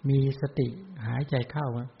มีสติหายใจเข้า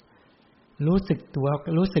รู้สึ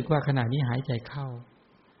กว่าขณะนี้หายใจเข้า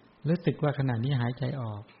รู้สึกว่าขณะนี้หายใจอ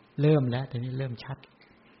อกเริ่มแล้วแต่นี้เริ่มชัด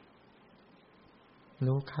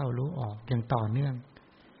รู้เข้ารู้ออกอย่างต่อเนื่อง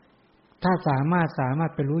ถ้าสามาร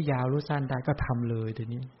ถไปรู้ยาวรู้สั้นได้ก็ทำเลยที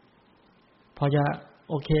นี้พอจะ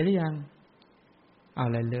โอเคหรือยังเอาอ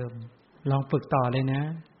ะไรเริ่มลองฝึกต่อเลยนะ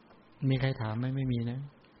มีใครถามไหมไม่มีนะ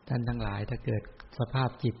ท่านทั้งหลายถ้าเกิดสภาพ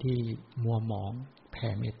จิตที่มัวหมองแผ่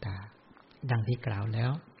เมตตาดังที่กล่าวแล้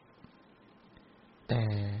วแต่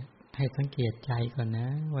ให้สังเกตใจก่อนนะ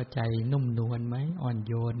ว่าใจนุ่มนวลไหมอ่อน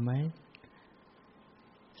โยนไหม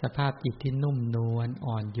สภาพจิตที่นุ่มนวล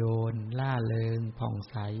อ่อนโยนล่าเริงผ่อง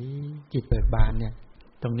ใสจิตเบิกบานเนี่ย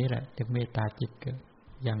ตรงนี้แหละจะเมตตาจิตเกิด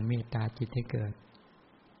อย่างเมตตาจิตให้เกิด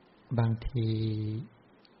บางที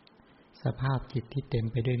สภาพจิตที่เต็ม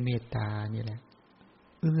ไปด้วยเมตตานี่แหละ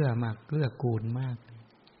เอื้อมากเกื้อกูลมาก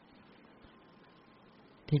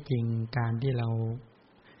ที่จริงการที่เรา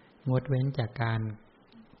งดเว้นจากการ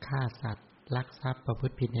ฆ่าสัตว์ลักทรัพย์ประพฤ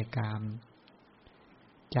ติผิดในกาม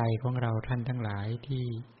ใจของเราท่านทั้งหลายที่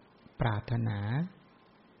ปรารถนา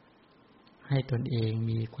ให้ตนเอง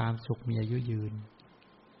มีความสุขมีอายุยืน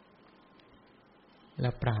และ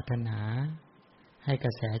ปรารถนาให้กร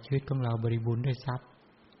ะแสชีวิตของเราบริบูรณ์ด้วยทรัพย์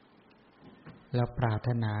เราปรารถ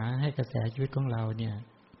นาให้กระแสชีวิตของเราเนี่ย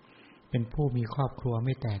เป็นผู้มีครอบครัวไ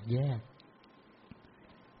ม่แตกแยก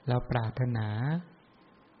เราปรารถนา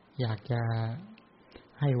อยากจะ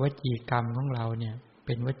ให้วจีกรรมของเราเนี่ยเ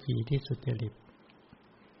ป็นวจีที่สุจริต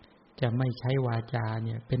จะไม่ใช้วาจาเ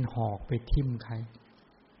นี่ยเป็นหอกไปทิ่มใคร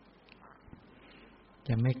จ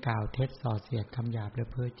ะไม่กล่าวเท็จส่อเสียดคำหยาบและ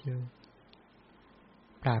เพ้อเจ้อ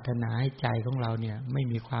ปรารถนาให้ใจของเราเนี่ยไม่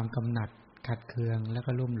มีความกำหนัดขัดเคืองแล้ว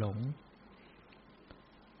ก็ลุ่มหลง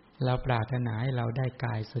เราปรารถนาให้เราได้ก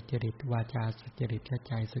ายสุจริตวาจาสุจริตและ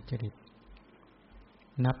ใจสุจริต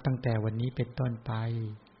นับตั้งแต่วันนี้เป็นต้นไป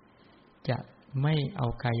จะไม่เอา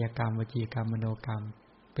กายกรรมวจีกรรมมโนกรรม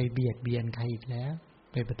ไปเบียดเบียนใครอีกแล้ว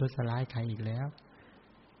ไปประทุษร้ายใครอีกแล้ว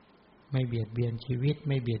ไม่เบียดเบียนชีวิตไ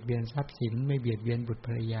ม่เบียดเบียนทรัพย์สินไม่เบียดเบียนบุตรภ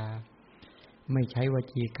รรยาไม่ใช้ว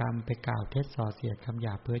จีกรรมไปกล่าวเท็จส่อเสียดคำหย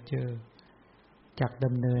าบเพ้อเจ้อจักด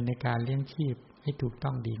ำเนินในการเลี้ยงชีพให้ถูกต้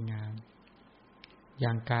องดีงามอย่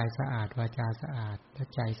างกายสะอาดวาจาสะอาดและ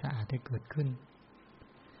ใจสะอาดให้เกิดขึ้น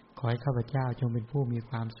ขอให้ข้าพเจ้าจงเป็นผู้มี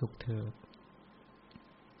ความสุขเถิด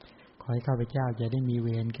ขอให้ข้าพเจ้าอย่าได้มีเว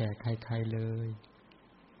รแก่ใครๆเลย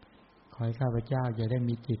ขอให้ข้าพเจ้าอย่าได้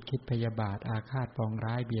มีจิตคิดพยาบาทอาฆาตปอง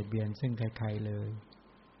ร้ายเบียดเบียนซึ่งใครๆเลย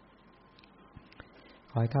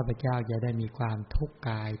ขอให้ข้าพเจ้าอย่าได้มีความทุกข์ก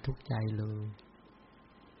ายทุกข์ใจเลย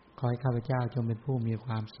ขอให้ข้าพเจ้าจงเป็นผู้มีค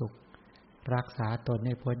วามสุขรักษาตนใ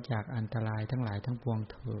ห้พ้นจากอันตรายทั้งหลายทั้งปวง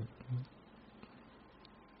เถิด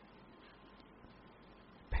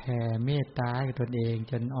แผ่เมตตาให้ตนเอง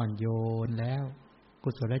จนอ่อนโยนแล้วกุ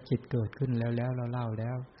ศลจิตเกิดขึ้นแล้วเราเล่าแ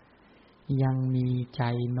ล้วยังมีใจ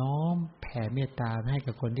น้อมแผ่เมตตาให้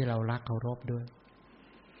กับคนที่เรารักเคารพด้วย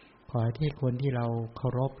ขอให้ที่คนที่เราเคา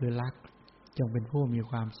รพหรือรักจงเป็นผู้มี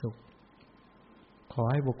ความสุขขอ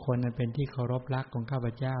ให้บุคคลนั้นเป็นที่เคารพรักของข้าพ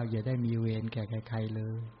เจ้าอย่าได้มีเวรแก่ใครๆเล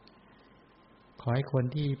ยขอให้คน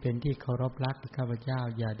ที่เป็นที่เคารพรักของข้าพเจ้า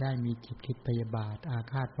อย่าได้มีจิตคิดพยาบาทอา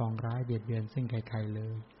ฆาตปองร้ายเบียดเบียนซึ่งใครๆเล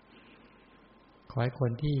ยขอให้ค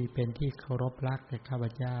นที่เป็นที่เคารพรักแก่ข้าพ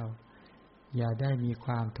เจ้าอย่าได้มีค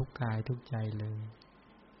วามทุกข์กายทุกข์ใจเลย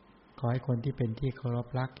ขอให้คนที่เป็นที่เคารพ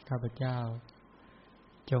รักข้าพเจ้า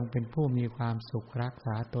จงเป็นผู้มีความสุขรักษ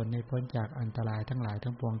าตนให้พ้นจากอันตรายทั้งหลาย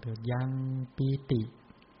ทั้งปวงเถิดยังปีติ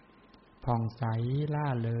ผ่องใสล่า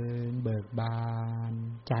เริงเบิกบาน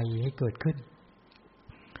ใจให้เกิดขึ้น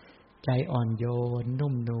ใจอ่อนโยน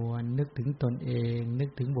นุ่มนวลนึกถึงตนเองนึก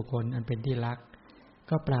ถึงบุคคลอันเป็นที่รัก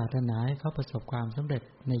ก็ปรารถนาให้เขาประสบความสำเร็จ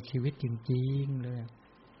ในชีวิตจริงๆเลย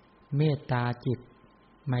เมตตาจิต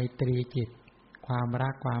ไมตรีจิตความรั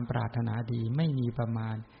กความปรารถนาดีไม่มีประมา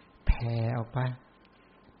ณแผ่ออ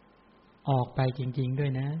กไปจริงๆด้ว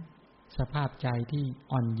ยนะสภาพใจที่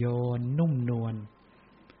อ่อนโยนนุ่มนวล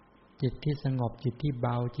จิตที่สงบจิตที่เบ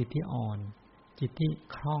าจิตที่อ่อนจิตที่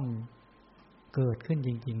คล่องเกิดขึ้นจ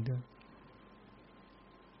ริงๆด้วย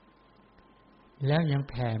แล้วยัง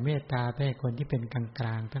แผ่เมตตาไปให้คนที่เป็นกล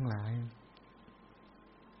างๆทั้งหลาย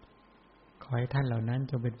ขอให้ท่านเหล่านั้น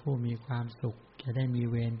จงเป็นผู้มีความสุขอย่าได้มี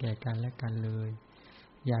เวรแก่กันและกันเลย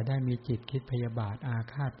อย่าได้มีจิตคิดพยาบาทอา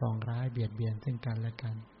ฆาตปองร้ายเบียดเบียนซึ่งกันและกั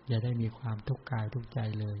นอย่าได้มีความทุกข์กายทุกข์ใจ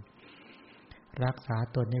เลย รักษา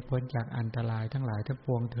ตนให้พ้นจากอันตรายทั้งหลายทั้งป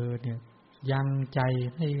วงเธอเนี่ยยังใจ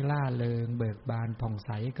ให้ล่าเริงเบิกบานผ่องใส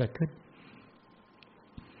เกิดขึ้น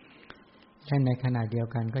และในขณะเดียว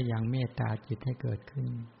กันก็ยังเมตตาจิตให้เกิดขึ้น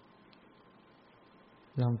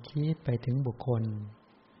ลองคิดไปถึงบุคคล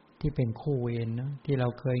ที่เป็นคู่เวรเนาะที่เรา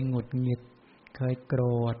เคยหงุดหงิดเคยโกร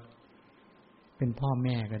ธเป็นพ่อแ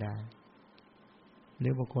ม่ก็ได้หรื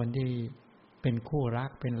อบุคคลที่เป็นคู่รัก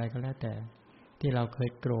เป็นอะไรก็แล้วแต่ที่เราเคย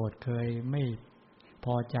โกรธเคยไม่พ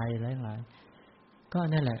อใจหลายๆก็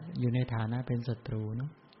นั่นแหละอยู่ในฐานะเป็นศัตรูเนา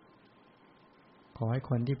ะขอให้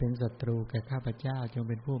คนที่เป็นศัตรูแก่ข้าพเจ้าจง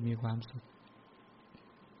เป็นผู้มีความสุข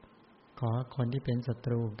ขอคนที่เป็นศัต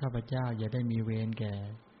รูข้าพเจ้าอย่าได้มีเวรแก่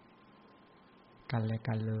กันและ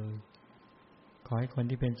กันเลยขอให้คน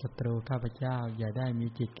ที่เป็นศัตรูข้าพเจ้าอย่าได้มี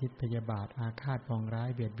จิตคิดพยาบาทอาฆาตปองร้าย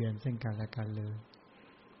เบียดเบียนซึ่งกันและกันเลย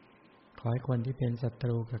ขอให้คนที่เป็นศัต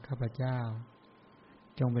รูกับข้าพเจ้า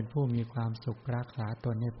จงเป็นผู้มีความสุขรักษาต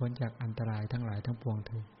นให้พ้นจากอันตรายทั้งหลายทั้งปวงเ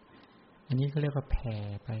ถิดอันนี้ก็เรียกว่าแผ่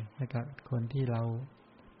ไปให้กับคนที่เรา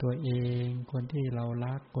ตัวเองคนที่เรา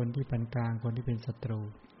รักคนที่ปานกลางคนที่เป็นศัตรู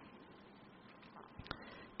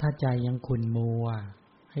ถ้าใจยังขุ่นมัว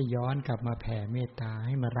ให้ย้อนกลับมาแผ่เมตตาใ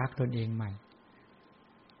ห้มารักตนเองใหม่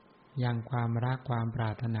ยังความรักความปร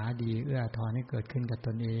ารถนาดีเอื้อทอนให้เกิดขึ้นกับต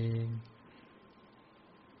นเอง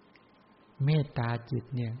เมตตาจิต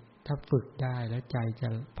เนี่ยถ้าฝึกได้แล้วใจจะ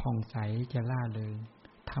ผ่องใสจะล่าเริง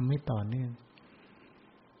ทำให้ต่อเนื่อง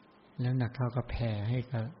แล้วหนักเข้าก็แผ่ให้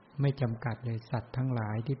กับไม่จำกัดเลยสัตว์ทั้งหลา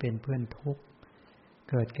ยที่เป็นเพื่อนทุกข์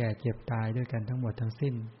เกิดแก่เจ็บตายด้วยกันทั้งหมดทั้ง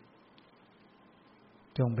สิ้น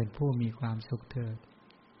จงเป็นผู้มีความสุขเถิด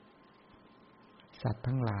สัตว์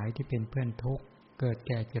ทั้งหลายที่เป็นเพื่อนทุกข์เกิดแ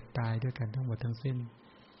ก่เจ็บตายด้วยกันทั้งหมดทั้งสิ้น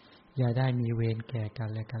อย่าได้มีเวรแก่กัน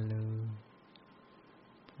และกันเลย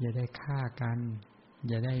อย่าได้ฆ่ากัน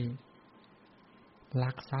อย่าได้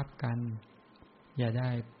ลักทรัพย์กันอย่าได้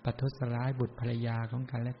ประทุษร้ายบุตรภรรยาของ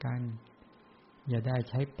กันและกันอย่าได้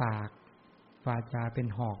ใช้ปากวาจาเป็น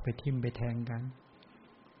หอกไปทิ่มไปแทงกัน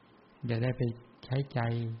อย่าได้ไปใช้ใจ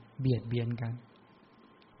เบียดเบียนกัน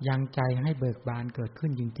ยังใจให้เบิกบานเกิดขึ้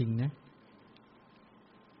นจริงๆนะ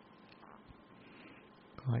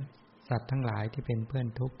ขอสัตว์ทั้งหลายที่เป็นเพื่อน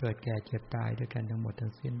ทุกข์เกิดแก่เจ็บตายด้วยกันทั้งหมดทั้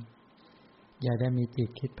งสิ้นอย่าได้มีจิต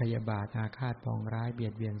คิดพยาบาทอาฆาตปองร้ายเบีย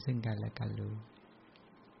ดเบียนซึ่งกันและกันเลย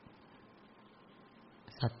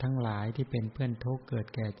สัตว์ทั้งหลายที่เป็นเพื่อนทุกข์เกิด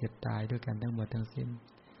แก่เจ็บตายด้วยกันทั้งหมดทั้งสิ้น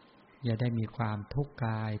อย่าได้มีความทุกข์ก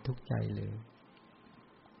ายทุกข์ใจเลย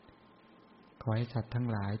ขอให้สัตว์ทั้ง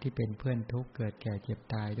หลายที่เป็นเพื่อนทุกข์เกิดแก่เจ็บ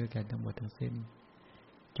ตายด้วยกันทั้งหมดทั้งสิ้น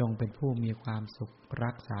จงเป็นผู้มีความสุข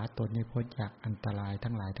รักษาตนให้พ้นจากอันตราย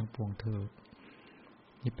ทั้งหลายทั้งปวงเถิด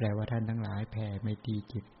นี่แปลว่าท่านทั้งหลายแผ่ไมตรี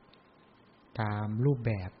จิตตามรูปแ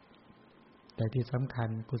บบแต่ที่สำคัญ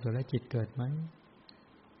กุศลจิตเกิดไหม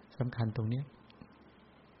สำคัญตรงนี้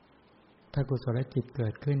ถ้ากุศลจิตเกิ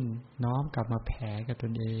ดขึ้นน้อมกลับมาแผ่กับต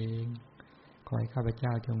นเองขอให้ข้าพเจ้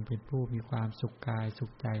าจงเป็นผู้มีความสุขกายสุ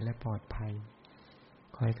ขใจและปลอดภัย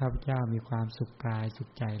ขอให้ข้าพเจ้ามีความสุขกายสุข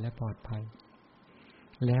ใจและปลอดภัย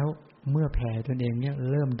แล้วเมื่อแผ่ตนเองเนี่ย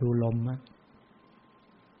เริ่มดูลม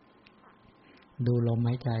ดูลมห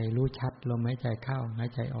ายใจรู้ชัดลมหายใจเข้าหาย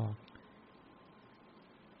ใจออก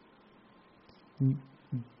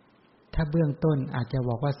ถ้าเบื้องต้นอาจจะบ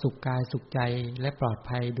อกว่าสุขกายสุขใจและปลอด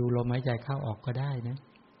ภัยดูลมหายใจเข้าออกก็ได้นะ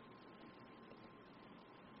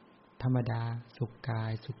ธรรมดาสุขกา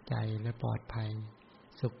ยสุขใจและปลอดภัย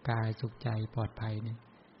สุขกายสุขใจปลอดภัยเนี่ย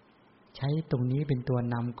ใช้ตรงนี้เป็นตัว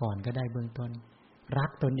นำก่อนก็ได้เบื้องต้นรั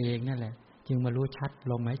กตนเองนั่นแหละจึงมารู้ชัด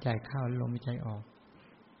ลมหายใจเข้าและลมหายใจออก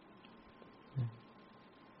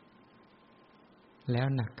แล้ว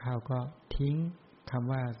หนักเข้าก็ทิ้งค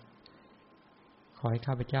ำว่าขอให้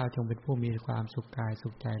ข้าพเจ้าจงเป็นผู้มีความสุขกายสุ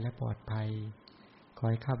ขใจและปลอดภัยขอ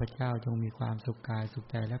ให้ข้าพเจ้าจงมีความสุขกายสุข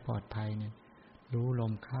ใจและปลอดภัยเนี่ยรู้ล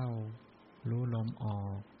มเข้ารู้ลมออ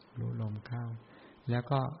กรู้ลมเข้าแล้ว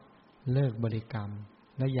ก็เลิกบริกรรม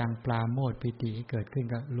แล้วยังปราโมทย์ปิติให้เกิดขึ้น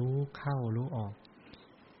ก็รู้เข้ารู้ออก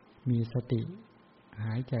มีสติห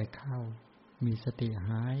ายใจเข้ามีสติ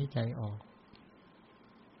หายใจออก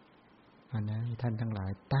อันนั้นท่านทั้งหลา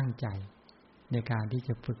ยตั้งใจในการที่จ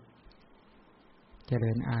ะฝึกเจ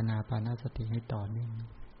ริญอานาปานสติให้ต่อเนื่อง